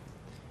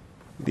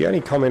 The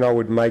only comment I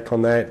would make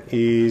on that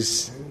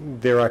is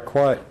there are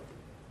quite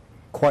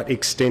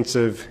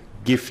extensive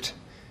gift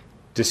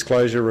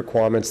disclosure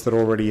requirements that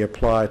already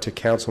apply to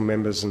council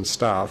members and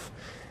staff.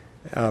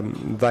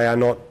 They are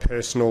not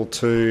personal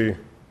to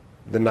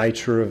the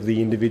nature of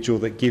the individual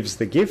that gives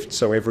the gift,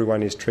 so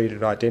everyone is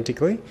treated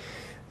identically.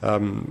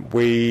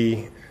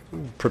 We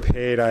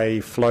prepared a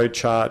flow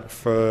chart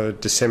for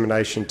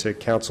dissemination to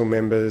council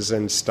members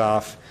and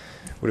staff,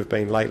 would have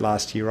been late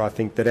last year, I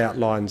think, that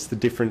outlines the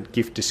different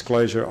gift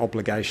disclosure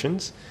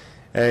obligations,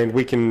 and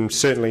we can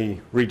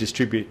certainly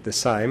redistribute the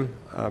same.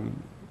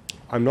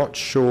 I'm not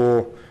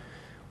sure,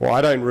 well,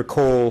 I don't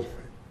recall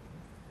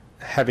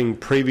having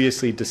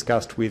previously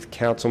discussed with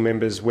council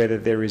members whether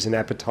there is an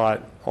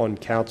appetite on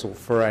council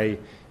for a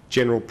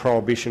general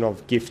prohibition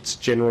of gifts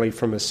generally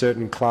from a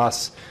certain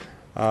class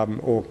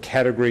or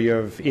category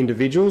of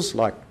individuals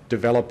like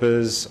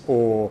developers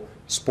or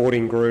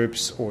sporting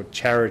groups or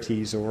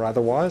charities or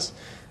otherwise.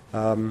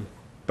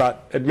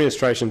 But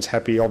administration's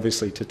happy,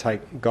 obviously, to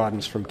take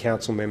guidance from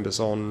council members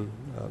on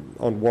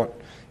what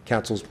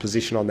council's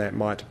position on that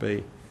might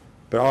be.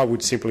 But I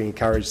would simply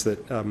encourage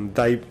that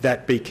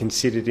that be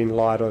considered in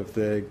light of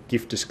the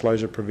gift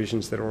disclosure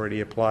provisions that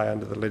already apply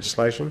under the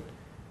legislation.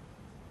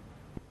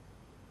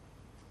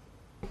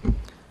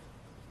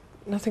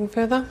 Nothing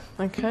further?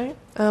 Okay.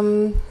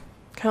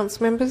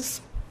 Council members?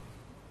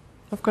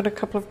 I've got a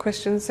couple of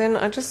questions then.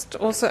 I just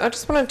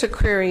wanted to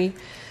query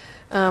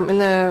in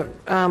the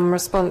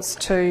response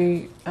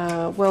to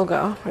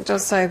WELGA, it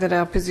does say that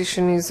our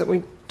position is that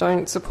we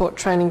don't support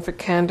training for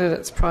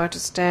candidates prior to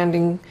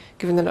standing,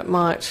 given that it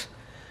might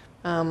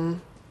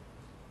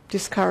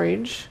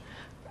discourage.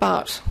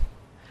 But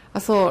I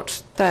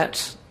thought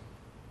that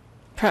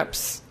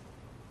perhaps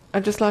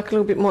I'd just like a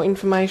little bit more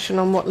information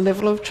on what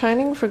level of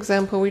training. For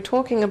example, we're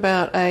talking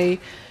about a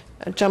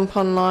jump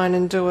online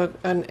and do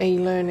an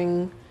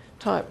e-learning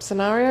type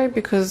scenario,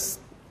 because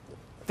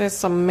there's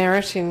some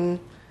merit in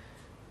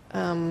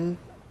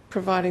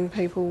providing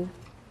people.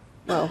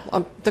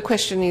 Well, the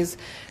question is,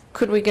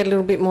 could we get a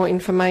little bit more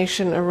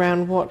information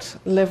around what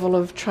level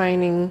of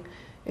training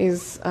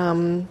is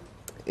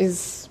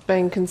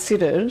being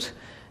considered,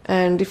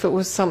 and if it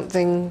was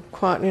something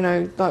quite,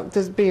 like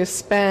there'd be a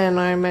span,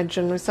 I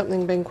imagine, with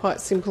something being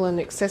quite simple and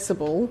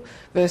accessible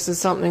versus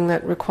something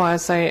that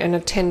requires, say, an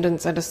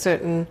attendance at a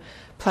certain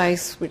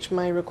place, which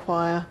may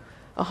require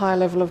a higher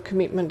level of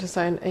commitment to,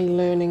 say, an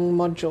e-learning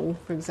module,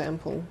 for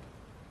example.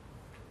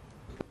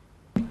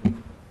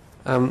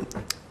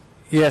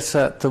 Yes,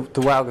 the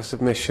WALGA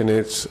submission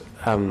is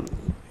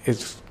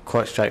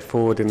quite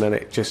straightforward in that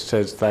it just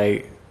says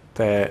they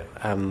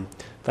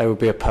will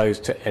be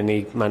opposed to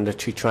any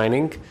mandatory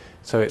training.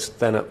 So it's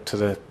then up to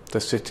the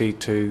city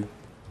to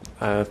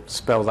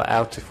spell that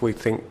out. If we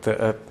think that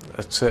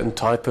a certain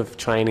type of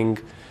training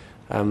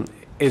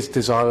is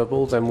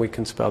desirable, then we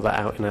can spell that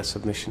out in our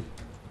submission.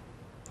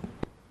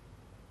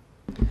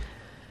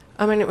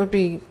 I mean, it would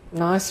be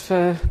nice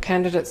for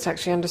candidates to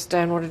actually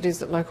understand what it is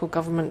that local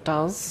government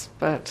does,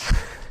 but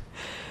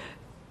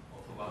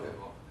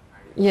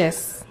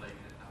yes.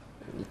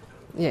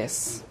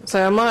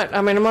 So I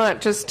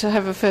might just to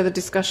have a further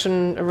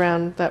discussion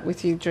around that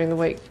with you during the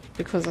week,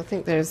 because I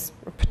think there's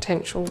a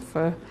potential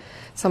for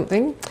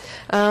something.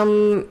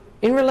 In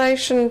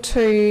relation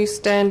to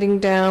standing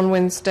down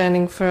when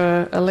standing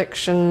for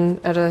election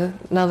at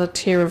another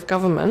tier of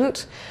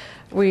government,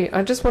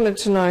 I just wanted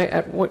to know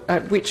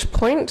at which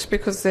point,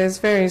 because there's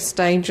various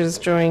stages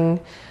during,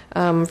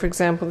 for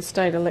example, the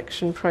state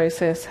election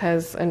process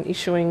has an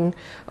issuing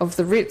of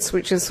the writs,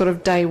 which is sort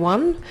of day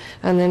 1,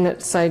 and then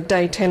at, say,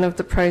 day 10 of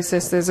the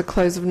process there's a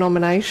close of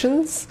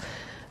nominations.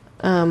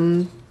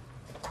 Can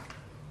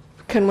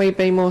we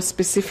be more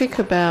specific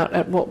about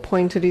at what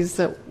point it is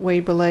that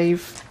we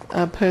believe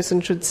a person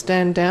should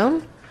stand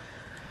down?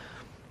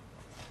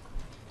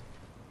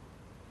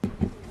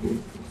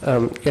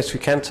 Yes, we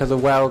can. So the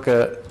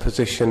WALGA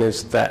position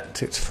is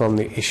that it's from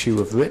the issue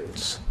of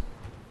writs.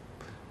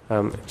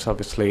 It's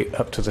obviously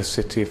up to the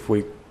city if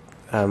we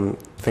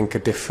think a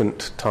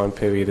different time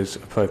period is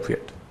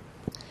appropriate.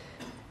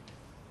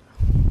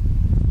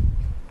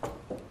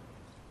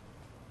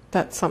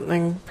 That's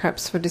something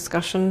perhaps for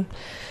discussion.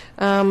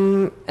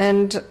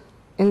 And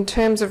in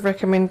terms of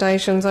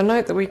recommendations, I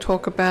note that we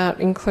talk about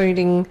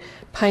including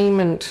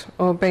payment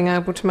or being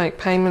able to make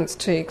payments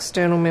to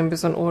external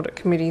members on audit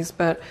committees,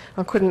 but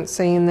I couldn't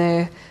see in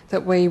there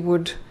that we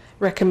would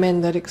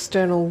recommend that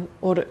external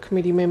audit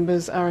committee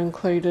members are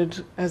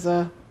included as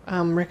a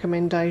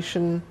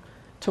recommendation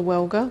to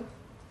WALGA.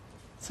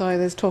 So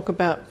there's talk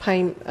about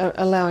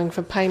allowing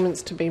for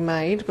payments to be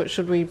made, but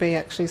should we be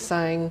actually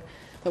saying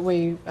that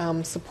we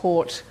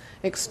support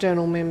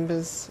external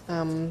members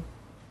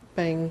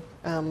being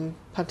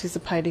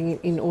participating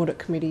in audit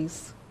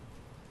committees?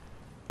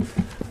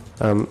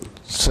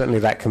 Certainly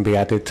that can be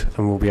added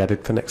and will be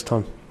added for next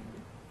time.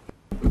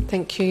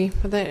 Thank you.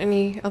 Are there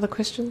any other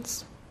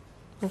questions?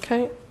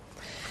 Okay.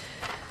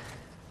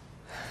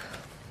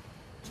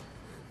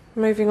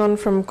 Moving on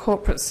from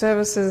corporate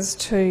services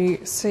to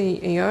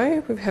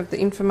CEO, we have the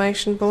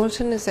information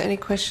bulletin. Is there any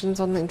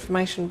questions on the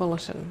information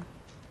bulletin?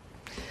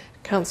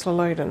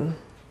 Councillor Loden.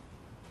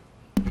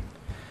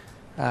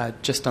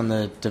 Just on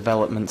the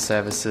development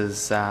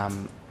services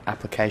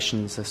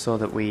applications, I saw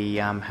that we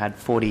had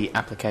 40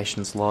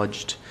 applications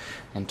lodged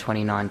and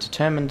 29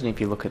 determined, and if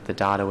you look at the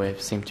data, we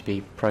seem to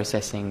be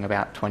processing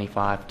about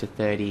 25 to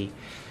 30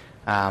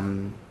 a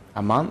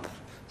month.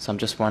 So I'm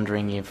just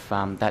wondering if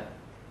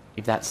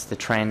that's the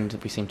trend,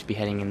 if we seem to be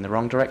heading in the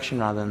wrong direction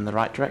rather than the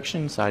right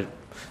direction. So I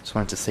just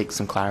wanted to seek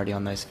some clarity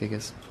on those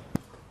figures.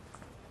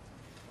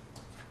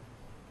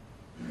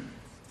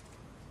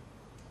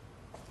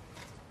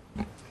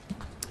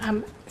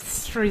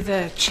 Through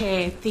the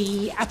chair,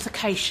 the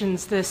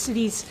applications, the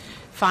city's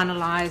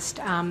finalised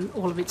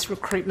all of its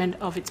recruitment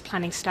of its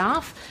planning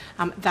staff.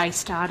 They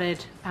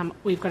started,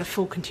 we've got a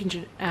full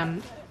contingent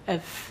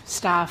of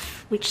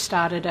staff which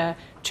started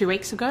 2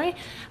 weeks ago,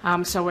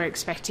 so we're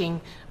expecting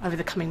over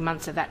the coming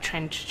months that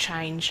trend to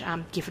change,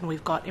 given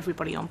we've got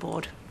everybody on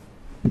board.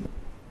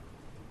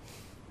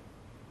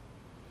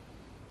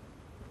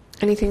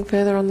 Anything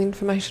further on the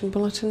information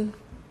bulletin?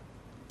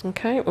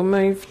 Okay, we'll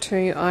move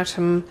to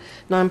item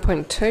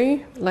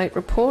 9.2, late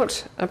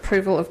report,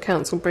 approval of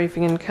council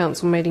briefing and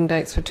council meeting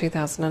dates for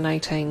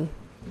 2018.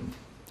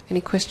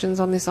 Any questions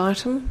on this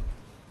item?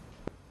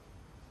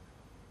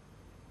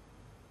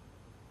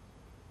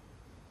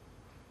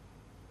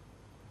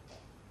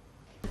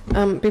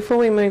 Before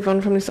we move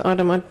on from this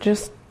item, I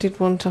just did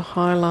want to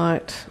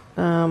highlight,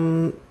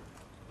 it's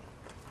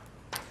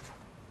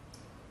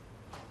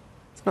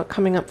not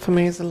coming up for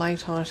me as a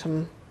late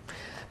item,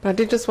 but I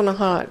did just want to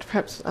highlight,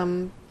 perhaps,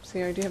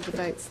 CEO, do you have the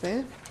dates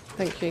there?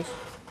 Thank you.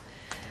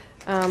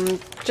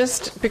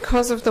 Just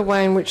because of the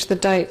way in which the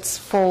dates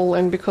fall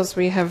and because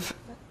we have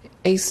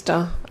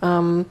Easter,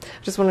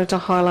 just wanted to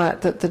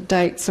highlight that the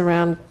dates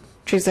around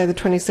Tuesday the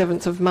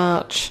 27th of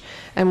March,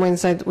 and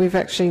Wednesday, we've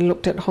actually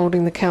looked at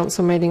holding the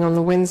council meeting on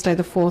the Wednesday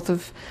the 4th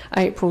of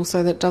April,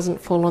 so that doesn't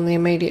fall on the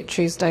immediate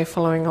Tuesday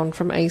following on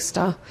from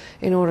Easter,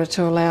 in order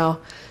to allow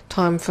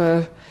time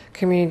for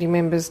community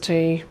members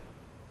to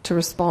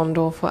respond,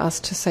 or for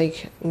us to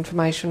seek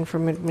information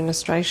from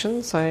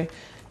administration. So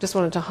just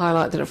wanted to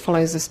highlight that it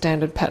follows a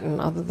standard pattern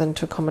other than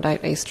to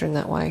accommodate Easter in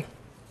that way.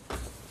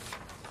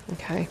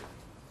 Okay,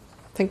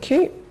 thank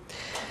you.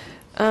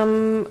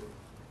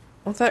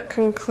 Well, that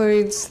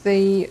concludes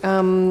the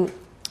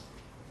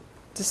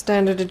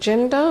standard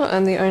agenda,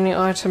 and the only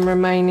item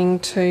remaining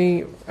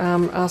to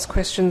ask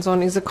questions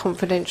on is a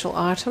confidential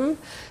item.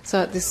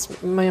 So at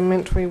this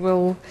moment we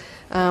will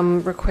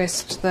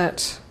request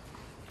that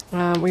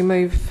we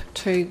move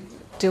to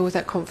deal with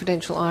that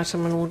confidential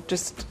item, and we'll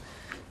just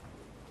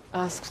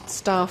ask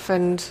staff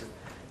and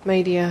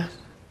media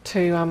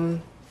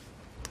to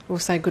we'll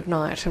say good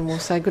night, and we'll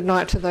say good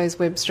night to those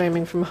web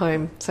streaming from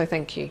home. So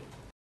thank you.